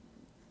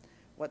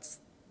 what's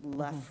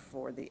left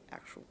for the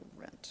actual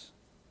rent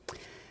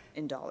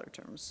in dollar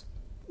terms?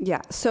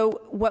 Yeah,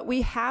 so what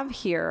we have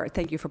here,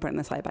 thank you for putting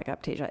the slide back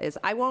up, Tasia, is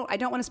I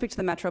don't want to speak to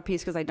the Metro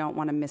piece because I don't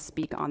want to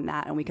misspeak on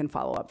that, and we can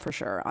follow up for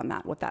sure on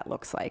that, what that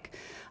looks like.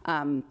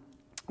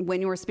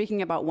 when you were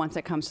speaking about once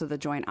it comes to the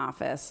joint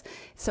office,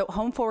 so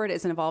Home Forward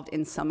is involved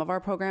in some of our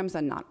programs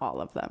and not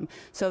all of them.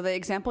 So the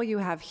example you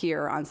have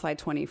here on slide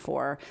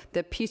 24,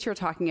 the piece you're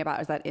talking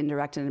about is that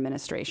indirect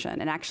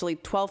administration. And actually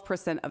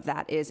 12% of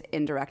that is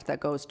indirect that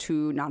goes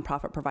to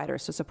nonprofit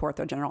providers to support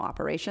their general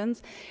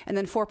operations. And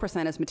then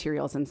 4% is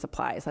materials and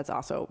supplies. That's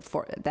also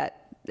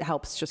that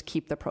helps just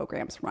keep the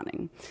programs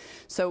running.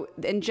 So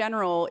in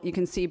general, you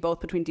can see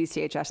both between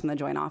DCHS and the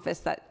joint office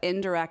that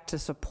indirect to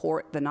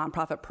support the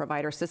nonprofit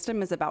provider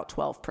system is about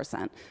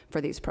 12%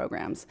 for these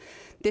programs.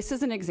 This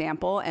is an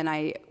example,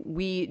 and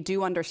we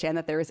do understand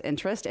that there is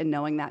interest in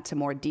knowing that to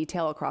more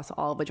detail across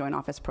all of the joint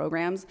office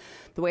programs.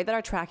 The way that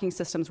our tracking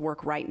systems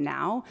work right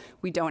now,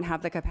 we don't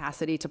have the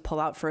capacity to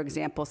pull out, for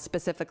example,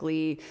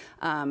 specifically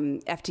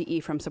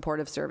FTE from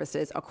supportive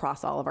services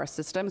across all of our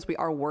systems. We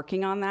are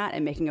working on that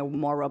and making a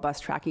more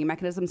robust tracking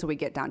mechanism so we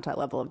get down to that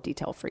level of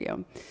detail for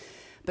you.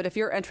 But if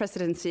you're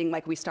interested in seeing,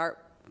 like, we start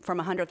from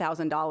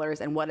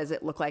 $100,000 and what does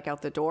it look like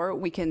out the door,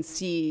 we can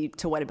see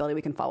to what ability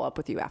we can follow up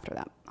with you after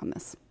that on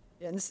this.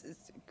 Yeah, and this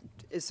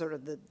is sort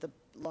of the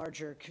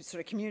larger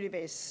sort of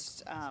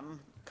community-based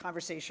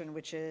conversation,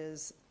 which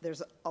is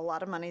there's a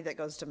lot of money that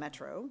goes to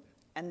Metro,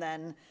 and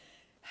then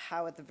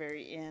how at the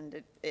very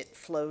end it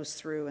flows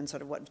through and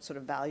sort of what sort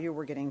of value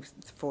we're getting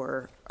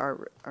for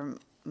our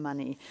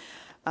money.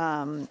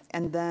 And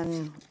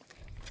then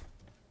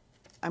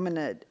I'm going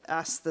to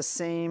ask the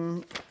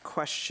same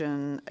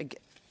question again.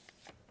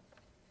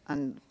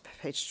 On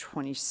page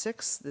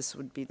 26, this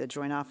would be the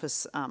joint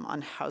office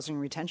on housing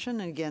retention.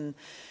 And again,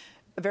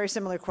 a very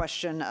similar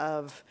question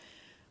of,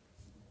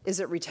 is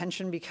it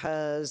retention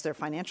because their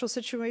financial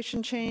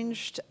situation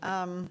changed?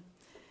 And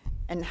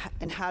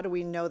how do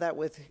we know that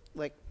with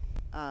like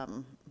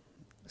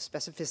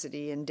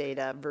specificity and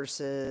data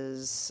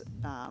versus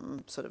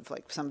sort of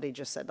like somebody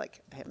just said like,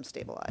 I haven't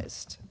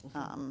stabilized?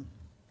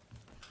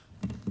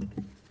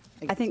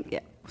 I think, yeah,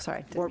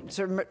 sorry.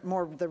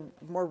 More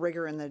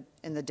rigor in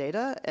the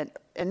data,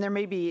 and there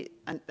may be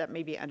that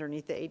may be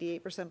underneath the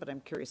 88%, but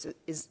I'm curious,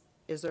 is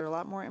there a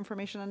lot more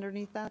information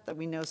underneath that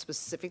we know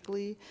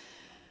specifically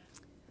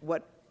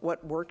what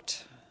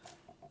worked?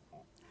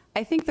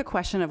 I think the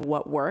question of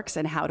what works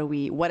and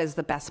what is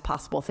the best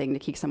possible thing to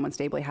keep someone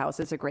stably housed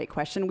is a great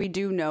question. We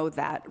do know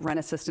that rent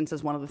assistance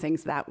is one of the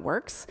things that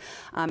works.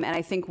 And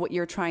I think what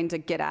you're trying to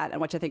get at,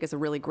 and which I think is a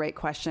really great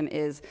question,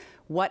 is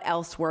what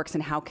else works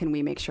and how can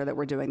we make sure that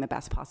we're doing the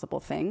best possible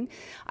thing?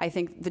 I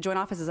think the joint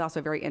office is also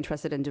very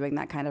interested in doing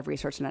that kind of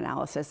research and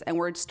analysis. And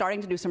we're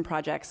starting to do some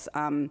projects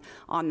on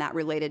that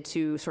related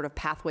to sort of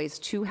pathways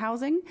to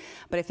housing.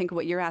 But I think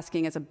what you're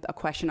asking is a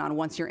question on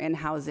once you're in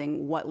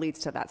housing, what leads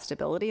to that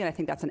stability? And I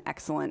think that's an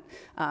excellent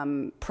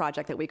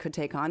project that we could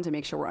take on to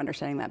make sure we're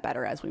understanding that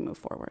better as we move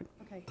forward.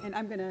 Okay, and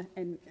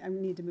I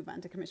need to move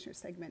on to Commissioner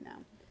segment now.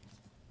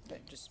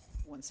 Okay, just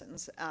one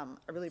sentence. I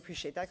really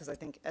appreciate that because I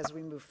think as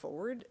we move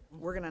forward,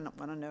 we're going to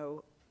want to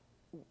know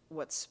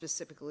what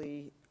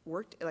specifically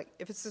worked. Like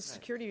if it's a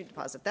security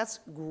deposit, that's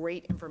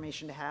great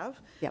information to have.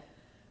 Yep.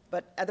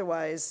 But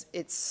otherwise,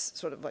 it's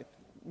sort of like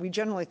we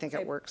generally think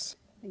it works.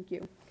 Thank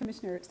you.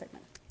 Commissioner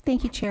segment.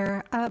 Thank you,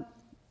 Chair.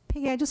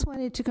 Peggy, I just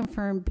wanted to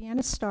confirm,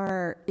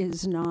 Banastar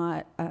is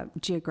not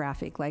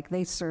geographic, like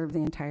they serve the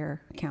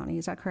entire county,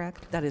 is that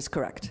correct? That is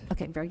correct.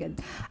 Okay, very good.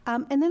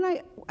 And then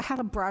I had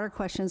a broader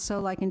question. So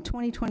like in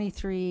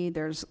 2023,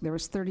 there was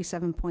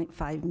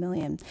 $37.5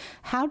 million.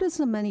 How does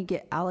the money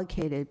get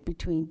allocated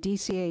between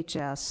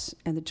DCHS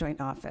and the joint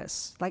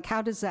office? Like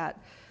how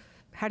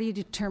do you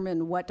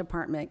determine what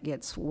department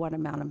gets what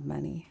amount of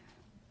money?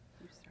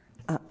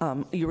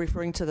 You're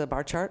referring to the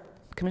bar chart,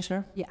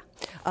 Commissioner? Yeah.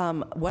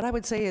 What I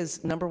would say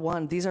is, number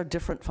one, these are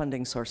different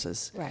funding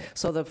sources. Right.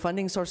 So the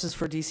funding sources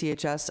for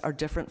DCHS are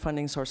different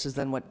funding sources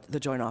than what the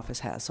joint office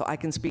has. So I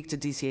can speak to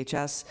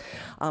DCHS.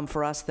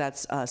 For us,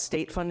 that's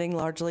state funding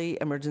largely,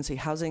 emergency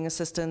housing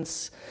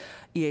assistance,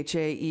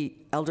 EHA,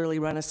 elderly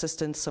rent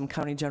assistance, some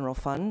county general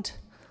fund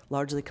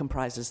largely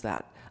comprises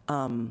that.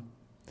 And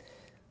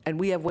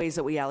we have ways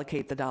that we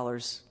allocate the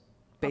dollars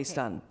based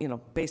on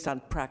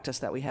practice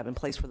that we have in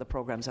place for the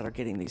programs that are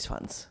getting these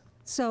funds.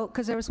 So,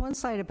 because there was one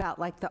slide about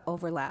like the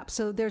overlap.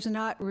 So there's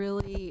not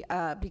really,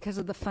 because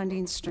of the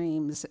funding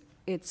streams,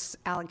 it's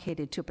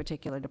allocated to a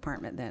particular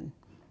department then?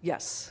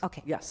 Yes.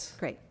 Okay. Yes.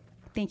 Great.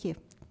 Thank you.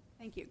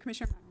 Thank you.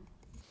 Commissioner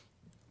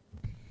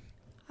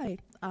Brown.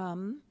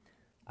 Hi.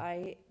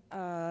 I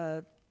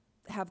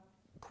have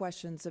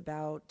questions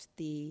about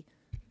the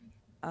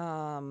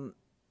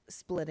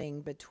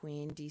splitting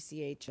between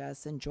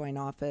DCHS and joint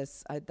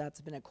office.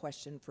 That's been a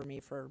question for me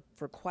for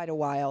quite a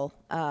while.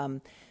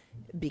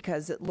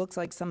 Because it looks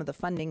like some of the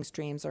funding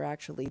streams are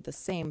actually the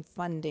same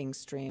funding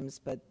streams,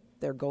 but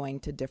they're going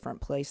to different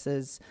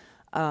places.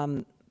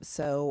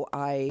 So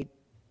I,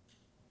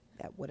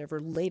 at whatever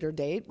later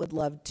date, would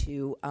love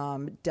to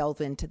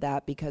delve into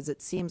that because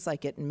it seems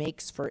like it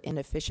makes for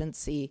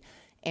inefficiency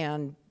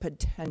and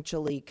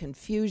potentially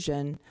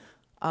confusion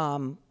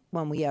when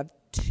we have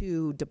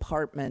two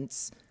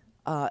departments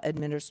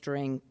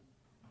administering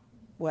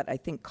what I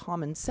think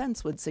common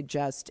sense would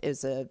suggest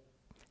is a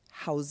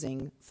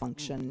housing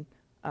function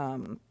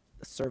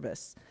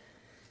service.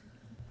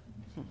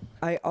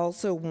 I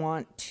also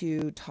want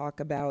to talk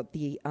about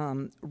the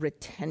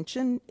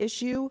retention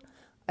issue.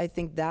 I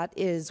think that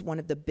is one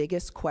of the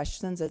biggest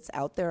questions that's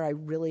out there. I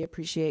really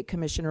appreciate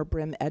Commissioner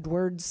Brim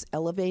Edwards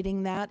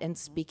elevating that and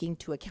speaking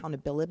to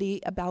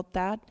accountability about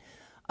that,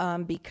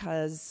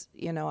 because,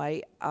 you know,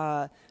 I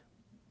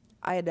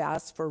had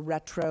asked for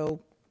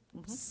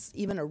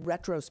even a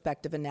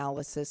retrospective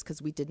analysis,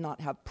 because we did not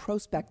have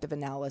prospective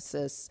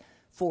analysis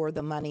for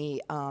the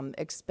money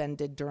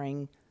expended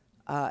during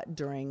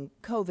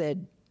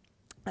COVID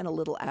and a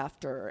little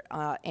after.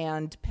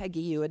 And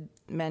Peggy, you had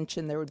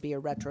mentioned there would be a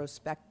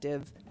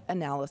retrospective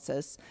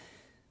analysis.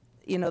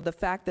 You know, the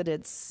fact that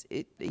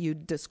you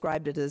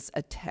described it as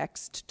a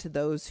text to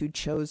those who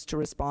chose to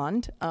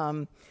respond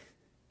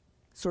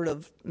sort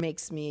of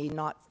makes me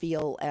not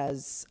feel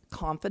as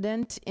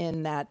confident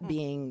in that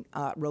being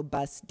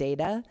robust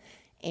data.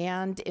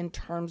 And in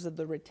terms of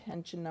the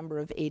retention number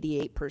of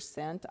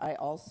 88%, I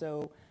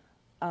also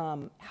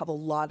have a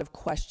lot of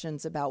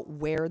questions about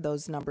where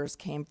those numbers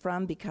came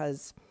from,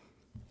 because,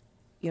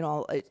 you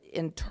know,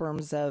 in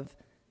terms of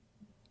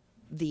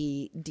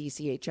the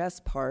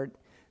DCHS part,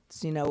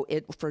 you know,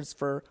 it was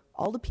for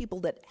all the people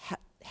that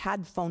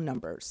had phone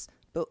numbers,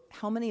 but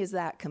how many is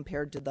that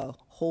compared to the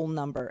whole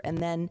number? And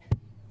then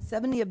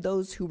 70 of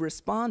those who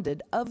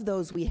responded, of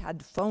those we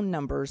had phone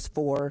numbers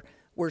for,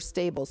 were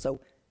stable.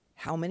 So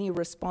how many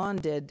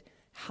responded?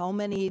 How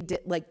many did,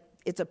 like,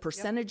 it's a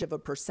percentage of a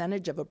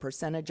percentage of a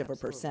percentage of a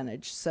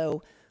percentage.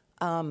 So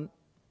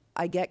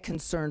I get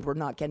concerned we're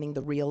not getting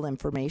the real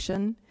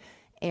information.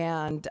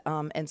 And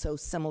so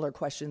similar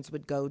questions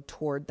would go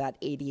toward that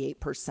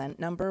 88%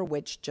 number,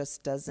 which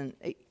just doesn't,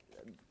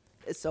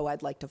 so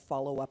I'd like to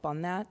follow up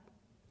on that.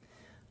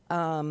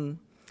 And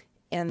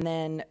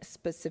then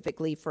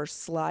specifically for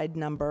slide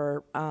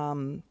number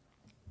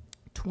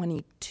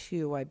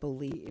 22, I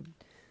believe,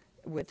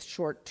 with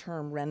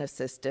short-term rent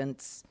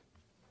assistance,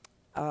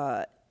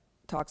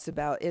 talks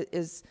about,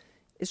 is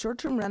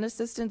short-term rent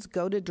assistance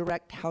go to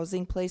direct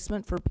housing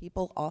placement for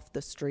people off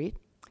the street?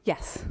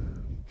 Yes.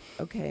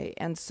 Okay,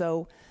 and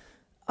so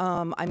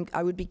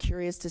I would be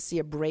curious to see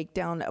a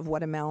breakdown of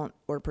what amount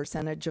or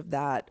percentage of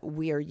that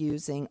we are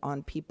using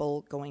on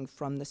people going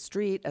from the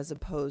street as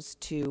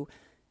opposed to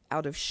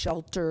out of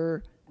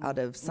shelter, out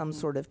of some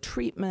sort of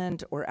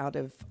treatment, or out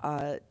of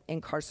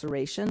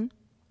incarceration.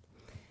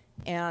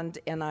 And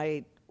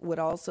I would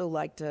also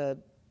like to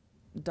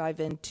dive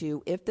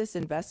into, if this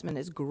investment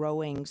is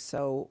growing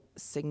so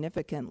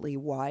significantly,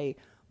 why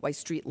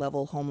street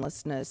level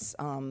homelessness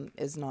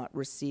is not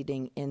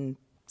receding in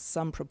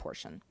some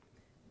proportion.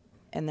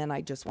 And then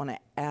I just want to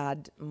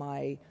add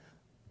my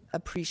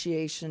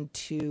appreciation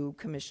to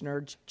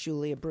Commissioner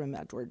Julia Brim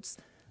Edwards,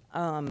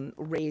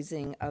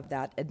 raising of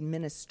that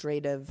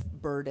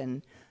administrative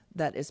burden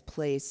that is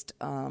placed.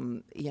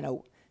 You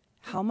know,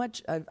 how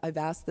much, I've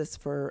asked this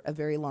for a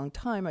very long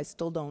time, I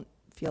still don't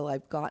feel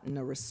I've gotten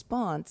a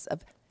response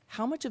of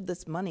how much of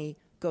this money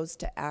goes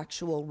to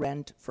actual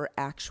rent for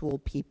actual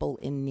people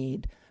in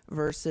need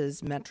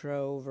versus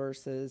Metro,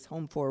 versus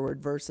Home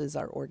Forward, versus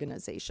our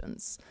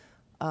organizations.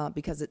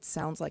 Because it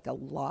sounds like a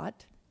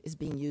lot is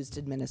being used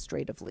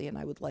administratively, and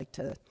I would like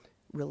to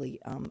really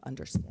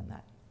understand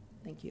that.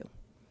 Thank you.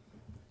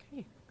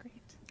 Okay, great.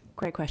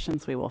 Great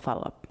questions. We will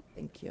follow up.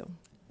 Thank you.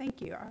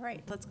 Thank you. All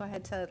right, let's go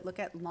ahead to look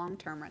at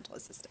long-term rental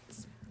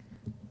assistance.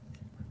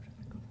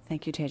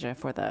 Thank you, Tasia,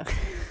 for the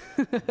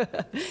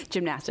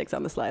gymnastics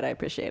on the slide. I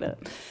appreciate it.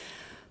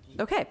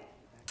 Okay,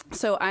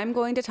 so I'm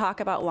going to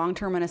talk about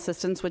long-term rent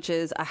assistance, which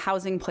is a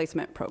housing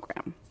placement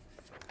program.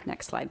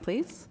 Next slide,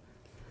 please.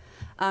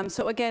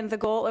 So again, the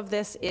goal of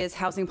this is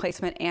housing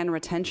placement and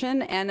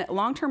retention, and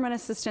long-term rent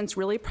assistance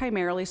really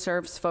primarily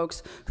serves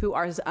folks who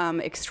are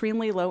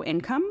extremely low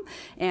income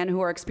and who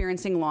are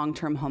experiencing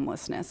long-term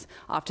homelessness,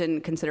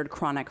 often considered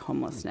chronic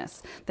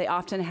homelessness. They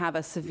often have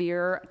a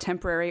severe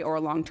temporary or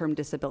long-term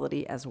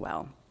disability as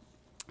well.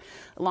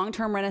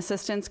 Long-term rent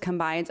assistance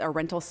combines a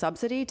rental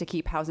subsidy to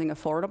keep housing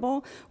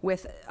affordable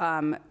with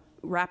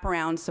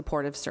wraparound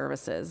supportive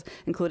services,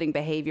 including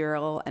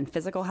behavioral and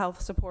physical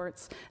health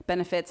supports,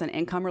 benefits and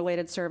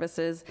income-related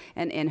services,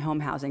 and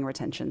in-home housing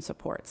retention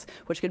supports,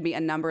 which could be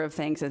a number of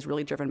things as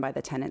really driven by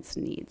the tenant's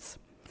needs.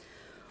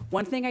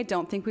 One thing I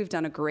don't think we've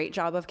done a great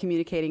job of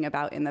communicating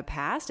about in the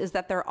past is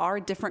that there are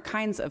different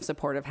kinds of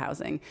supportive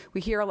housing.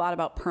 We hear a lot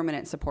about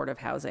permanent supportive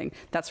housing.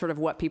 That's sort of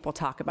what people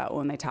talk about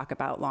when they talk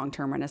about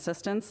long-term rent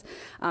assistance.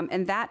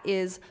 And that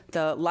is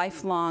the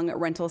lifelong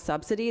rental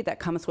subsidy that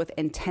comes with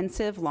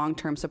intensive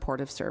long-term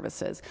supportive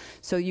services.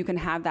 So you can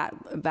have that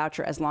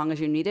voucher as long as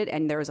you need it,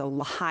 and there's a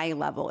high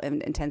level of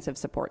intensive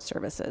support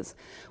services.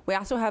 We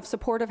also have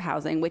supportive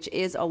housing, which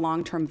is a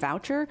long-term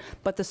voucher,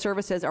 but the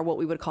services are what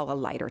we would call a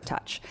lighter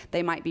touch.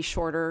 They might be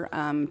shorter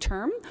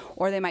term,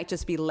 or they might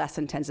just be less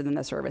intensive than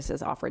the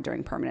services offered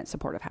during permanent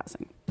supportive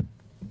housing.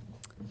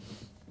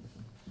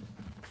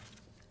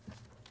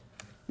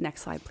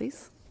 Next slide,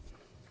 please.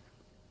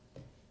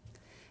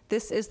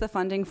 This is the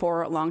funding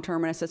for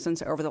long-term rent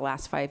assistance over the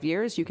last 5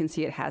 years. You can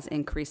see it has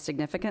increased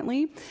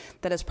significantly.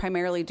 That is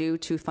primarily due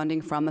to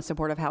funding from the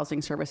Supportive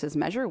Housing Services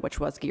measure,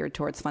 which was geared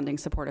towards funding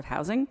supportive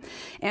housing.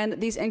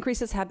 And these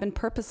increases have been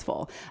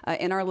purposeful.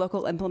 In our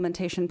local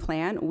implementation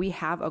plan, we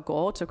have a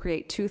goal to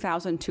create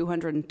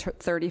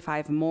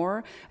 2,235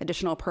 more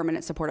additional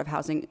permanent supportive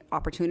housing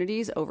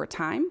opportunities over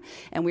time,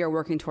 and we are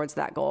working towards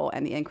that goal,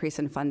 and the increase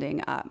in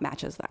funding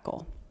matches that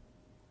goal.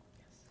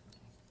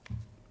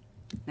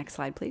 Next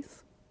slide,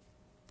 please.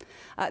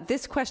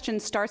 This question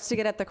starts to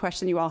get at the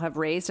question you all have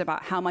raised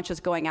about how much is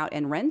going out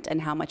in rent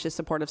and how much is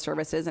supportive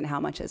services and how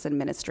much is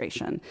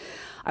administration.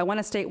 I want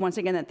to state once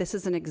again that this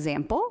is an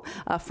example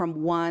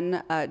from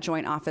one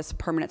joint office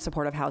permanent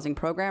supportive housing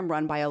program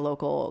run by a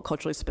local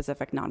culturally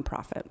specific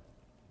nonprofit.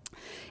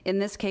 In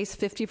this case,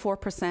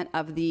 54%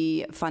 of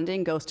the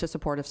funding goes to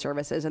supportive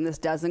services, and this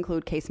does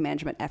include case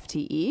management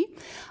FTE,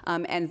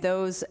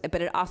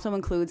 but it also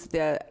includes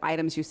the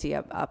items you see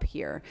up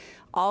here.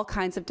 All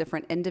kinds of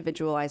different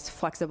individualized,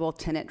 flexible,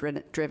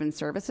 tenant-driven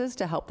services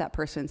to help that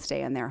person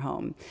stay in their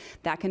home.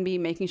 That can be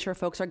making sure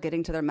folks are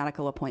getting to their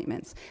medical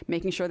appointments,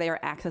 making sure they are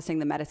accessing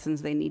the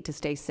medicines they need to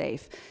stay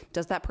safe.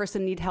 Does that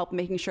person need help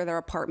making sure their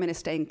apartment is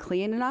staying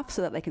clean enough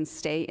so that they can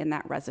stay in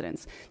that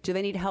residence? Do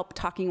they need help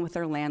talking with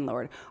their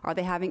landlord? Are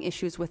they having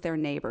issues with their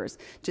neighbors?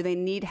 Do they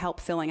need help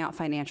filling out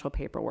financial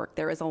paperwork?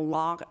 There is a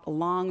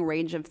long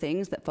range of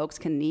things that folks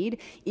can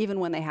need, even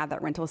when they have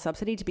that rental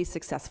subsidy, to be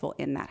successful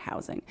in that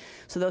housing.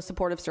 So those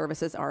supportive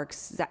services are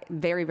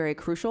very, very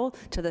crucial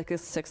to the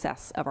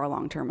success of our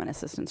long-term rent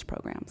assistance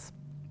programs.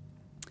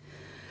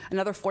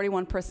 Another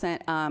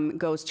 41%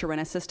 goes to rent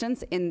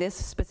assistance. In this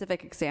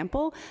specific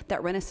example,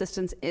 that rent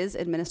assistance is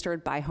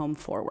administered by Home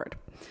Forward.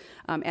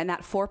 And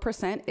that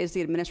 4% is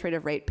the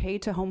administrative rate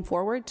paid to Home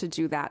Forward to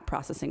do that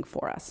processing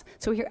for us.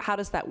 So here, how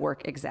does that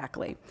work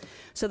exactly?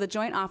 So the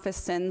joint office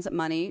sends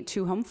money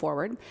to Home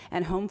Forward,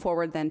 and Home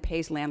Forward then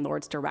pays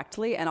landlords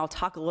directly. And I'll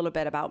talk a little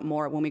bit about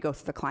more when we go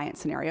through the client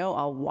scenario.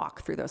 I'll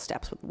walk through those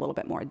steps with a little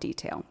bit more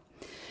detail.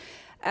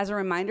 As a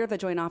reminder, the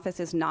joint office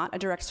is not a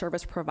direct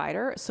service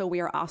provider, so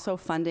we are also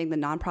funding the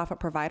nonprofit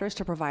providers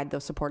to provide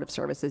those supportive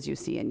services you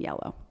see in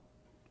yellow.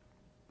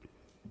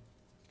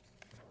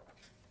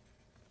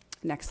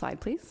 Next slide,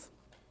 please.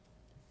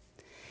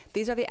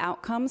 These are the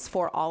outcomes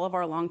for all of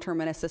our long-term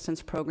rent assistance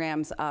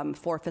programs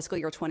for fiscal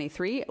year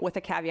 23, with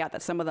a caveat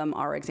that some of them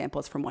are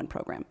examples from one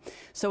program.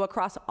 So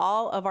across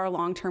all of our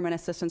long-term rent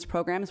assistance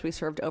programs, we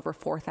served over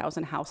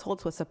 4,000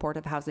 households with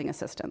supportive housing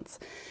assistance.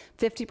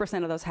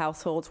 50% of those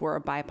households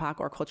were BIPOC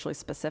or culturally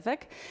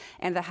specific,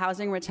 and the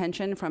housing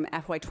retention from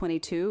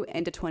FY22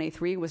 into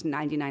 23 was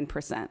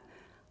 99%.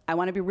 I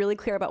want to be really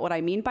clear about what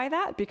I mean by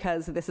that,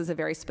 because this is a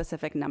very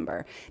specific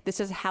number. This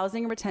is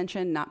housing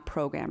retention, not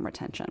program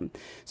retention.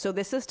 So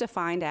this is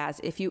defined as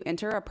if you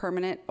enter a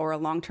permanent or a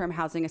long-term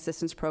housing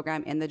assistance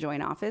program in the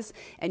joint office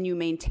and you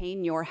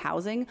maintain your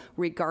housing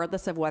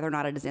regardless of whether or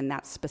not it is in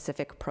that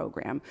specific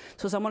program.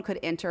 So someone could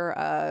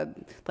enter,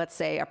 let's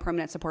say, a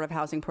permanent supportive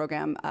housing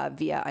program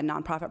via a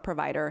nonprofit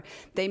provider.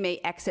 They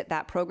may exit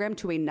that program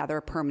to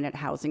another permanent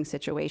housing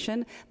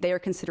situation. They are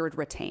considered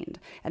retained,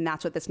 and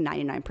that's what this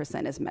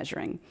 99% is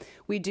measuring.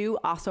 We do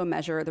also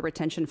measure the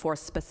retention for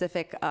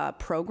specific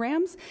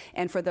programs,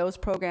 and for those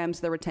programs,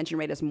 the retention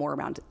rate is more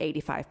around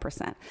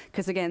 85%.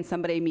 Because again,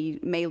 somebody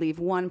may leave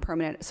one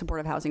permanent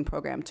supportive housing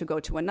program to go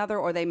to another,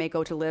 or they may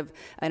go to live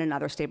in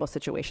another stable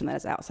situation that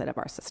is outside of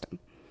our system.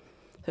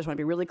 So I just want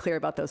to be really clear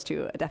about those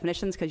two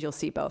definitions, because you'll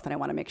see both, and I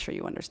want to make sure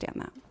you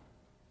understand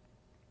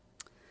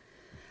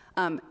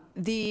that.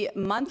 The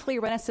monthly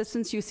rent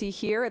assistance you see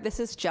here, this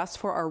is just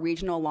for our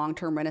regional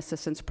long-term rent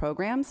assistance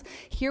programs.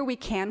 Here we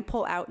can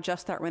pull out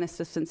just that rent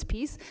assistance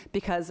piece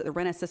because the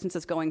rent assistance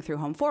is going through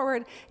Home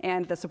Forward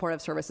and the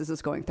supportive services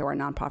is going through our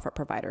nonprofit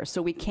providers.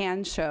 So we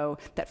can show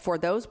that for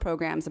those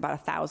programs,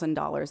 about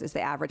 $1,000 is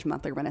the average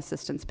monthly rent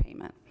assistance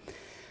payment.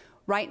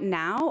 Right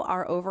now,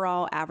 our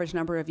overall average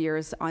number of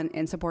years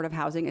in supportive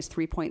housing is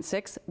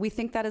 3.6. We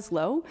think that is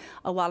low.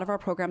 A lot of our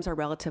programs are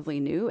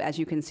relatively new, as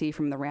you can see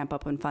from the ramp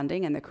up in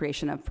funding and the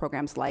creation of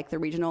programs like the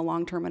Regional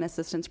Long-Term Rent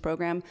Assistance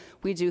Program.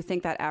 We do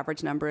think that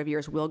average number of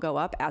years will go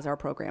up as our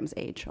programs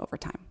age over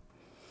time.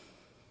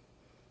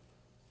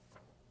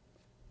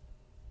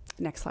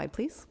 Next slide,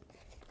 please.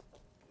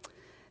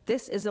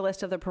 This is a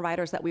list of the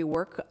providers that we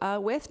work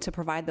with to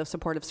provide those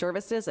supportive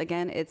services.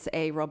 Again, it's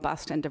a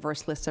robust and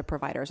diverse list of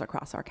providers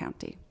across our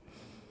county.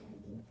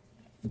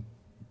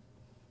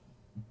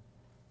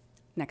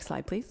 Next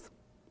slide, please.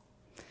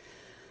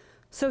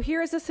 So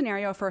here is a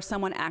scenario for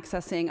someone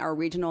accessing our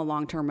regional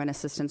long-term rent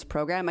assistance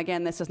program.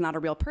 Again, this is not a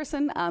real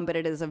person, but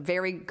it is a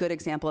very good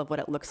example of what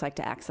it looks like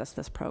to access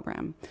this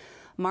program.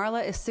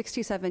 Marla is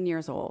 67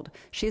 years old.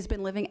 She's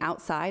been living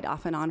outside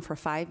off and on for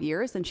 5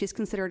 years, and she's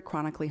considered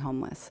chronically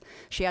homeless.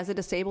 She has a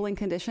disabling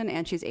condition,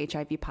 and she's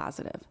HIV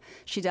positive.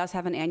 She does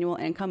have an annual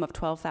income of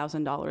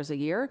 $12,000 a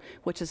year,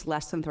 which is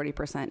less than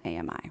 30%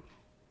 AMI.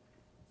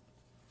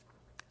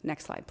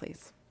 Next slide,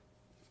 please.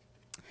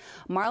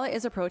 Marla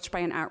is approached by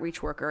an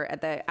outreach worker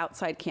at the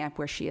outside camp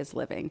where she is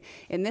living.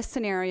 In this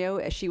scenario,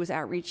 as she was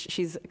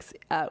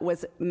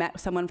met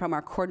someone from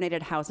our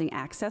Coordinated Housing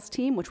Access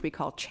Team, which we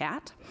call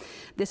CHAT.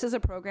 This is a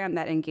program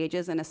that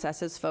engages and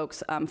assesses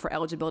folks for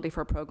eligibility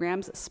for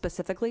programs,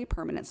 specifically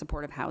permanent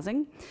supportive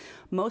housing.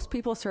 Most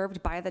people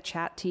served by the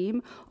CHAT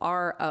team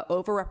are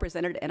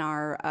overrepresented in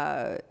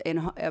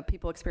our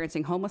people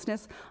experiencing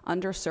homelessness,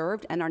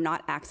 underserved, and are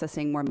not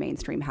accessing more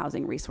mainstream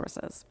housing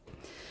resources.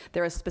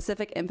 There is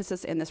specific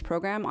emphasis in this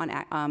program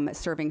on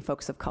serving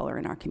folks of color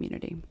in our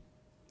community.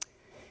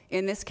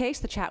 In this case,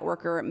 the chat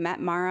worker met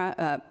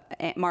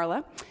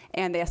Marla,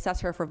 and they assess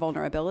her for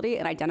vulnerability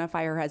and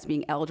identify her as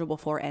being eligible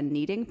for and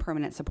needing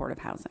permanent supportive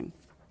housing.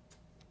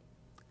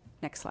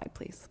 Next slide,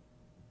 please.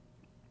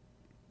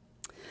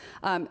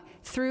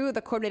 Through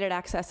the Coordinated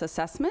Access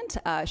Assessment,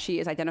 she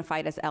is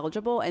identified as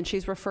eligible, and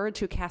she's referred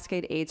to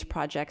Cascade AIDS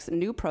Project's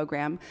new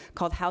program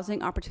called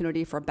Housing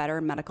Opportunity for Better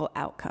Medical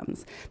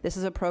Outcomes. This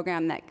is a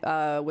program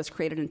that was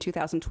created in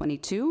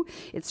 2022.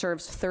 It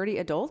serves 30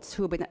 adults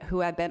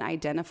who have been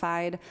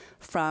identified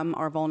from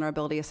our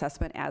vulnerability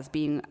assessment as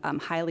being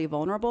highly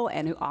vulnerable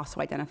and who also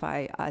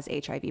identify as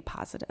HIV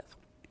positive.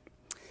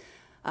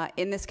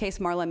 In this case,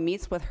 Marla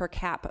meets with her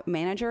CAP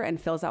manager and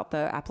fills out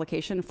the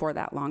application for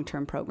that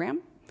long-term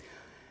program.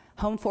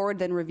 Home Forward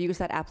then reviews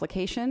that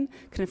application,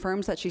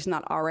 confirms that she's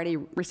not already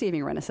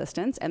receiving rent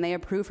assistance, and they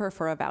approve her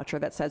for a voucher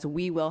that says,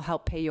 "We will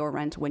help pay your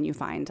rent when you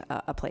find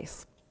a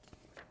place."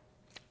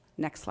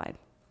 Next slide.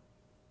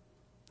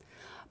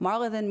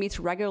 Marla then meets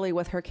regularly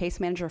with her case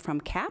manager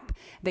from CAP.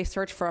 They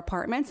search for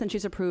apartments, and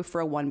she's approved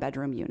for a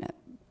one-bedroom unit.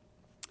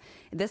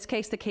 In this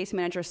case, the case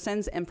manager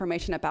sends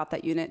information about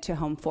that unit to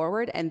Home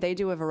Forward, and they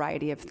do a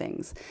variety of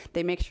things.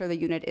 They make sure the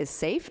unit is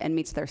safe and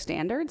meets their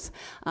standards,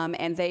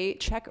 and they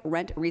check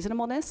rent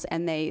reasonableness,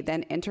 and they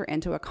then enter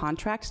into a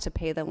contract to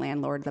pay the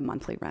landlord the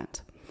monthly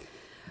rent.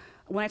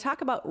 When I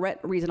talk about rent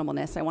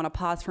reasonableness, I want to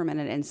pause for a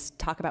minute and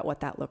talk about what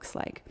that looks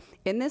like.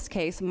 In this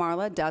case,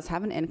 Marla does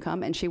have an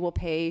income, and she will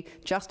pay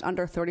just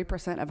under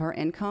 30% of her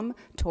income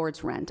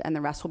towards rent, and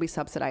the rest will be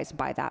subsidized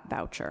by that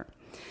voucher.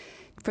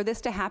 For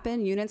this to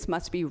happen, units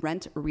must be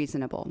rent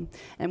reasonable.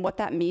 And what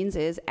that means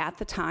is at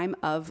the time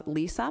of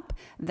lease up,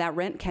 that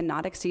rent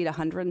cannot exceed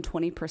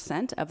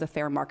 120% of the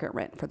fair market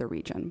rent for the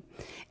region.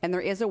 And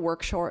there is a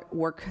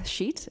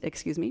worksheet,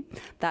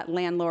 that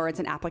landlords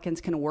and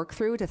applicants can work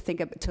through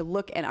to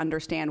look and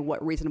understand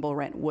what reasonable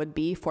rent would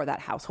be for that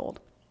household.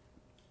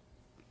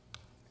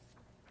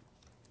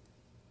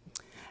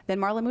 Then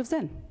Marla moves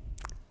in.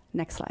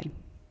 Next slide.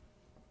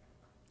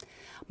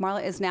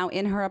 Marla is now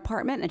in her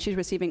apartment, and she's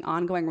receiving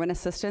ongoing rent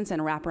assistance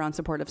and wraparound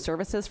supportive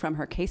services from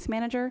her case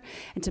manager,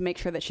 and to make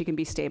sure that she can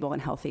be stable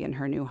and healthy in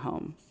her new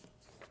home.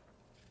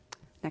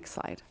 Next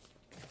slide.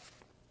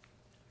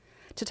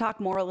 To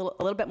talk a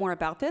little bit more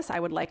about this, I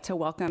would like to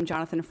welcome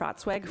Jonathan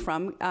Frotzweg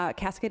from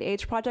Cascade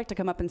AIDS Project to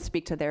come up and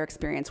speak to their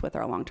experience with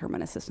our long-term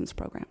rent assistance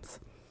programs.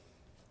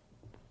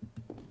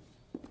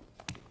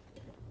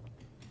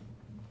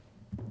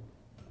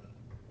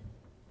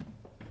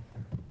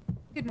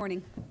 Good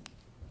morning.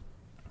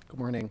 Good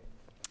morning.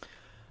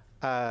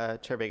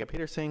 Chair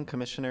Vega-Peterson,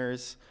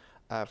 commissioners,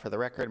 for the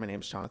record, my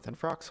name is Jonathan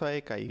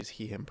Frotzweg. I use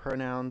he, him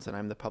pronouns, and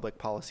I'm the Public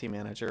Policy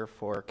Manager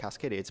for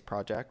Cascade AIDS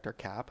Project, or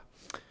CAP.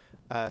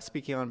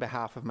 Speaking on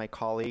behalf of my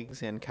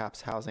colleagues in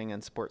CAP's Housing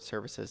and Support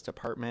Services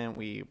Department,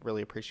 we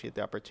really appreciate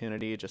the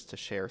opportunity just to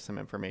share some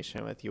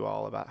information with you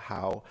all about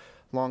how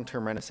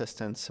long-term rent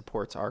assistance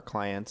supports our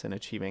clients in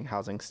achieving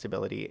housing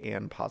stability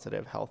and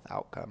positive health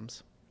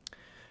outcomes.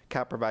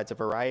 CAP provides a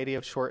variety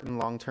of short and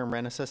long-term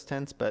rent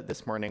assistance, but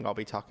this morning I'll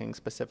be talking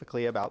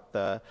specifically about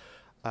the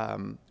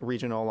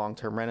regional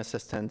long-term rent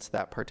assistance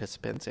that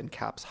participants in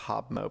CAP's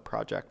HOBMO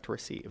project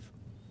receive.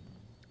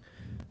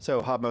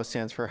 So HOBMO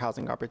stands for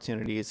Housing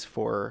Opportunities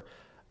for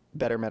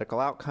Better Medical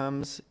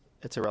Outcomes.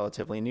 It's a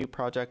relatively new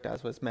project,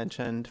 as was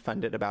mentioned,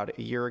 funded about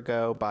a year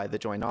ago by the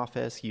Joint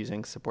Office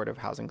using Supportive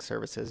Housing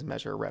Services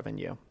measure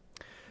revenue.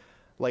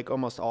 Like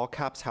almost all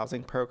CAP's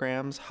housing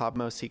programs,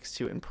 HOBMO seeks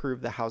to improve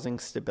the housing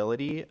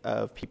stability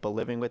of people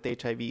living with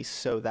HIV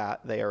so that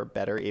they are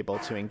better able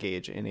to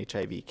engage in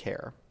HIV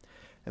care.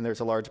 And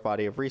there's a large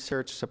body of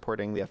research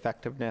supporting the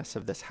effectiveness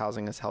of this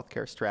housing as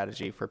healthcare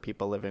strategy for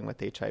people living with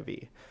HIV.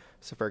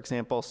 So for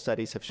example,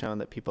 studies have shown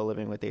that people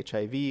living with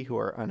HIV who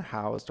are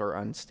unhoused or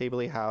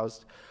unstably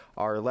housed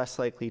are less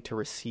likely to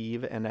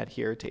receive and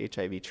adhere to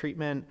HIV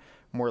treatment,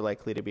 more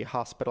likely to be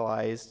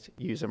hospitalized,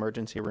 use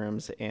emergency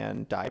rooms,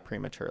 and die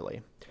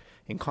prematurely.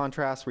 In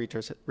contrast,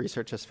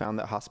 research has found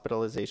that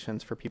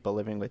hospitalizations for people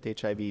living with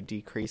HIV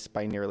decreased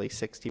by nearly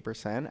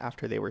 60%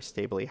 after they were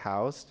stably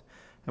housed,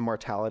 and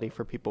mortality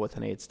for people with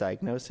an AIDS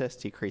diagnosis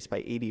decreased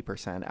by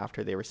 80%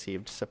 after they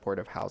received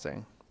supportive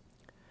housing.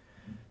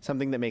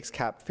 Something that makes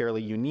CAP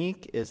fairly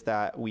unique is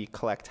that we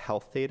collect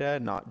health data,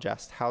 not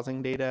just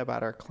housing data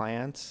about our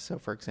clients. So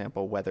for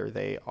example, whether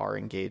they are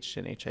engaged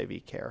in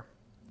HIV care.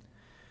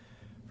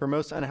 For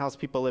most unhoused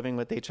people living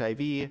with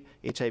HIV,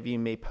 HIV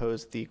may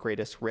pose the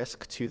greatest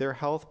risk to their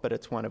health, but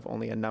it's one of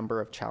only a number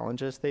of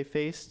challenges they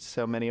faced.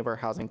 So many of our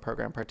housing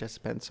program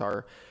participants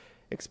are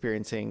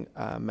experiencing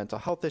mental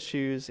health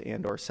issues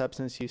and or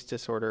substance use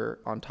disorder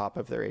on top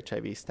of their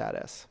HIV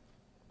status.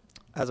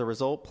 As a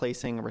result,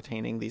 placing and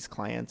retaining these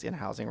clients in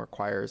housing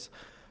requires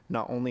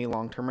not only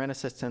long-term rent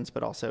assistance,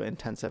 but also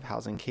intensive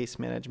housing case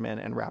management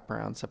and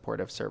wraparound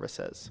supportive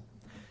services.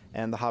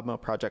 And the HOBMO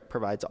project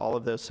provides all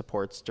of those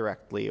supports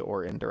directly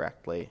or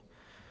indirectly.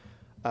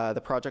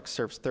 The project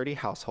serves 30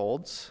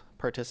 households.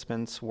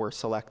 Participants were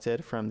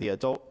selected from the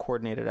adult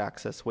coordinated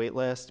access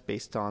waitlist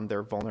based on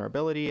their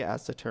vulnerability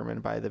as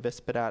determined by the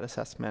VISPADAT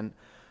assessment.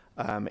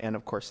 And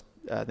of course,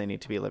 they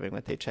need to be living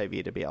with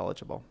HIV to be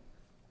eligible.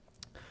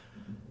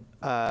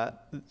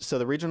 So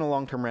the regional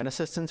long-term rent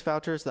assistance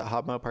vouchers that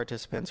HOBMO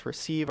participants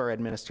receive are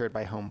administered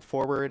by Home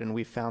Forward, and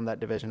we found that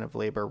Division of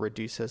Labor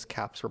reduces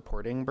CAP's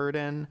reporting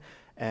burden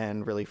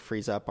and really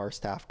frees up our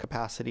staff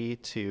capacity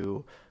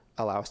to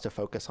allow us to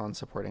focus on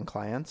supporting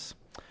clients.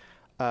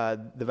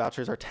 The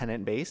vouchers are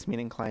tenant-based,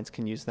 meaning clients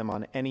can use them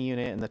on any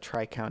unit in the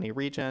Tri-County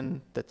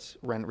region that's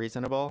rent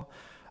reasonable.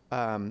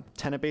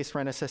 Tenant-based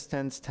rent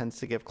assistance tends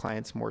to give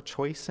clients more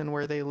choice in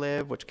where they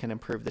live, which can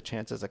improve the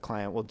chances a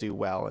client will do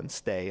well and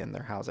stay in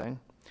their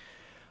housing.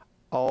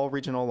 All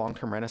regional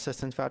long-term rent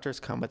assistance vouchers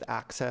come with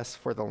access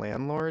for the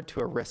landlord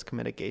to a risk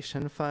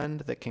mitigation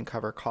fund that can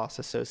cover costs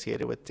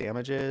associated with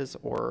damages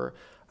or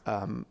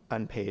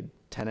unpaid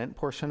tenant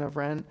portion of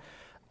rent.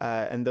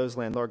 And those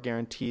landlord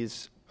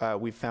guarantees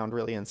we've found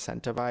really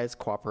incentivize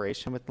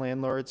cooperation with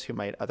landlords who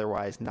might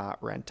otherwise not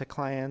rent to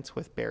clients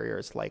with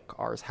barriers like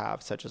ours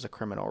have, such as a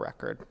criminal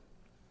record.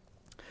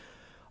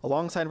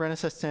 Alongside rent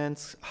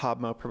assistance,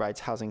 HOBMO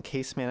provides housing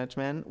case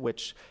management,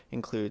 which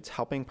includes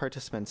helping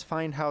participants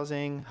find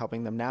housing,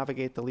 helping them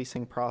navigate the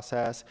leasing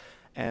process,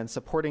 and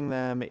supporting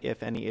them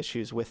if any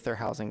issues with their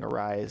housing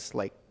arise,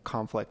 like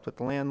conflict with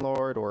the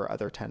landlord or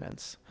other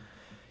tenants.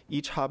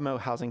 Each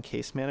HOBMO housing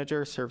case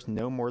manager serves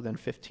no more than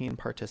 15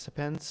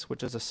 participants,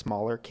 which is a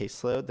smaller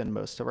caseload than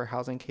most of our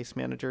housing case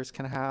managers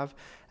can have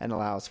and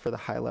allows for the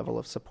high level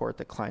of support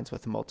that clients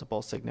with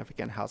multiple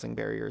significant housing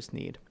barriers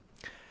need.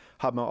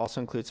 HOBMO also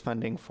includes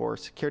funding for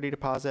security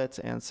deposits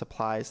and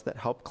supplies that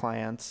help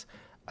clients,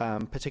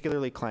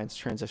 particularly clients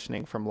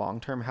transitioning from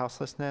long-term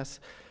houselessness,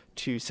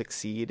 to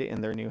succeed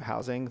in their new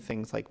housing,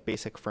 things like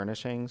basic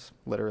furnishings,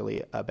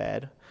 literally a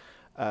bed,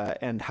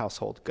 and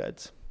household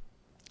goods.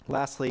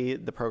 Lastly,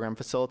 the program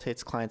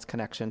facilitates clients'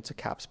 connection to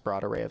CAP's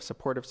broad array of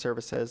supportive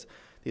services.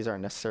 These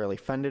aren't necessarily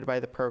funded by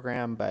the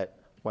program, but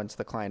once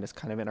the client is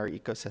kind of in our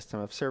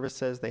ecosystem of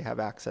services, they have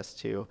access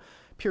to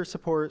peer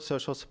support,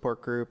 social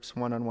support groups,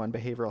 one-on-one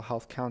behavioral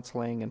health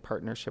counseling in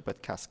partnership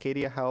with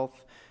Cascadia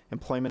Health,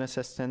 employment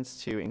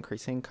assistance to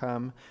increase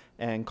income,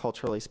 and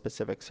culturally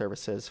specific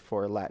services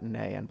for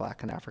Latinx and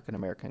Black and African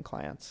American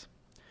clients.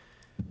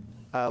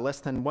 Less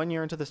than 1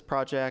 year into this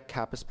project,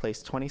 CAP has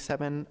placed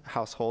 27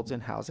 households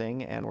in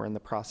housing, and we're in the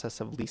process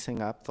of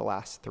leasing up the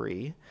last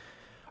 3.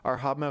 Our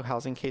HOBMO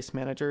housing case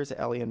managers,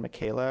 Ellie and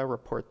Michaela,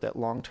 report that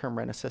long-term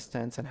rent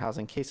assistance and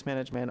housing case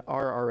management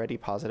are already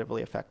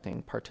positively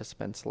affecting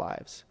participants'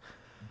 lives.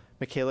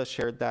 Michaela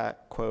shared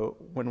that,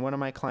 quote, "When one of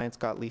my clients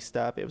got leased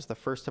up, it was the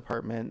first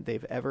apartment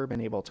they've ever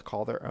been able to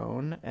call their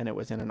own, and it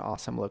was in an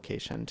awesome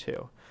location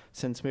too.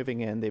 Since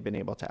moving in, they've been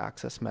able to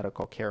access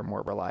medical care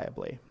more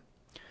reliably."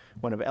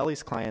 One of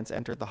Ellie's clients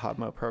entered the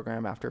HOBMO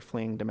program after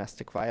fleeing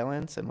domestic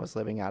violence and was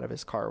living out of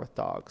his car with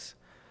dogs.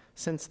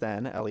 Since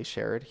then, Ellie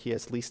shared, he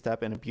has leased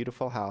up in a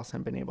beautiful house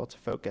and been able to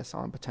focus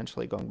on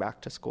potentially going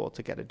back to school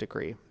to get a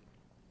degree.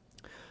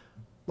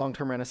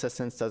 Long-term rent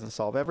assistance doesn't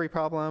solve every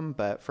problem,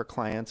 but for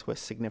clients with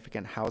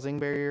significant housing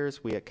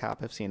barriers, we at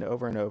CAP have seen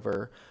over and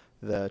over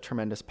the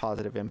tremendous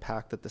positive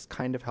impact that this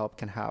kind of help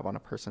can have on a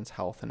person's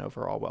health and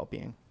overall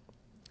well-being.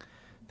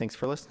 Thanks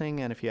for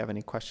listening, and if you have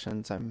any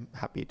questions, I'm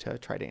happy to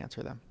try to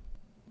answer them.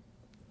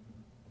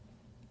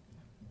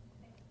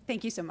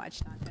 Thank you so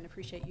much, Jonathan.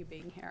 Appreciate you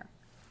being here.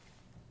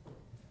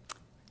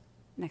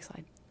 Next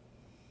slide.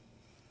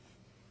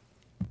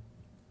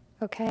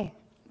 Okay.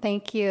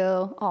 Thank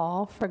you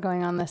all for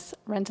going on this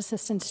rent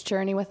assistance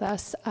journey with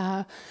us.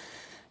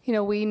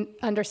 We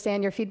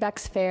understand your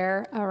feedback's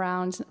fair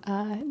around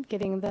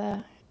getting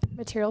the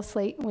material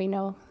slate. We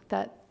know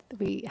that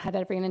we had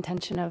every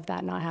intention of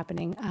that not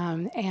happening.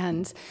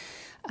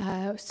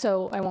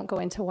 So I won't go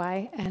into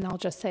why, and I'll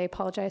just say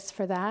apologize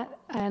for that.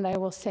 And I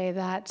will say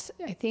that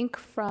I think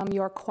from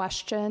your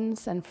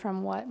questions and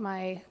from what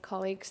my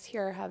colleagues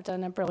here have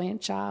done a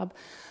brilliant job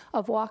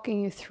of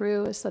walking you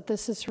through is that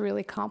this is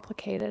really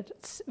complicated.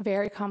 It's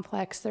very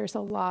complex. There's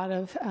a lot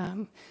of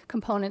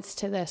components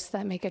to this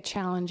that make it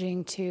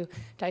challenging to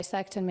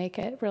dissect and make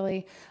it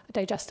really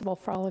digestible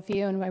for all of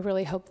you. And I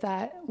really hope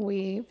that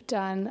we've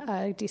done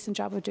a decent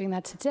job of doing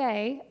that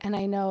today. And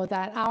I know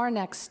that our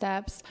next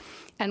steps,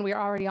 and we're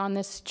already already on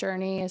this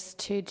journey is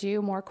to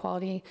do more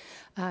quality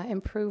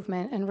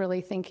improvement and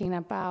really thinking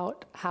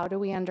about how do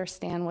we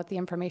understand what the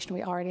information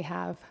we already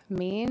have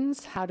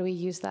means, how do we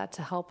use that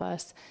to help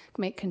us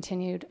make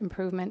continued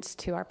improvements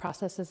to our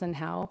processes and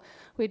how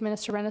we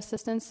administer rent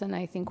assistance. And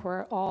I think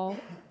we're all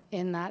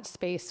in that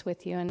space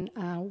with you and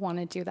want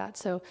to do that.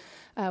 So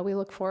we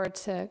look forward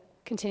to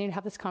continue to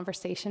have this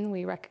conversation.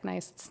 We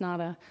recognize it's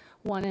not a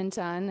one and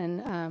done,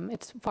 and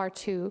it's far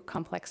too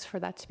complex for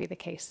that to be the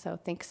case. So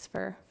thanks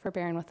for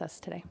bearing with us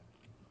today.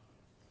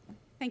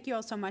 Thank you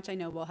all so much. I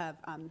know we'll have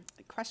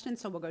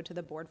questions, so we'll go to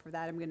the board for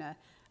that. I'm going to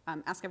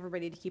ask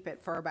everybody to keep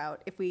it for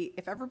about,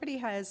 if everybody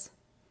has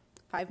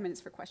 5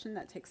 minutes for question,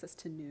 that takes us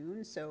to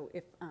noon. So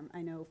if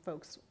I know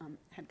folks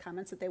had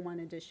comments that they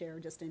wanted to share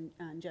just in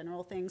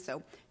general things,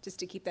 so just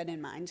to keep that in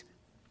mind,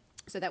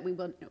 so that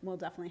we'll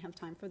definitely have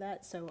time for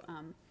that. So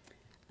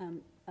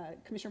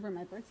Commissioner Broome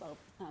Edwards, I'll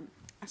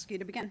ask you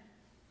to begin.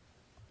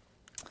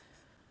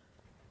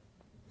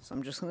 So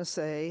I'm just going to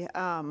say,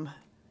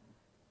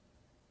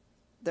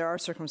 there are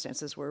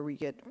circumstances where we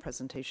get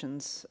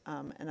presentations,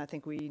 and I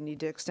think we need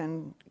to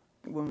extend,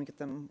 when we get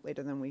them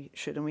later than we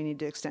should, and we need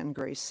to extend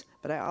grace.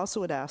 But I also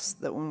would ask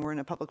that when we're in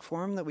a public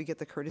forum that we get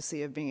the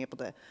courtesy of being able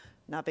to,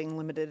 not being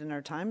limited in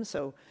our time.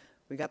 So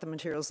we got the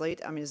materials late.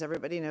 I mean, as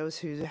everybody knows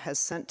who has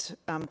sent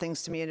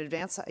things to me in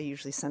advance, I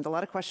usually send a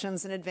lot of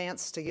questions in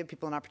advance to give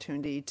people an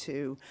opportunity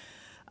to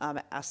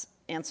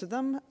answer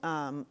them,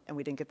 and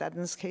we didn't get that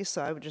in this case.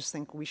 So I would just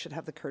think we should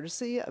have the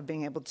courtesy of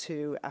being able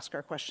to ask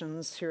our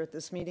questions here at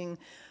this meeting.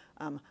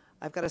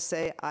 I've got to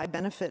say, I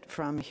benefit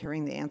from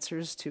hearing the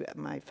answers to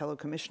my fellow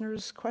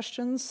commissioners'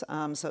 questions.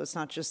 So it's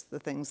not just the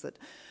things that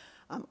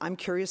I'm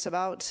curious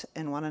about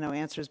and want to know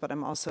answers, but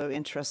I'm also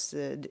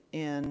interested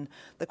in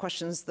the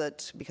questions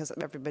that, because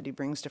everybody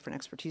brings different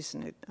expertise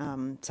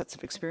and sets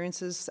of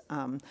experiences.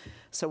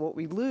 So what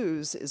we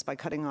lose is by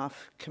cutting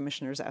off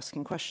commissioners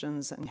asking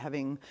questions and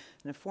having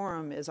in a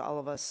forum is all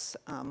of us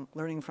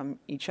learning from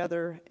each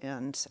other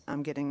and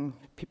getting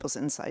people's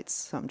insights.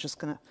 So I'm just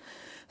going to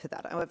hit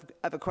that. I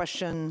have a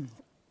question.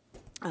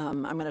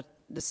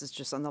 This is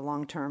just on the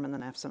long term, and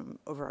then I have some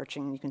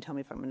overarching, and you can tell me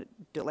if I'm going to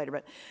do it later,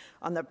 but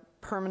on the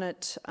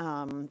permanent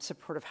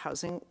supportive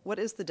housing, what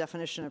is the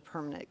definition of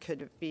permanent?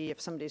 Could it be, if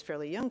somebody's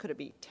fairly young, could it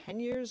be 10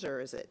 years, or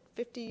is it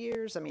 50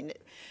 years? I mean,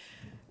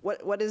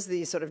 what is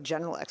the sort of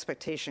general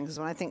expectation? Because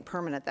when I think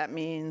permanent, that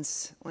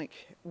means, like,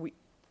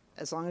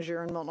 as long as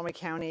you're in Multnomah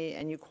County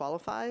and you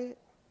qualify,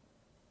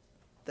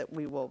 that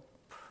we will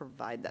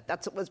provide that.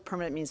 That's what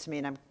permanent means to me,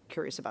 and I'm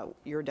curious about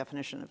your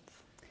definition of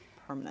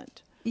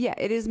permanent. Yeah,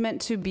 it is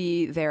meant to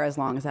be there as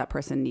long as that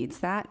person needs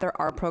that. There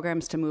are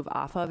programs to move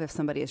off of if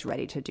somebody is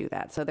ready to do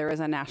that. So there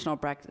is a national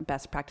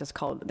best practice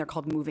they're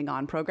called moving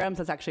on programs.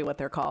 That's actually what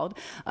they're called.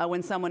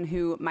 When someone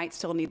who might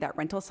still need that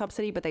rental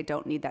subsidy, but they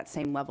don't need that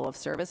same level of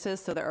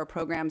services. So there are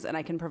programs, and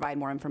I can provide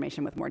more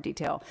information with more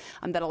detail,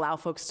 that allow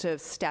folks to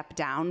step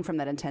down from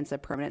that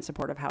intensive permanent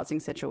supportive housing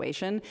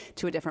situation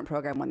to a different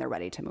program when they're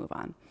ready to move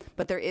on.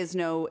 But there is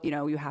no,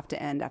 you have to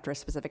end after a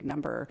specific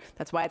number.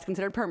 That's why it's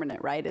considered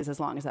permanent, right? Is as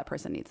long as that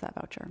person needs that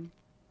voucher.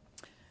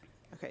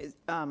 Okay,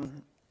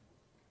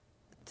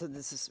 so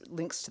this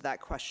links to that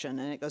question,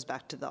 and it goes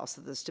back to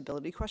also the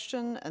stability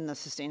question and the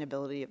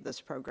sustainability of this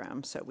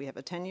program. So we have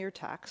a 10-year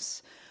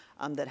tax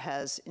that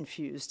has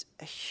infused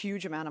a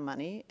huge amount of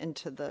money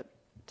into the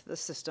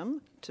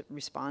system to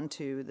respond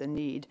to the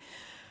need.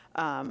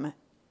 Are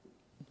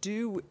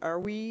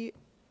we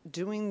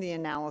doing the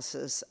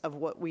analysis of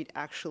what we'd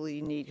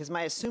actually need? Because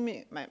my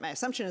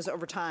assumption is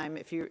over time,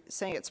 if you're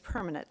saying it's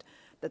permanent,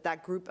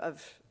 that group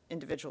of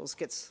individuals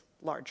gets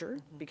larger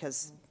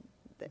because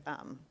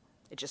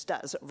it just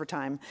does over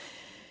time.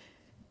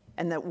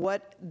 And that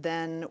what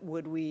then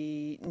would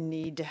we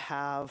need to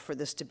have for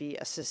this to be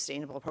a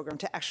sustainable program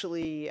to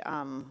actually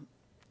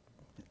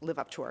live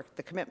up to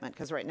the commitment?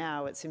 Because right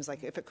now it seems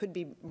like if it could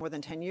be more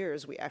than 10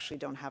 years, we actually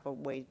don't have a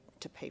way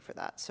to pay for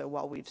that. So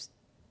while we've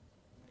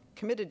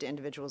committed to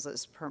individuals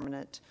as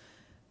permanent,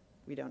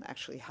 we don't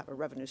actually have a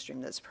revenue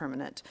stream that's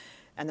permanent.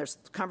 And there's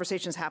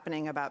conversations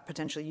happening about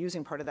potentially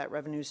using part of that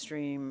revenue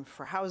stream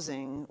for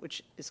housing,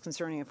 which is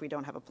concerning if we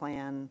don't have a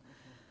plan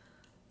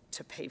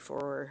to pay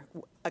for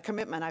a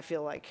commitment. I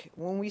feel like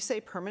when we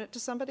say permanent to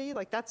somebody,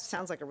 like that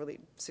sounds like a really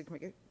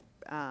significant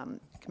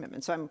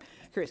commitment. So I'm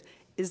curious,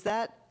 is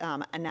that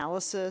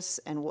analysis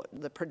and what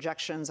the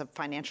projections of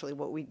financially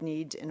what we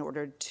need in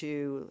order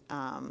to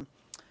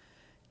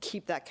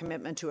keep that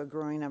commitment to a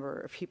growing number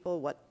of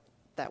people, what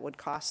that would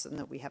cost, and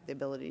that we have the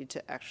ability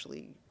to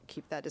actually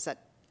keep that? Is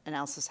that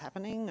analysis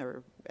happening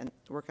and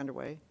work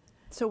underway?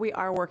 So we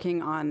are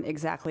working on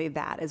exactly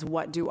that, is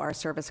what do our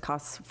service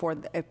costs for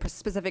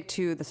specific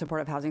to the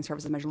supportive housing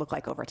services measure look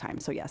like over time.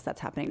 So yes,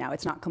 that's happening now.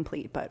 It's not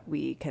complete, but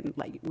we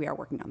are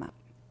working on that.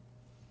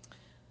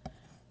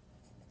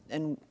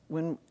 And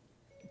when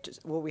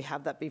will we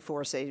have that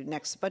before, say,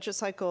 next budget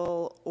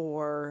cycle,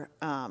 or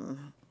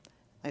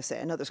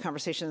I know there's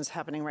conversations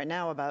happening right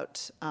now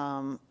about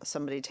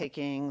somebody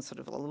taking sort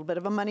of a little bit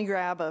of a money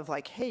grab of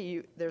like,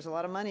 hey, there's a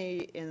lot of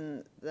money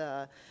in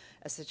the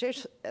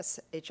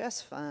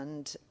SHS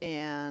fund,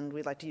 and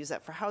we'd like to use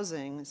that for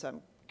housing. So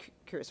I'm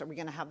curious, are we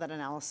going to have that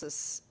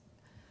analysis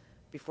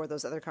before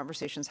those other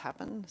conversations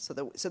happen, so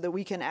that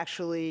we can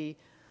actually,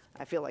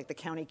 I feel like the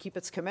county keep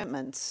its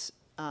commitments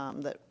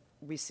that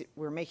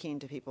we're making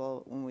to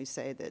people when we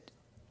say that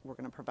we're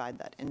going to provide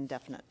that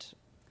indefinite.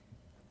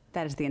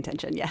 That is the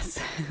intention, yes.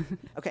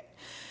 Okay,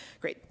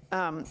 great.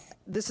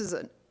 This is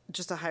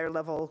just a higher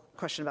level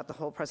question about the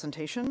whole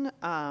presentation.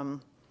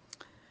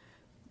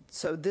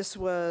 So this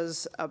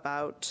was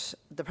about,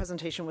 the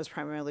presentation was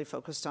primarily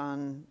focused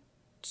on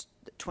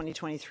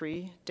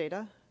 2023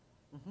 data,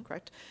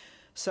 correct?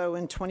 So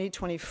in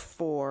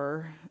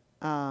 2024,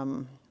 so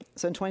in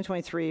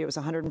 2023, it was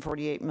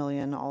 148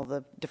 million, all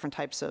the different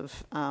types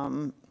of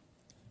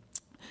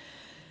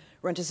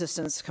rent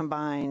assistance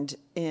combined.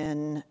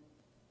 In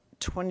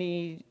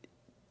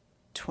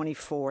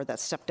 2024, that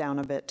stepped down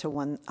a bit to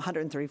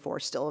 134,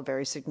 still a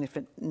very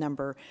significant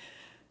number.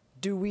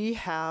 Do we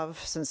have,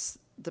 since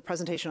the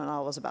presentation on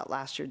all was about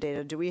last year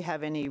data, do we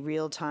have any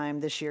real-time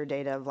this year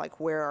data of like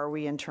where are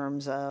we in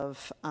terms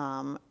of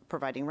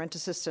providing rent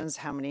assistance?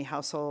 How many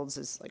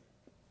households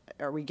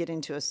are we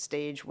getting to a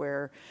stage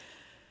where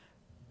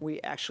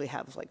we actually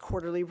have like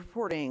quarterly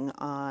reporting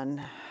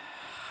on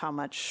how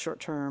much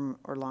short-term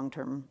or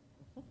long-term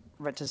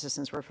rent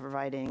assistance we're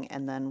providing,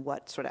 and then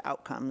what sort of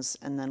outcomes,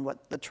 and then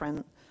what the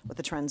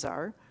trends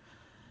are?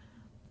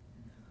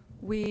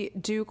 We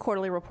do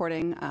quarterly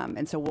reporting,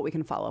 and so what we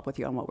can follow up with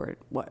you on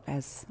what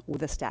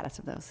the status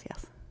of those,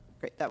 yes.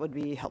 Great, that would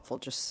be helpful,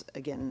 just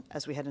again,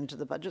 as we head into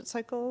the budget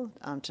cycle,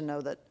 to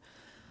know that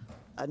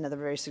another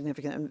very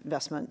significant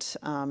investment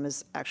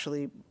is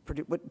actually,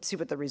 see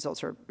what the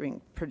results are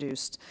being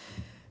produced.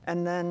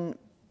 And then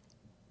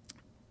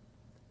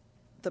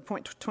the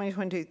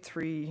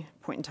 2023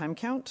 point in time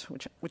count,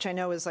 which I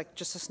know is like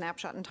just a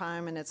snapshot in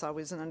time and it's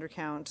always an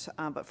undercount,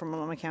 but for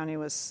Multnomah County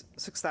was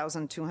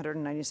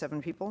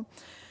 6,297 people.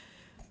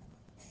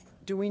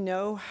 Do we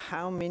know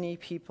how many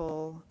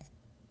people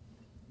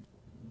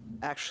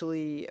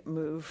actually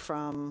move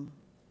from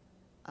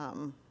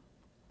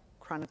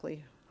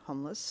chronically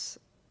homeless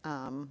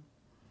or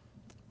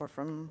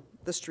from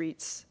the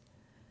streets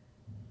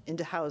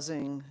into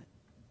housing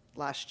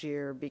last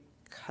year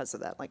because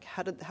of that? Like,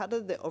 how did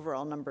the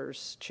overall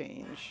numbers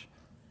change?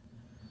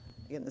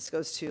 Again, this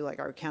goes to like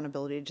our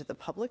accountability to the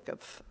public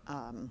of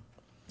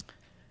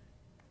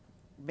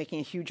making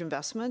a huge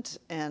investment,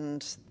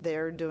 and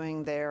they're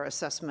doing their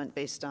assessment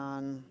based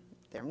on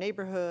their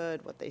neighborhood,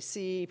 what they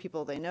see,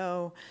 people they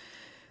know,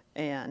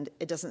 and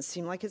it doesn't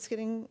seem like it's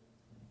getting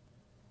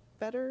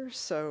better.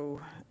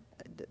 So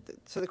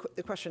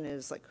the question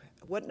is, like,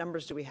 what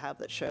numbers do we have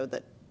that show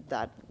that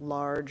that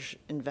large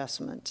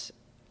investment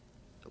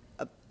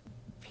of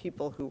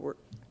people who were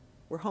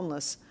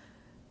homeless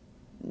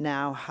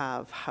now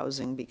have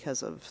housing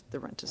because of the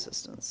rent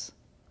assistance?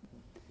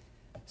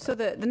 So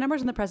the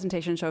numbers in the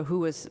presentation show who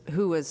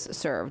was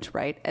served,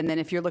 right? And then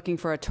if you're looking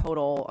for a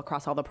total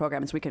across all the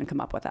programs, we can come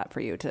up with that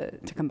for you to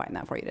combine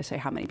that for you to say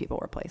how many people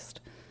were placed.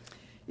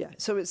 Yeah.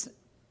 So this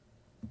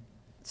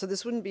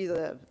wouldn't be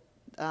the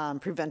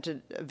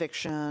prevented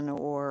eviction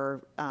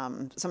or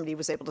somebody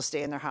was able to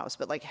stay in their house,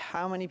 but like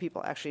how many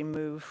people actually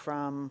move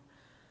from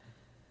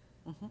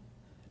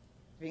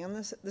being on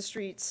the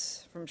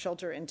streets, from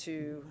shelter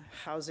into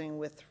housing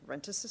with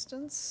rent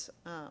assistance?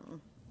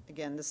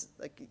 Again, this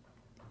like.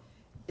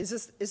 Is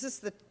this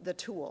the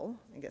tool?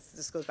 I guess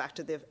this goes back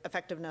to the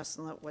effectiveness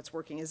and what's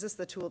working. Is this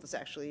the tool that's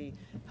actually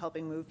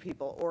helping move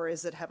people, or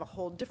is it have a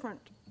whole different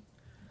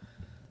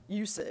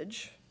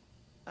usage?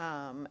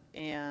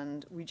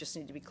 And we just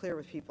need to be clear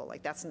with people.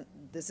 Like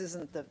this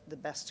isn't the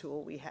best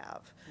tool we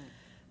have.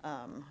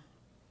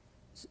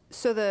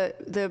 So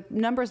the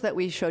numbers that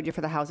we showed you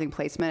for the housing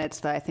placement,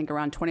 it's I think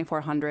around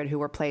 2,400 who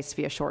were placed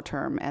via short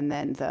term, and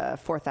then the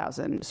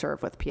 4,000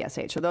 served with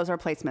PSH. So those are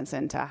placements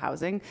into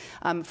housing.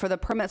 For the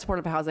permanent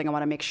supportive housing, I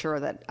want to make sure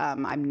that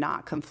I'm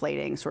not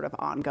conflating sort of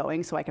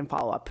ongoing, so I can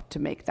follow up to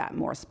make that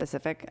more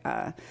specific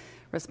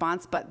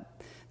response.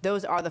 But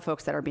those are the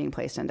folks that are being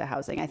placed into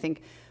housing. I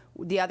think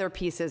the other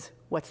piece is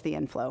what's the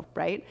inflow,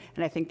 right?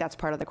 And I think that's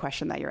part of the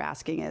question that you're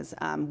asking is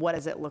what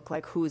does it look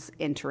like? Who's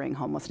entering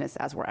homelessness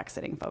as we're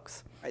exiting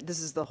folks? Right,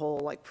 this is the whole,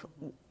 like,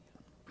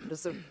 what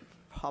is the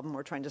problem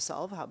we're trying to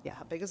solve? How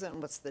big is it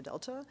and what's the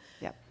delta?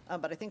 Yep.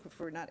 But I think if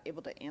we're not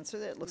able to answer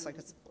that, it looks like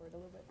it's. A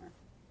little bit more.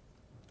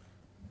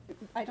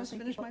 I don't just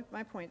finish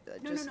my point.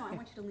 No, I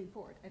want you to lean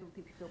forward. I don't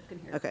think people can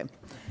hear. Okay.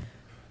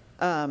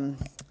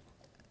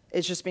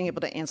 It's just being able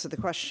to answer the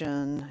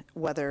question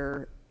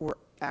whether we're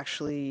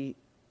actually.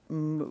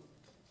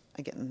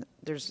 Again,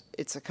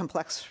 it's a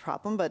complex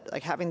problem, but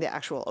like having the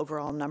actual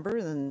overall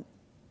number, then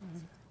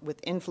with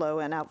inflow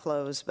and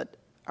outflows, but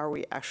are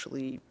we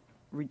actually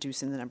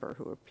reducing the number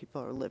who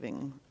people are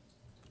living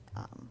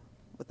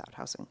without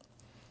housing?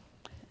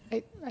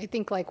 I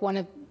think like one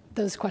of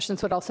those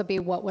questions would also be,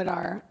 what would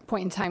our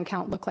point-in-time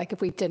count look like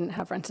if we didn't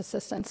have rent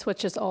assistance,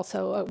 which is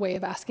also a way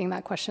of asking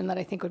that question that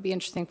I think would be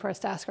interesting for us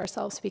to ask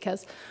ourselves,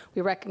 because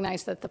we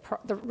recognize that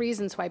the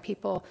reasons why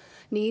people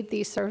need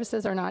these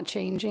services are not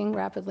changing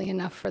rapidly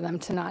enough for them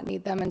to not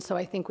need them. And so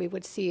I think we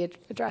would see a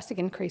drastic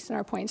increase in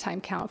our point-in-time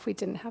count if we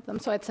didn't have them.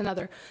 So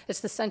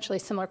it's essentially a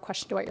similar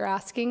question to what you're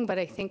asking, but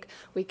I think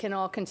we can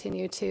all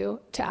continue to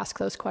ask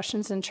those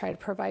questions and try to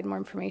provide more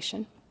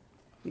information.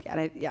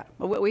 Yeah.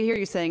 What we hear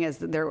you saying is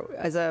that there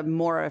is a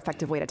more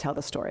effective way to tell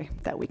the story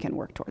that we can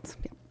work towards.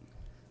 Yeah.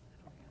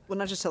 Well,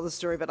 not just tell the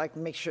story, but like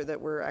make sure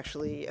that we're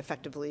actually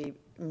effectively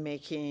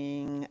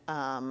making,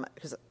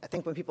 because I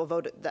think when people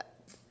voted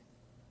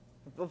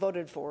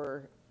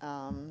for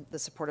the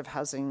supportive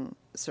housing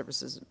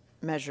services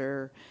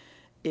measure,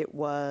 it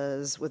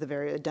was with a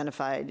very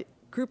identified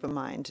group in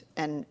mind,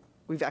 and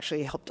we've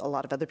actually helped a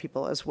lot of other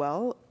people as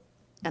well.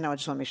 And I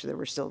just want to make sure that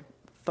we're still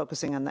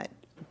focusing on that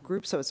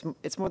group. So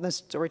it's more than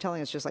storytelling.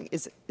 It's just like,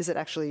 is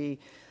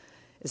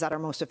that our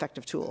most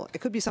effective tool? It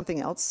could be something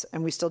else,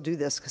 and we still do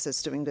this because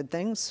it's doing good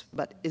things,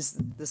 but is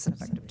this an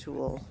effective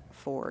tool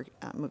for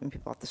moving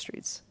people off the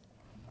streets?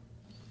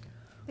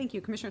 Thank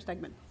you. Commissioner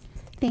Stegman.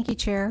 Thank you,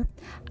 Chair.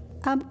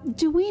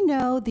 Do we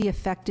know the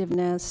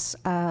effectiveness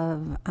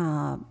of,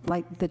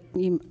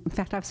 in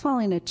fact, I was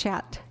following a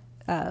chat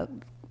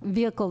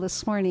vehicle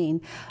this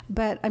morning,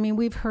 but I mean,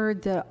 we've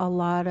heard that a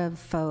lot of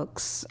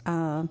folks,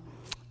 I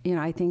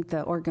think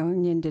the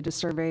Oregonian did a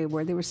survey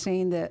where they were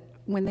saying that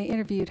when they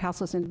interviewed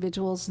houseless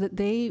individuals, that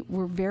they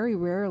were very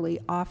rarely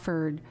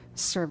offered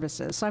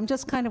services. So I'm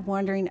just kind of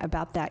wondering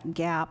about that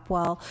gap.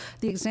 While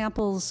the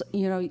examples,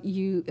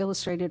 you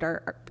illustrated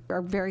are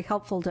very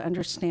helpful to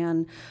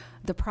understand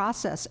the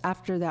process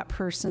after that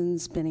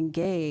person's been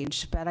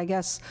engaged. But I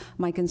guess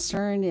my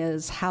concern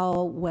is,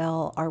 how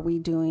well are we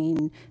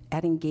doing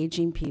at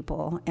engaging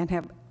people,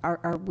 and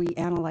are we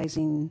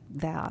analyzing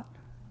that?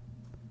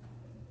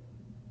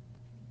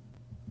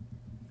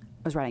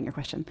 I was writing your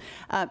question.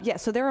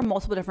 So there are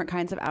multiple different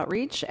kinds of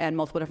outreach and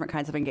multiple different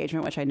kinds of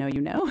engagement, which I know you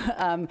know.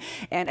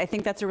 And I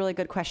think that's a really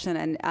good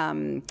question.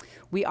 And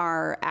we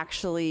are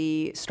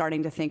actually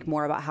starting to think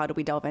more about how do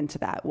we delve into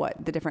that,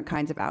 what the different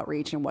kinds of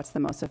outreach and what's the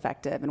most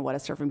effective and what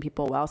is serving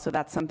people well. So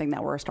that's something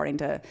that we're starting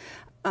to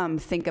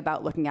think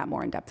about looking at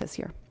more in depth this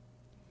year.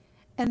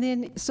 And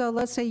then, so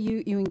let's say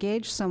you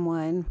engage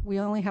someone,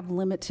 we only have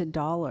limited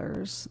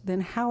dollars,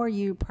 then how are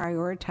you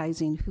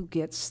prioritizing who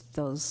gets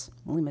those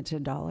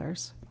limited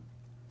dollars?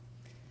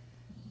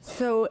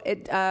 So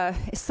it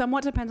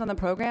somewhat depends on the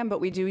program,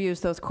 but we do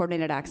use those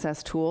coordinated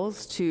access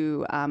tools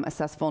to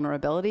assess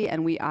vulnerability,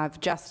 and we are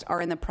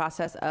in the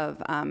process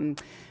of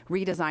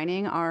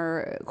redesigning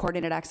our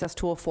coordinated access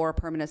tool for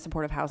permanent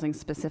supportive housing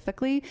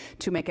specifically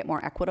to make it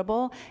more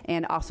equitable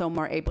and also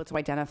more able to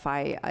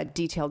identify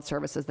detailed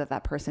services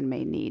that person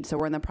may need. So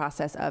we're in the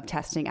process of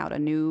testing out a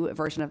new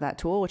version of that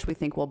tool, which we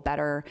think will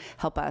better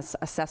help us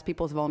assess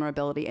people's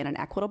vulnerability in an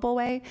equitable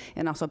way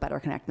and also better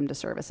connect them to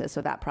services.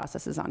 So that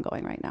process is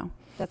ongoing right now.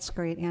 That's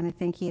great, Anna.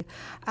 Thank you.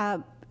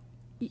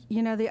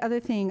 The other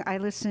thing, I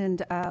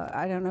listened,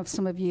 I don't know if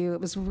some of you, it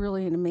was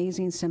really an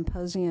amazing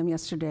symposium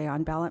yesterday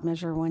on ballot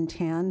measure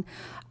 110,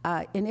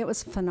 and it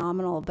was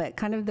phenomenal, but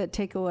kind of the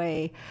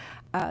takeaway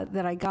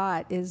that I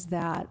got is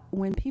that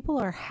when people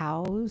are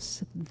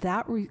housed,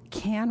 that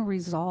can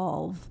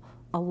resolve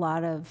a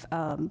lot of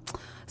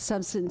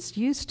substance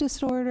use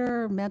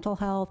disorder, mental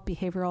health,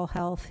 behavioral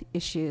health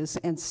issues.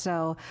 And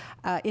so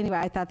anyway,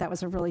 I thought that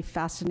was a really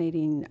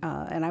fascinating,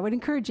 and I would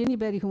encourage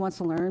anybody who wants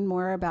to learn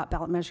more about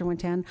ballot measure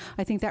 110,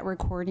 I think that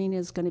recording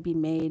is going to be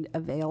made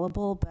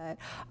available, but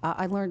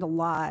I learned a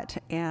lot.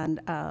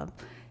 And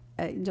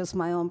just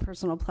my own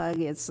personal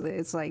plug,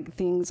 it's like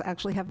things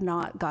actually have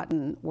not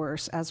gotten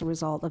worse as a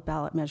result of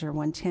ballot measure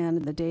 110.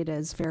 And the data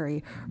is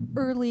very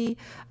early,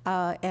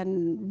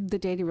 and the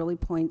data really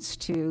points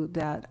to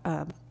that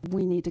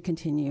we need to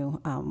continue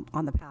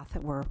on the path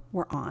that we're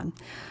on.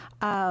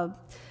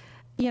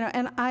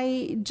 And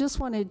I just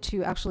wanted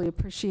to actually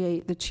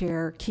appreciate the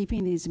chair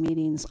keeping these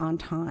meetings on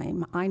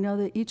time. I know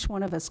that each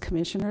one of us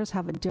commissioners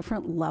have a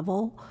different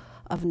level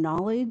of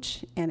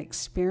knowledge and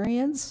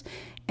experience.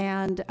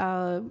 And,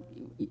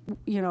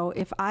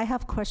 if I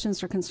have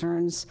questions or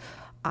concerns,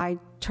 I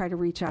try to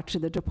reach out to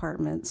the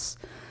departments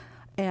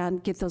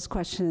and get those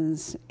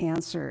questions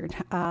answered.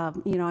 I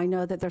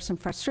know that there's some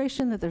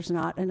frustration that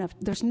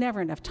there's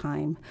never enough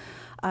time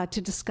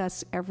to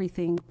discuss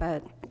everything,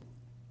 but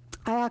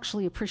I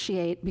actually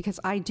appreciate, because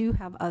I do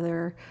have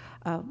other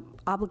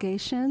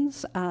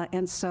obligations,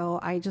 and so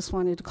I just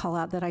wanted to call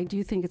out that I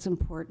do think it's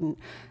important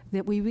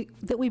that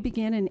we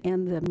begin and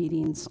end the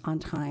meetings on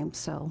time.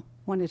 So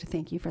wanted to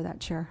thank you for that,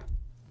 Chair.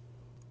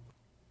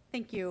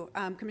 Thank you.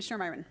 Commissioner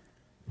Myron.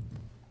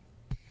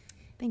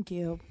 Thank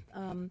you.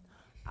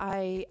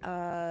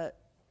 A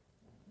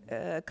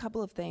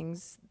couple of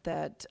things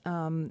that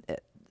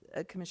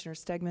Commissioner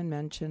Stegman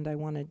mentioned I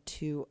wanted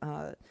to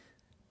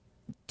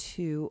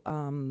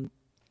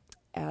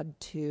add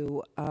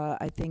to.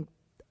 I think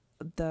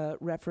the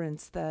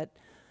reference that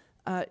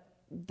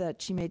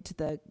that she made to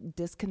the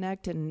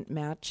disconnect and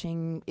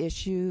matching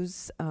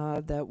issues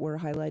that were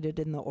highlighted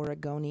in the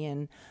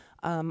Oregonian.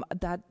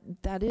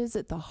 That is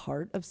at the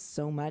heart of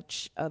so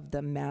much of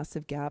the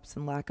massive gaps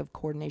and lack of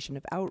coordination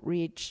of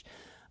outreach.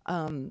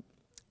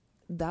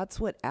 That's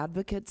what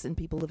advocates and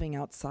people living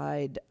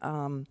outside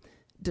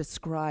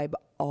describe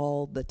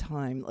all the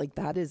time. Like,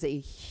 that is a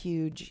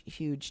huge,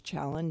 huge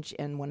challenge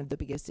and one of the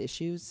biggest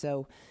issues.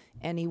 So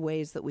any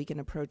ways that we can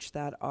approach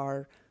that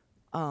are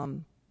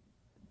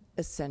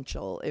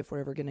essential if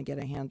we're ever going to get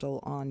a handle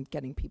on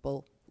getting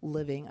people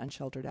living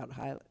unsheltered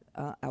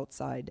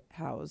outside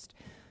housed.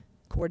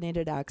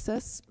 Coordinated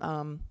access,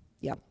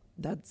 yeah,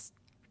 that's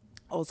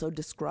also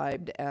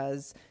described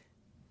as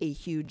a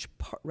huge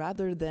part,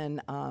 rather than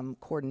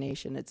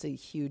coordination, it's a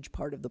huge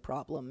part of the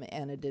problem,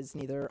 and it is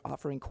neither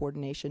offering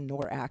coordination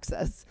nor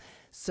access.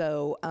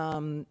 So,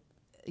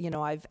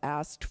 I've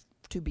asked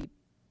to be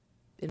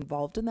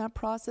involved in that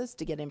process,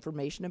 to get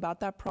information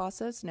about that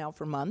process now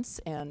for months,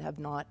 and have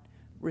not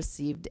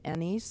received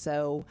any.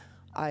 So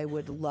I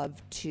would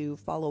love to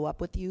follow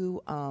up with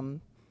you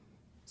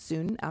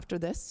soon after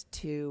this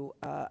to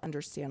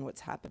understand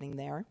what's happening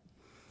there.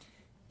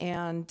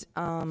 And,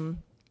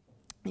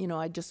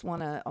 I just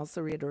want to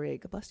also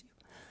reiterate, God bless you,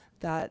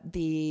 that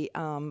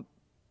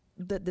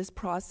that this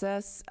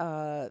process,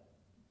 I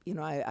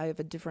have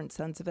a different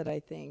sense of it, I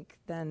think,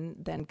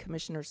 than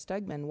Commissioner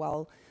Stegman,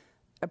 while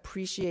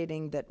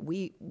appreciating that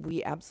we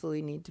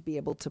absolutely need to be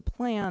able to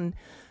plan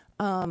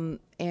and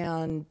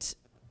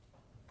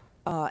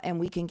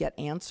we can get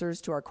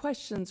answers to our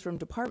questions from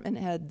department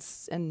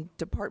heads and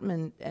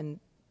department and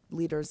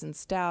leaders and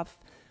staff.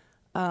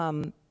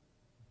 I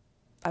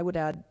would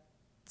add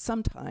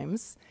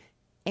sometimes.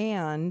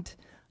 And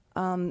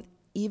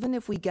even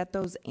if we get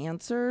those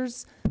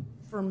answers,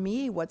 for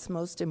me, what's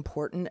most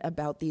important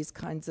about these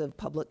kinds of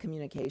public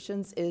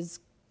communications is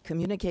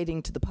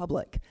communicating to the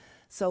public.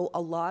 So a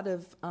lot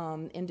of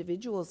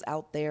individuals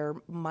out there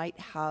might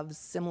have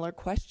similar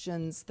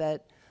questions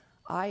that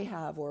I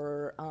have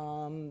or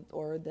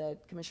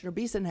that Commissioner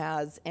Beeson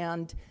has,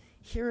 and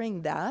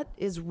hearing that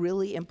is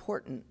really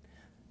important.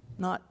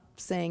 Not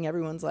saying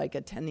everyone's like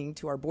attending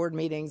to our board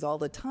meetings all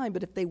the time,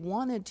 but if they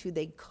wanted to,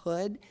 they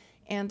could.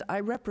 And I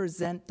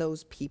represent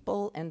those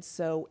people, and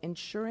so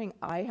ensuring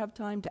I have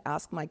time to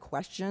ask my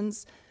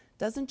questions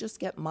doesn't just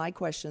get my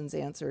questions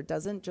answered,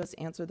 doesn't just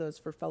answer those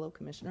for fellow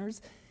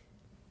commissioners.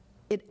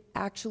 It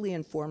actually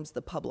informs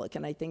the public,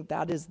 and I think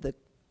that is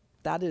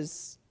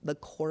the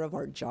core of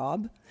our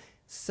job.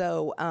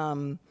 So,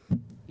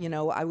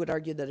 I would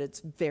argue that it's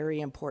very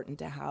important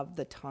to have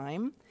the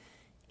time.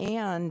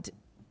 And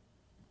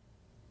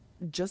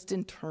just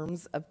in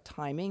terms of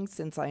timing,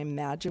 since I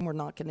imagine we're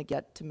not going to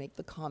get to make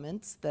the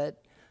comments that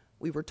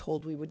we were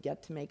told we would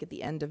get to make at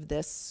the end of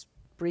this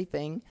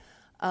briefing,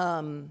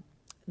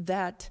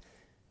 that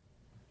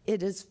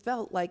it has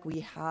felt like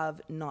we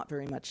have not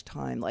very much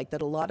time, like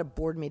that a lot of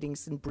board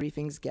meetings and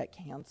briefings get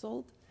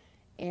canceled.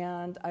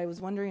 And I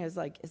was wondering, is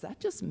that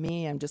just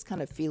me? I'm just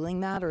kind of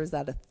feeling that, or is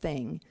that a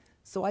thing?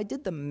 So I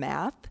did the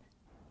math.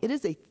 It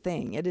is a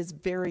thing. It is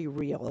very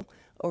real.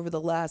 Over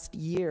the last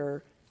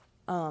year,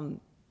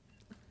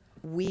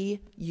 we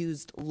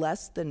used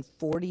less than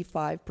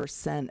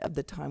 45% of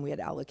the time we had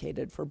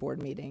allocated for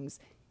board meetings.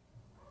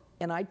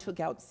 And I took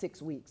out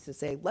 6 weeks to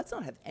say, let's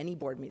not have any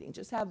board meeting,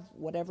 just have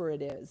whatever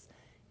it is.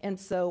 And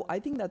so I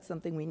think that's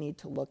something we need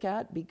to look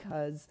at,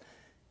 because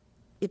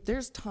if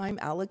there's time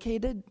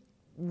allocated,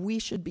 we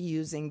should be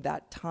using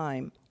that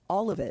time,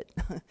 all of it.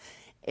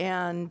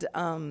 And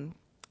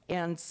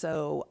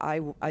so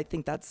I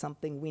think that's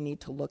something we need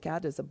to look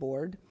at as a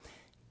board.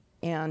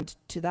 And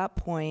to that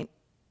point,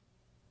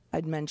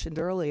 I'd mentioned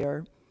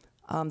earlier,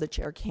 the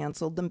chair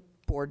canceled the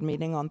board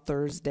meeting on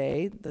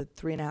Thursday, the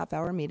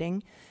 3.5-hour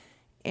meeting.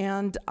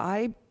 And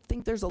I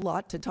think there's a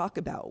lot to talk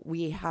about.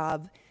 We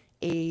have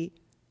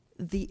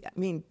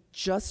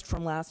just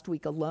from last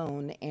week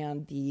alone,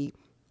 and the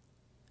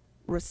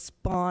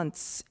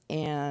response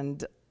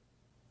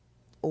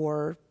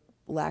or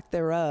lack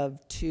thereof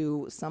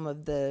to some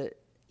of the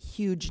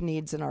huge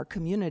needs in our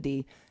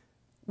community,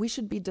 we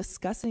should be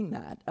discussing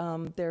that.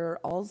 There are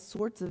all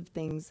sorts of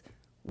things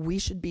we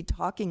should be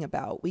talking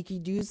about. We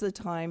could use the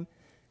time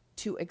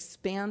to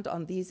expand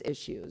on these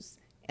issues.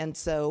 And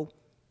so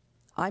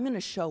I'm going to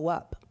show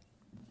up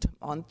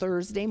on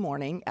Thursday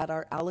morning at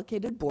our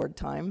allocated board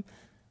time.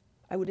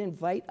 I would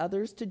invite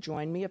others to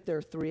join me. If there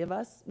are 3 of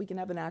us, we can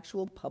have an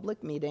actual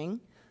public meeting.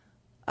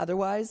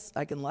 Otherwise,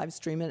 I can live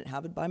stream it and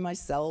have it by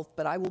myself,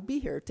 but I will be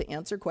here to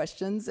answer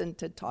questions and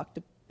to talk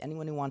to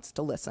anyone who wants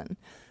to listen.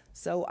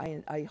 So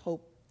I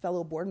hope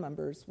fellow board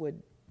members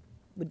would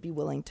be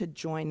willing to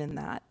join in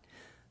that.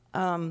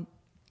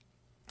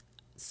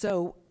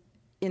 So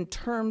in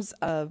terms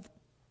of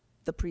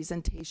the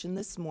presentation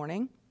this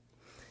morning,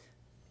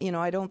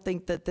 I don't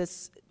think that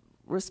this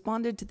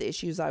responded to the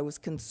issues I was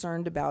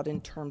concerned about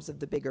in terms of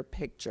the bigger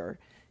picture.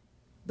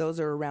 Those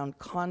are around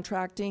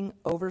contracting,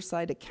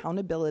 oversight,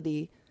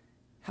 accountability,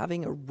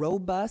 having a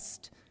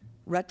robust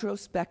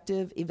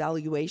retrospective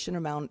evaluation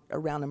around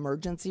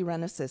emergency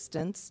rent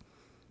assistance,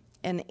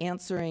 and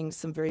answering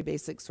some very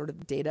basic sort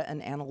of data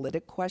and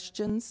analytic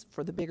questions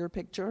for the bigger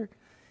picture.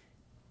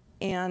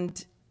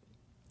 And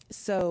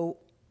so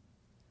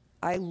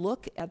I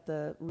look at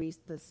the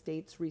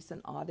state's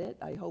recent audit.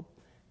 I hope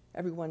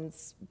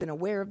everyone's been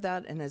aware of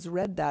that and has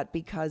read that,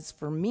 because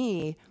for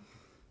me,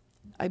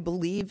 I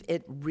believe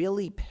it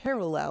really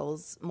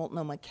parallels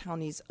Multnomah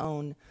County's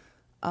own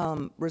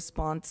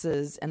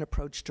responses and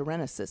approach to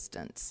rent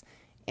assistance.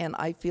 And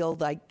I feel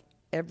like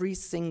every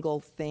single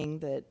thing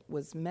that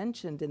was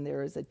mentioned in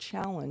there is a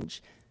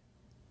challenge.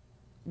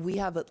 We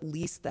have at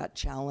least that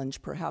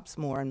challenge, perhaps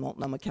more, in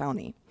Multnomah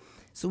County.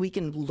 So we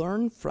can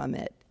learn from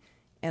it.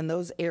 And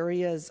those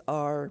areas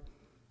are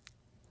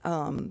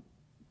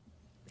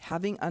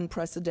having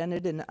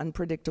unprecedented and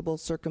unpredictable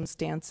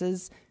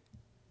circumstances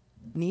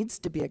needs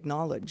to be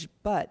acknowledged,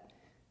 but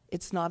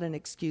it's not an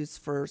excuse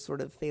for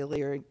sort of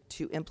failure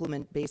to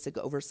implement basic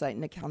oversight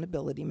and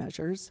accountability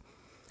measures.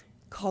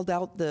 Called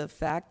out the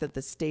fact that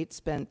the state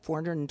spent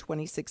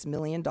 $426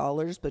 million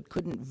but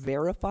couldn't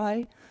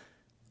verify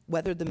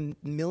whether the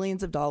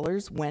millions of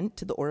dollars went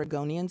to the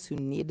Oregonians who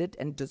needed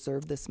and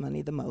deserve this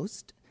money the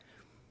most.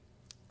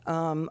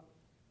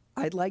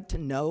 I'd like to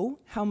know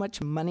how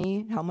much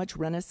money, how much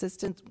rent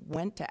assistance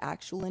went to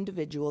actual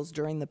individuals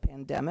during the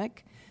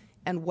pandemic,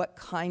 and what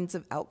kinds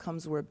of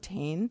outcomes were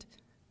obtained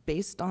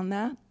based on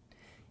that.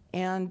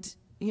 And,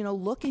 you know,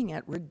 looking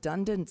at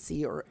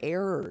redundancy or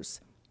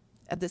errors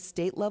at the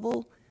state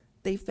level,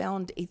 they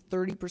found a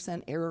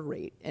 30% error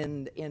rate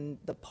in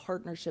the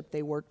partnership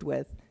they worked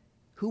with,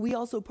 who we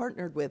also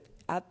partnered with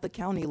at the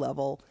county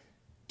level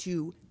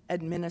to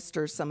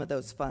administer some of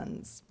those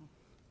funds.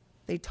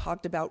 They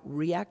talked about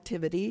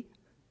reactivity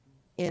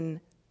to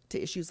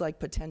issues like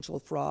potential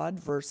fraud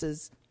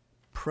versus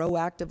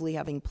proactively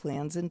having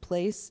plans in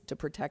place to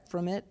protect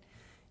from it.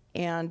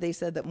 And they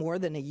said that more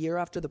than a year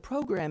after the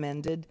program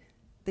ended,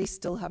 they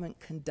still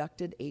haven't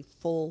conducted a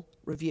full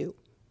review.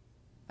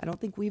 I don't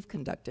think we've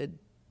conducted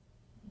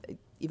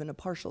even a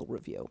partial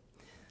review.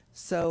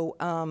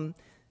 So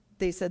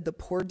they said the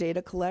poor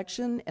data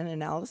collection and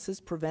analysis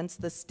prevents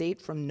the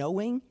state from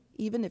knowing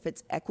even if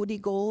its equity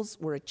goals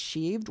were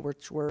achieved,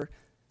 which were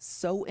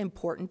so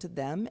important to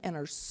them and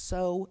are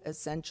so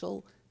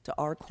essential to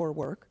our core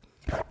work.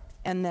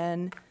 And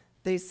then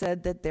they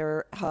said that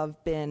there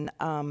have been,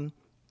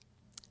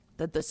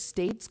 that the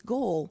state's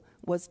goal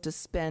was to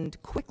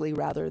spend quickly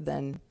rather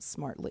than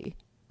smartly,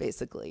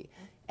 basically.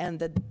 And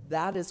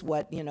that is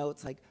what, you know,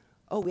 it's like,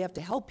 oh, we have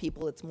to help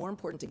people. It's more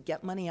important to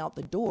get money out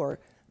the door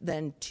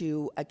than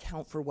to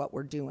account for what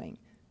we're doing.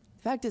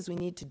 The fact is we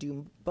need to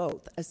do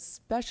both,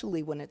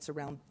 especially when it's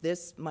around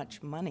this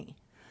much money.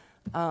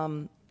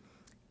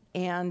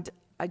 And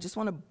I just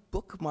want to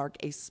bookmark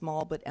a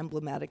small but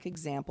emblematic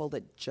example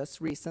that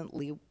just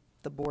recently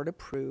the board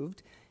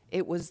approved.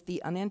 It was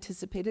the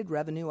unanticipated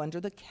revenue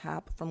under the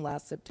cap from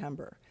last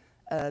September.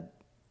 A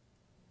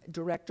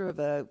director of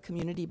a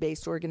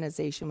community-based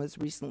organization was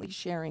recently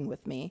sharing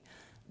with me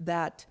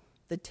that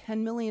the $10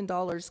 million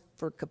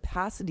for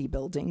capacity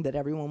building that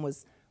everyone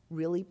was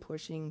really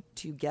pushing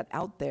to get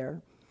out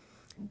there,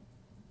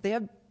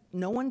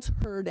 no one's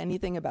heard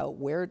anything about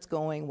where it's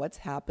going, what's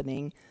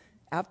happening.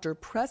 After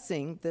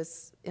pressing,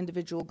 this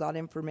individual got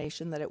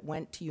information that it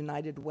went to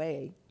United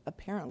Way,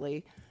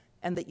 apparently,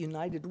 and that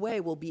United Way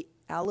will be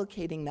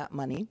allocating that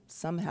money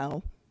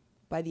somehow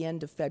by the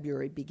end of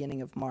February,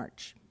 beginning of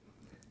March.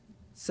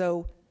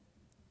 So,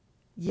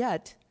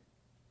 yet,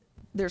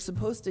 they're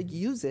supposed to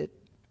use it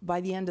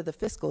by the end of the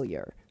fiscal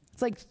year.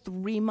 It's like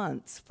 3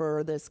 months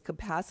for this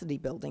capacity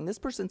building. This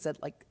person said,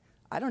 like,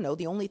 I don't know,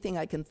 the only thing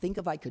I can think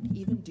of I could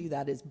even do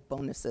that is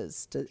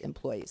bonuses to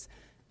employees.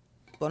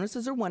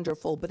 Bonuses are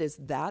wonderful, but is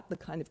that the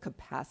kind of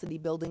capacity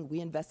building we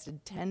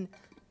invested $10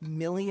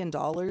 million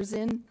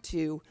in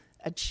to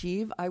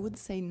achieve? I would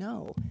say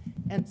no.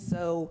 And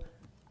so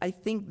I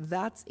think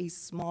that's a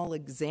small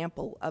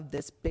example of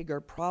this bigger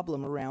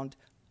problem around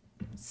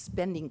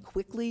spending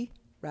quickly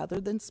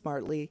rather than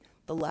smartly,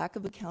 the lack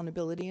of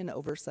accountability and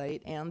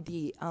oversight, and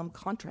the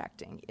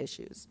contracting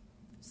issues.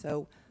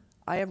 So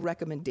I have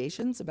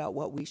recommendations about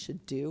what we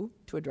should do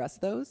to address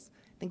those.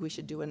 I think we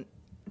should do a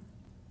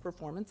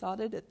performance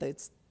audit at the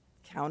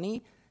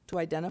county to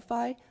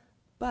identify,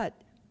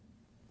 but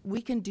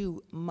we can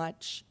do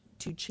much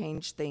to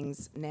change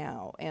things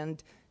now.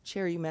 And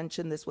Chair, you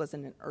mentioned this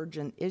wasn't an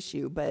urgent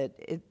issue, but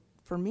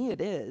for me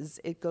it is.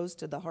 It goes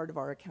to the heart of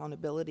our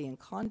accountability and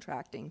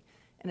contracting.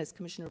 And as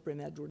Commissioner Brim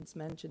Edwards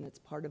mentioned, it's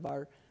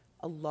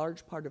a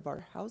large part of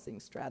our housing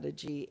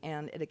strategy,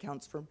 and it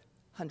accounts for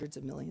hundreds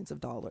of millions of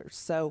dollars.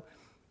 So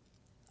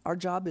our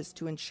job is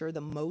to ensure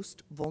the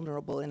most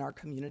vulnerable in our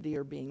community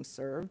are being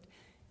served.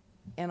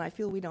 And I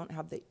feel we don't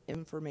have the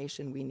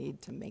information we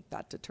need to make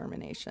that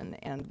determination,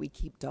 and we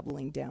keep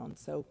doubling down.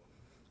 So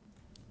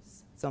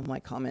some of my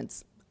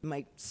comments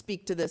might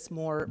speak to this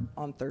more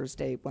on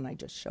Thursday when I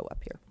just show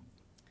up here.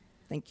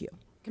 Thank you.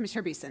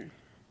 Commissioner Beeson.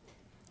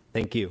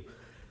 Thank you.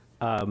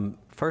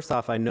 First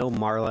off, I know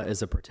Marla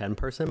is a pretend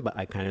person, but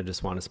I kind of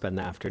just want to spend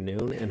the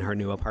afternoon in her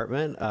new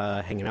apartment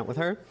hanging out with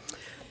her.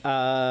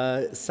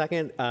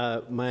 Second,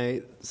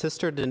 my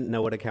sister didn't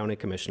know what a county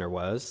commissioner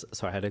was,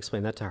 so I had to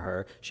explain that to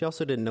her. She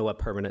also didn't know what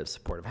permanent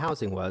supportive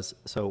housing was,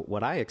 so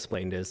what I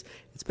explained is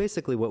it's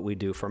basically what we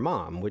do for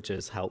mom, which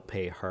is help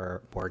pay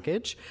her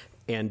mortgage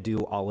and do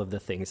all of the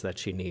things that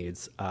she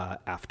needs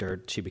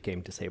after she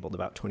became disabled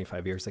about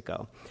 25 years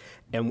ago.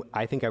 And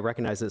I think I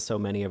recognize that so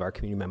many of our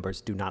community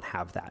members do not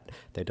have that.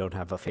 They don't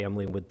have a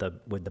family with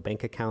the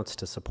bank accounts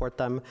to support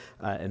them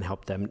and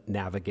help them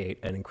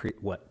navigate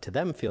what to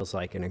them feels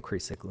like an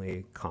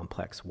increasingly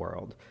complex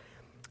world.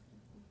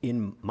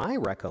 In my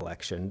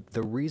recollection,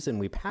 the reason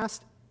we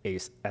passed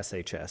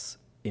SHS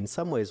in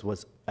some ways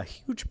was a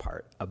huge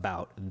part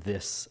about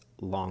this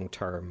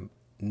long-term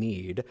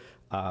need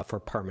for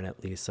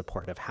permanently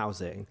supportive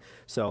housing.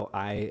 So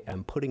I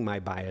am putting my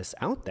bias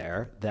out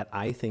there that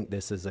I think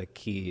this is a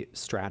key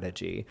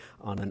strategy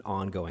on an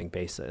ongoing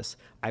basis.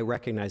 I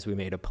recognize we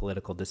made a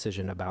political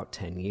decision about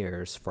 10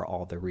 years for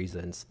all the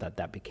reasons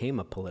that became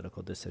a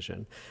political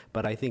decision,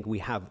 but I think we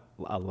have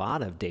a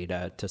lot of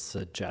data to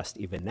suggest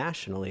even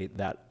nationally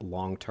that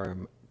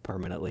long-term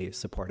permanently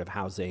supportive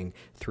housing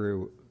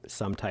through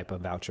some type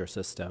of voucher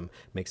system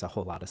makes a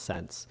whole lot of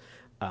sense.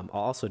 I'll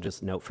also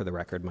just note for the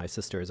record, my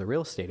sister is a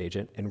real estate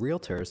agent, and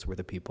realtors were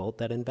the people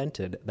that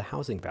invented the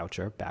housing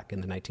voucher back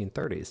in the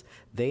 1930s.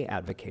 They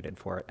advocated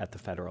for it at the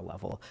federal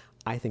level.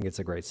 I think it's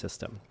a great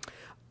system.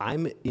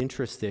 I'm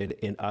interested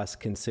in us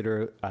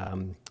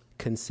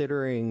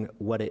considering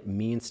what it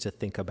means to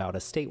think about a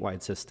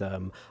statewide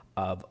system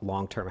of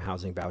long-term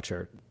housing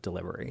voucher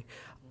delivery.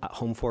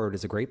 Home Forward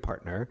is a great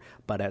partner,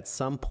 but at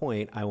some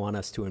point, I want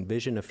us to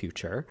envision a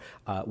future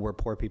where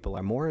poor people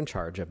are more in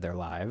charge of their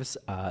lives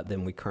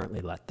than we currently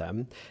let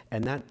them.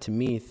 And that, to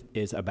me,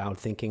 is about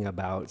thinking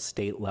about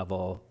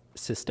state-level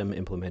system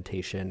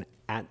implementation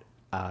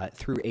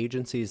through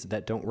agencies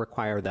that don't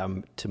require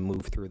them to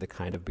move through the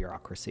kind of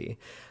bureaucracy.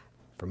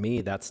 For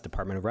me, that's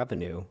Department of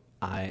Revenue.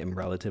 I am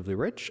relatively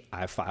rich.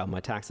 I file my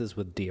taxes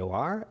with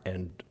DOR,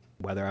 and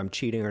whether I'm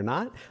cheating or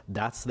not,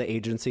 that's the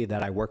agency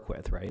that I work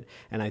with, right?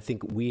 And I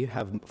think we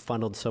have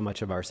funneled so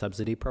much of our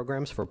subsidy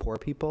programs for poor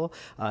people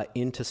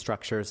into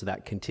structures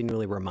that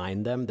continually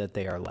remind them that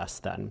they are less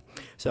than.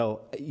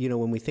 So, you know,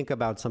 when we think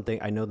about something,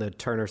 I know the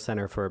Turner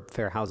Center for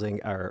Fair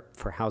Housing, or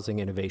for Housing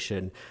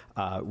Innovation,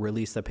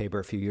 released a paper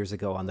a few years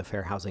ago on the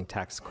fair housing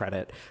tax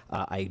credit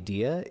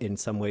idea. In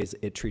some ways,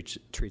 it treats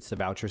the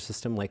voucher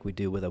system like we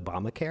do with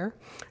Obamacare,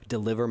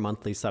 deliver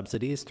monthly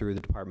subsidies through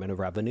the Department of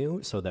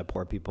Revenue so that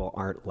poor people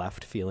aren't left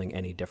feeling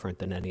any different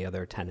than any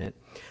other tenant.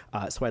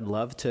 So I'd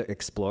love to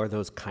explore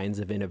those kinds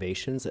of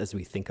innovations as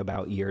we think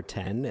about year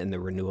 10 and the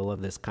renewal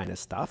of this kind of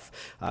stuff,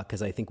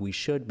 because I think we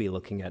should be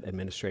looking at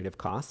administrative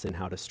costs and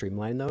how to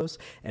streamline those.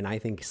 And I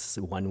think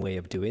one way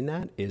of doing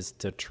that is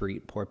to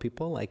treat poor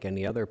people like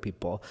any other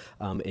people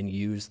and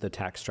use the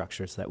tax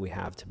structures that we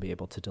have to be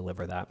able to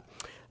deliver that.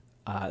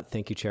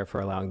 Thank you, Chair,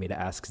 for allowing me to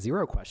ask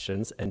 0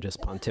 questions and just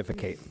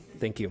pontificate.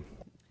 Thank you.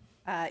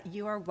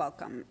 You are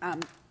welcome.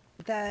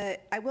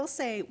 I will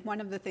say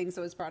one of the things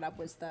that was brought up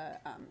was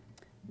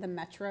the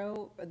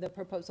Metro, the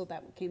proposal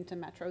that came to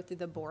Metro through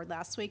the board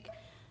last week.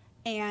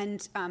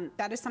 And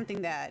that is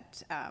something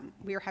that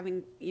we are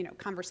having,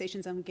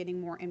 conversations on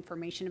getting more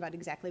information about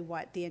exactly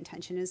what the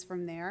intention is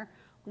from there.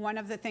 One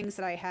of the things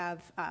that I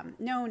have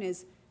known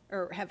is,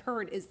 or have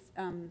heard is,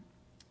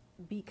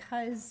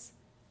 because,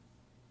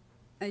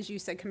 as you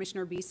said,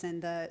 Commissioner Beeson,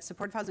 the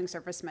supportive housing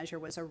service measure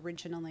was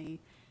originally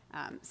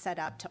set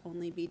up to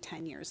only be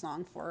 10 years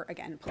long for,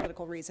 again,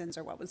 political reasons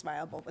or what was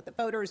viable with the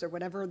voters or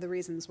whatever the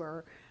reasons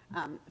were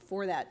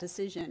for that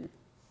decision.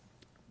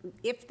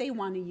 If they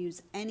want to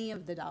use any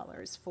of the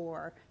dollars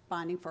for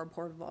bonding for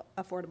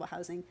affordable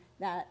housing,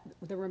 that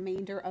the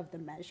remainder of the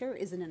measure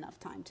isn't enough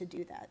time to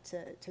do that,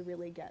 to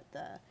really get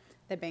the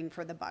bang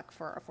for the buck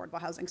for affordable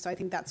housing. So I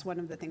think that's one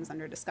of the things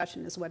under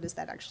discussion is what does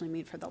that actually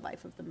mean for the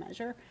life of the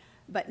measure?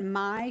 But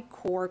my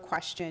core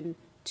question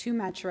to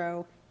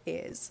Metro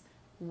is,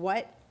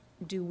 what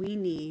do we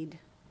need?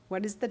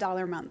 What is the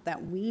dollar amount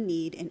that we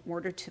need in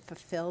order to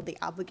fulfill the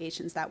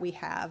obligations that we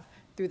have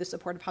through the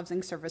supportive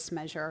housing service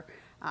measure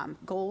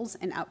goals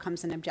and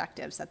outcomes and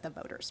objectives that the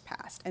voters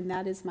passed? And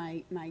that is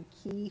my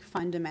key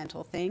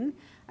fundamental thing.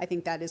 I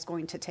think that is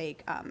going to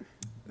take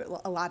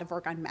a lot of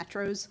work on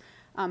Metro's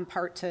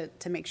part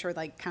to make sure,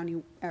 like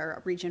county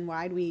or region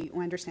wide, we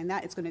understand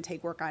that. It's going to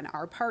take work on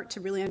our part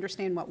to really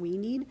understand what we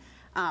need.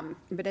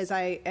 But as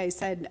I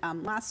said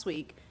last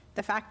week,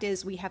 the fact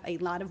is we have a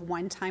lot of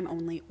one-time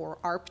only or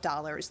ARP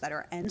dollars that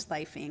are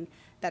end-lifing,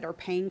 that are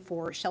paying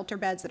for shelter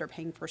beds, that are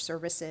paying for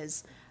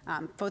services,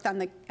 both on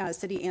the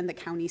city and the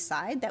county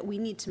side, that we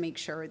need to make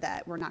sure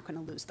that we're not going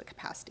to lose the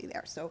capacity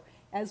there. So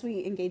as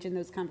we engage in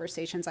those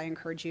conversations, I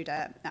encourage you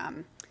to,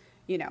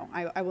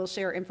 I will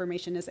share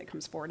information as it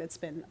comes forward. It's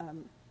been,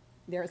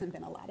 there hasn't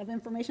been a lot of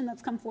information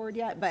that's come forward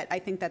yet, but I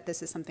think that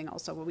this is something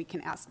also where we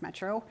can ask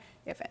Metro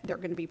if they're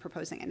going to be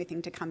proposing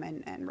anything to come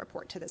in and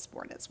report to this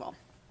board as well.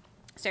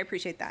 So I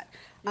appreciate that.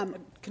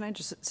 Can I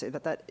just say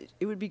that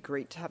it would be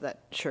great to have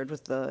that shared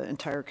with the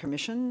entire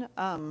commission?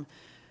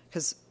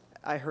 Because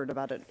I heard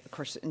about it, of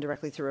course,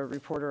 indirectly through a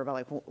reporter about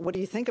like, well, what do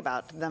you think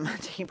about them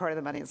taking part of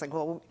the money? It's like,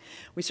 well,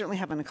 we certainly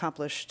haven't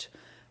accomplished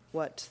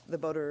what the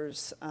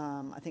voters,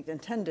 I think,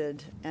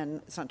 intended,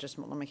 and it's not just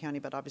Multnomah County,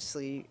 but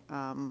obviously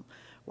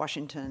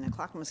Washington and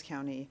Clackamas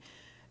County,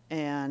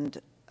 and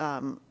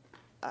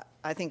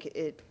I think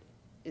it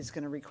is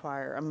going to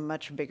require a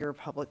much bigger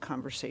public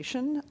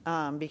conversation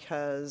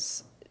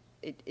because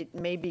it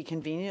may be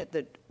convenient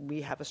that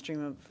we have a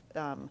stream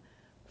of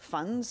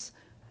funds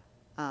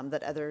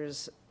that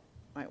others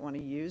might want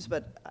to use,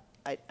 but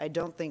I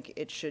don't think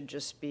it should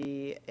just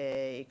be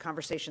a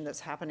conversation that's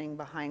happening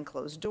behind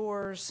closed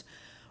doors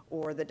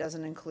or that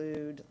doesn't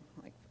include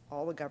like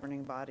all the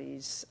governing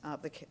bodies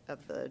of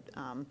the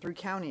 3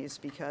 counties,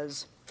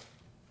 because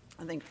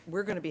I think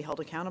we're going to be held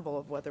accountable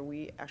of whether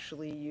we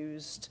actually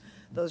used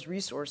those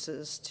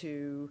resources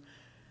to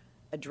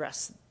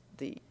address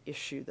the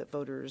issue that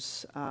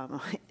voters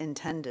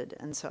intended.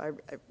 And so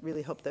I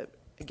really hope that,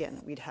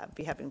 again, we'd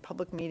be having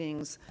public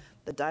meetings,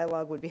 the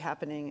dialogue would be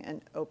happening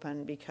and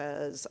open,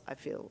 because I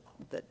feel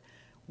that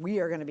we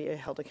are going to be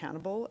held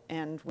accountable,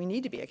 and we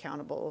need to be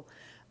accountable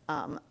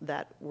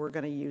that we're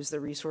going to use the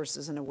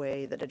resources in a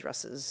way that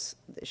addresses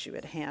the issue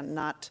at hand,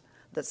 not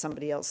that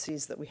somebody else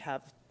sees that we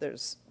have,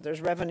 there's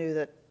revenue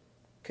that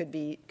could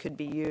be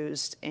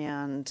used,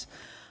 and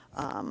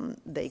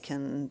they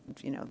can,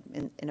 you know,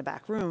 in a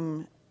back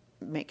room,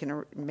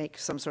 make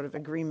some sort of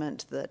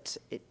agreement that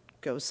it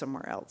goes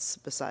somewhere else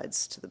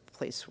besides to the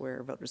place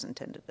where voters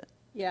intended it.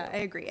 Yeah, I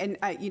agree. And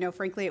you know,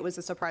 frankly, it was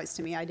a surprise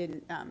to me. I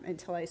didn't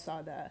until I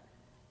saw the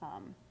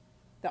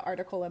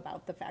article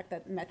about the fact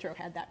that Metro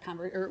had that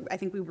conversation, or I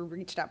think we were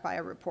reached out by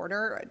a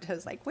reporter. It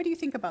was like, what do you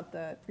think about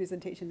the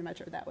presentation to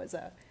Metro? That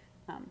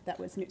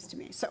was news to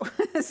me. So,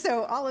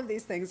 so all of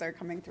these things are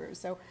coming through.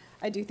 So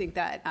I do think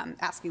that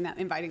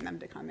inviting them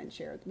to come and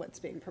share what's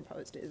being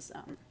proposed is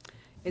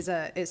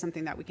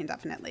something that we can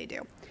definitely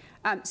do.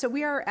 So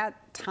we are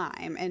at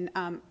time,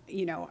 and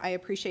you know, I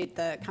appreciate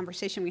the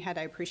conversation we had.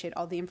 I appreciate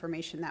all the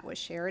information that was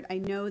shared. I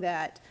know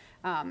that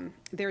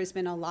there has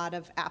been a lot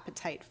of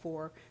appetite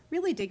for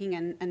really digging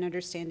in and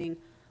understanding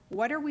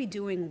what are we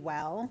doing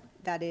well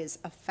that is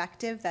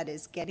effective, that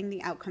is getting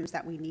the outcomes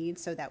that we need,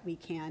 so that we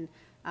can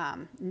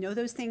know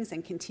those things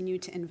and continue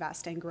to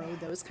invest and grow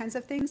those kinds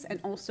of things, and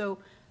also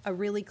a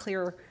really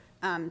clear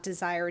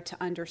desire to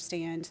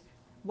understand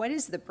what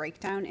is the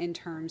breakdown in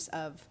terms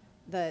of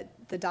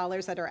the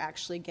dollars that are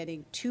actually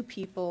getting to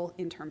people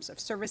in terms of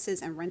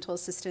services and rental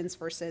assistance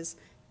versus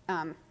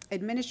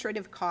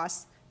administrative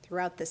costs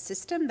throughout the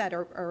system that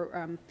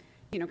are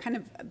you know, kind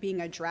of being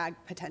a drag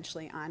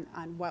potentially on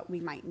what we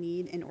might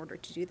need in order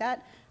to do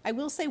that. I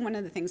will say one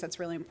of the things that's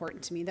really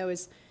important to me, though,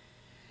 is,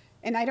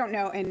 and I don't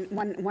know, and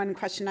one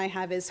question I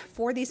have is,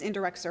 for these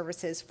indirect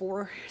services,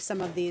 for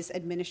some of these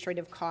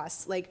administrative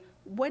costs, like,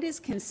 what is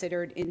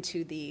considered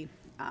into the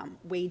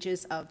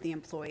wages of the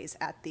employees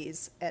at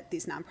these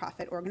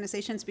nonprofit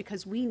organizations?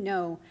 Because we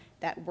know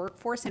that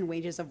workforce and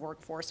wages of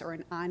workforce are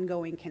an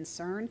ongoing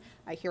concern.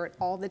 I hear it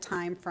all the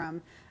time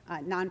from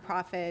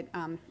nonprofit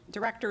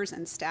directors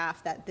and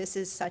staff that this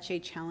is such a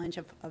challenge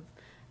of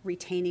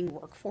retaining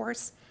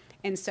workforce.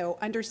 And so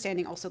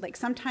understanding also, like,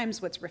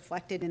 sometimes what's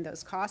reflected in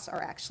those costs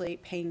are actually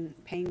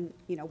paying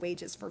you know,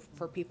 wages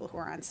for people who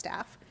are on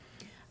staff.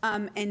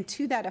 And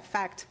to that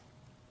effect,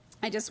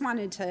 I just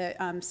wanted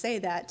to say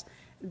that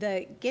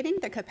getting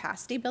the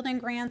capacity building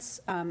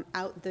grants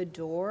out the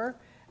door,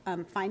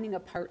 finding a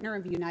partner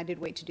of United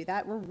Way to do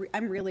that,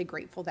 I'm really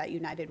grateful that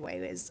United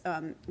Way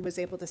was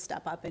able to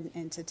step up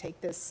and to take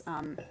this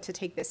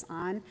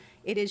on.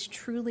 It is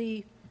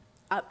truly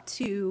up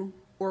to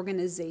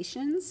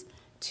organizations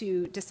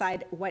to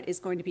decide what is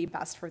going to be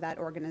best for that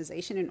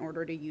organization in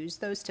order to use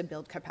those to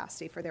build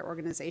capacity for their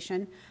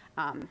organization.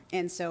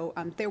 And so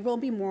there will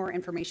be more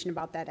information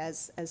about that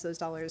as those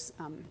dollars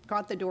go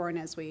out the door, and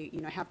as we,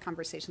 you know, have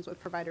conversations with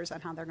providers on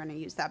how they're going to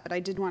use that. But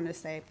I did want to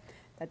say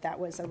that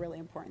was a really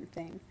important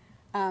thing,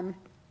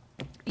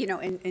 you know,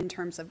 in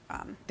terms of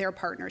their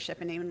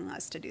partnership enabling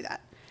us to do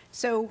that.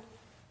 So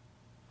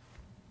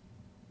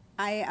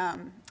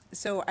I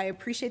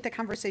appreciate the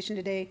conversation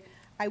today.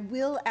 I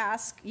will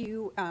ask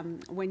you,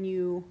 when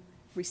you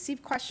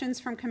receive questions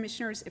from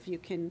commissioners, if you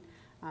can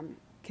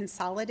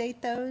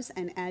consolidate those,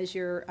 and as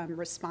you're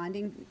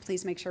responding,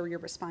 please make sure you're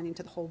responding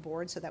to the whole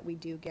board so that we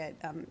do get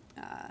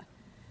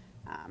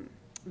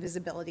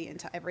visibility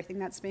into everything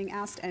that's being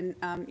asked. And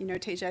you know,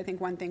 Tasia, I think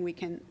one thing we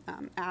can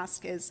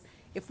ask is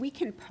if we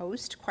can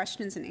post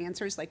questions and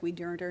answers like we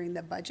do during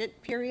the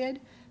budget period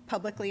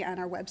publicly on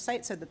our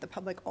website, so that the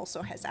public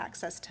also has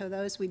access to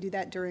those. We do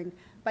that during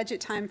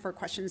budget time for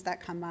questions that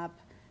come up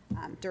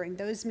during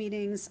those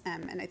meetings,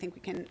 and I think we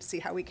can see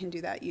how we can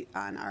do that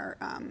on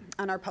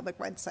our public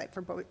website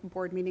for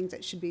board meetings.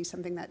 It should be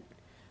something that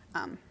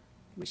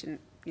we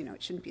shouldn't, you know,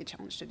 it shouldn't be a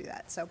challenge to do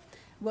that. So,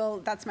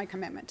 that's my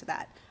commitment to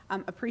that.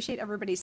 Appreciate everybody's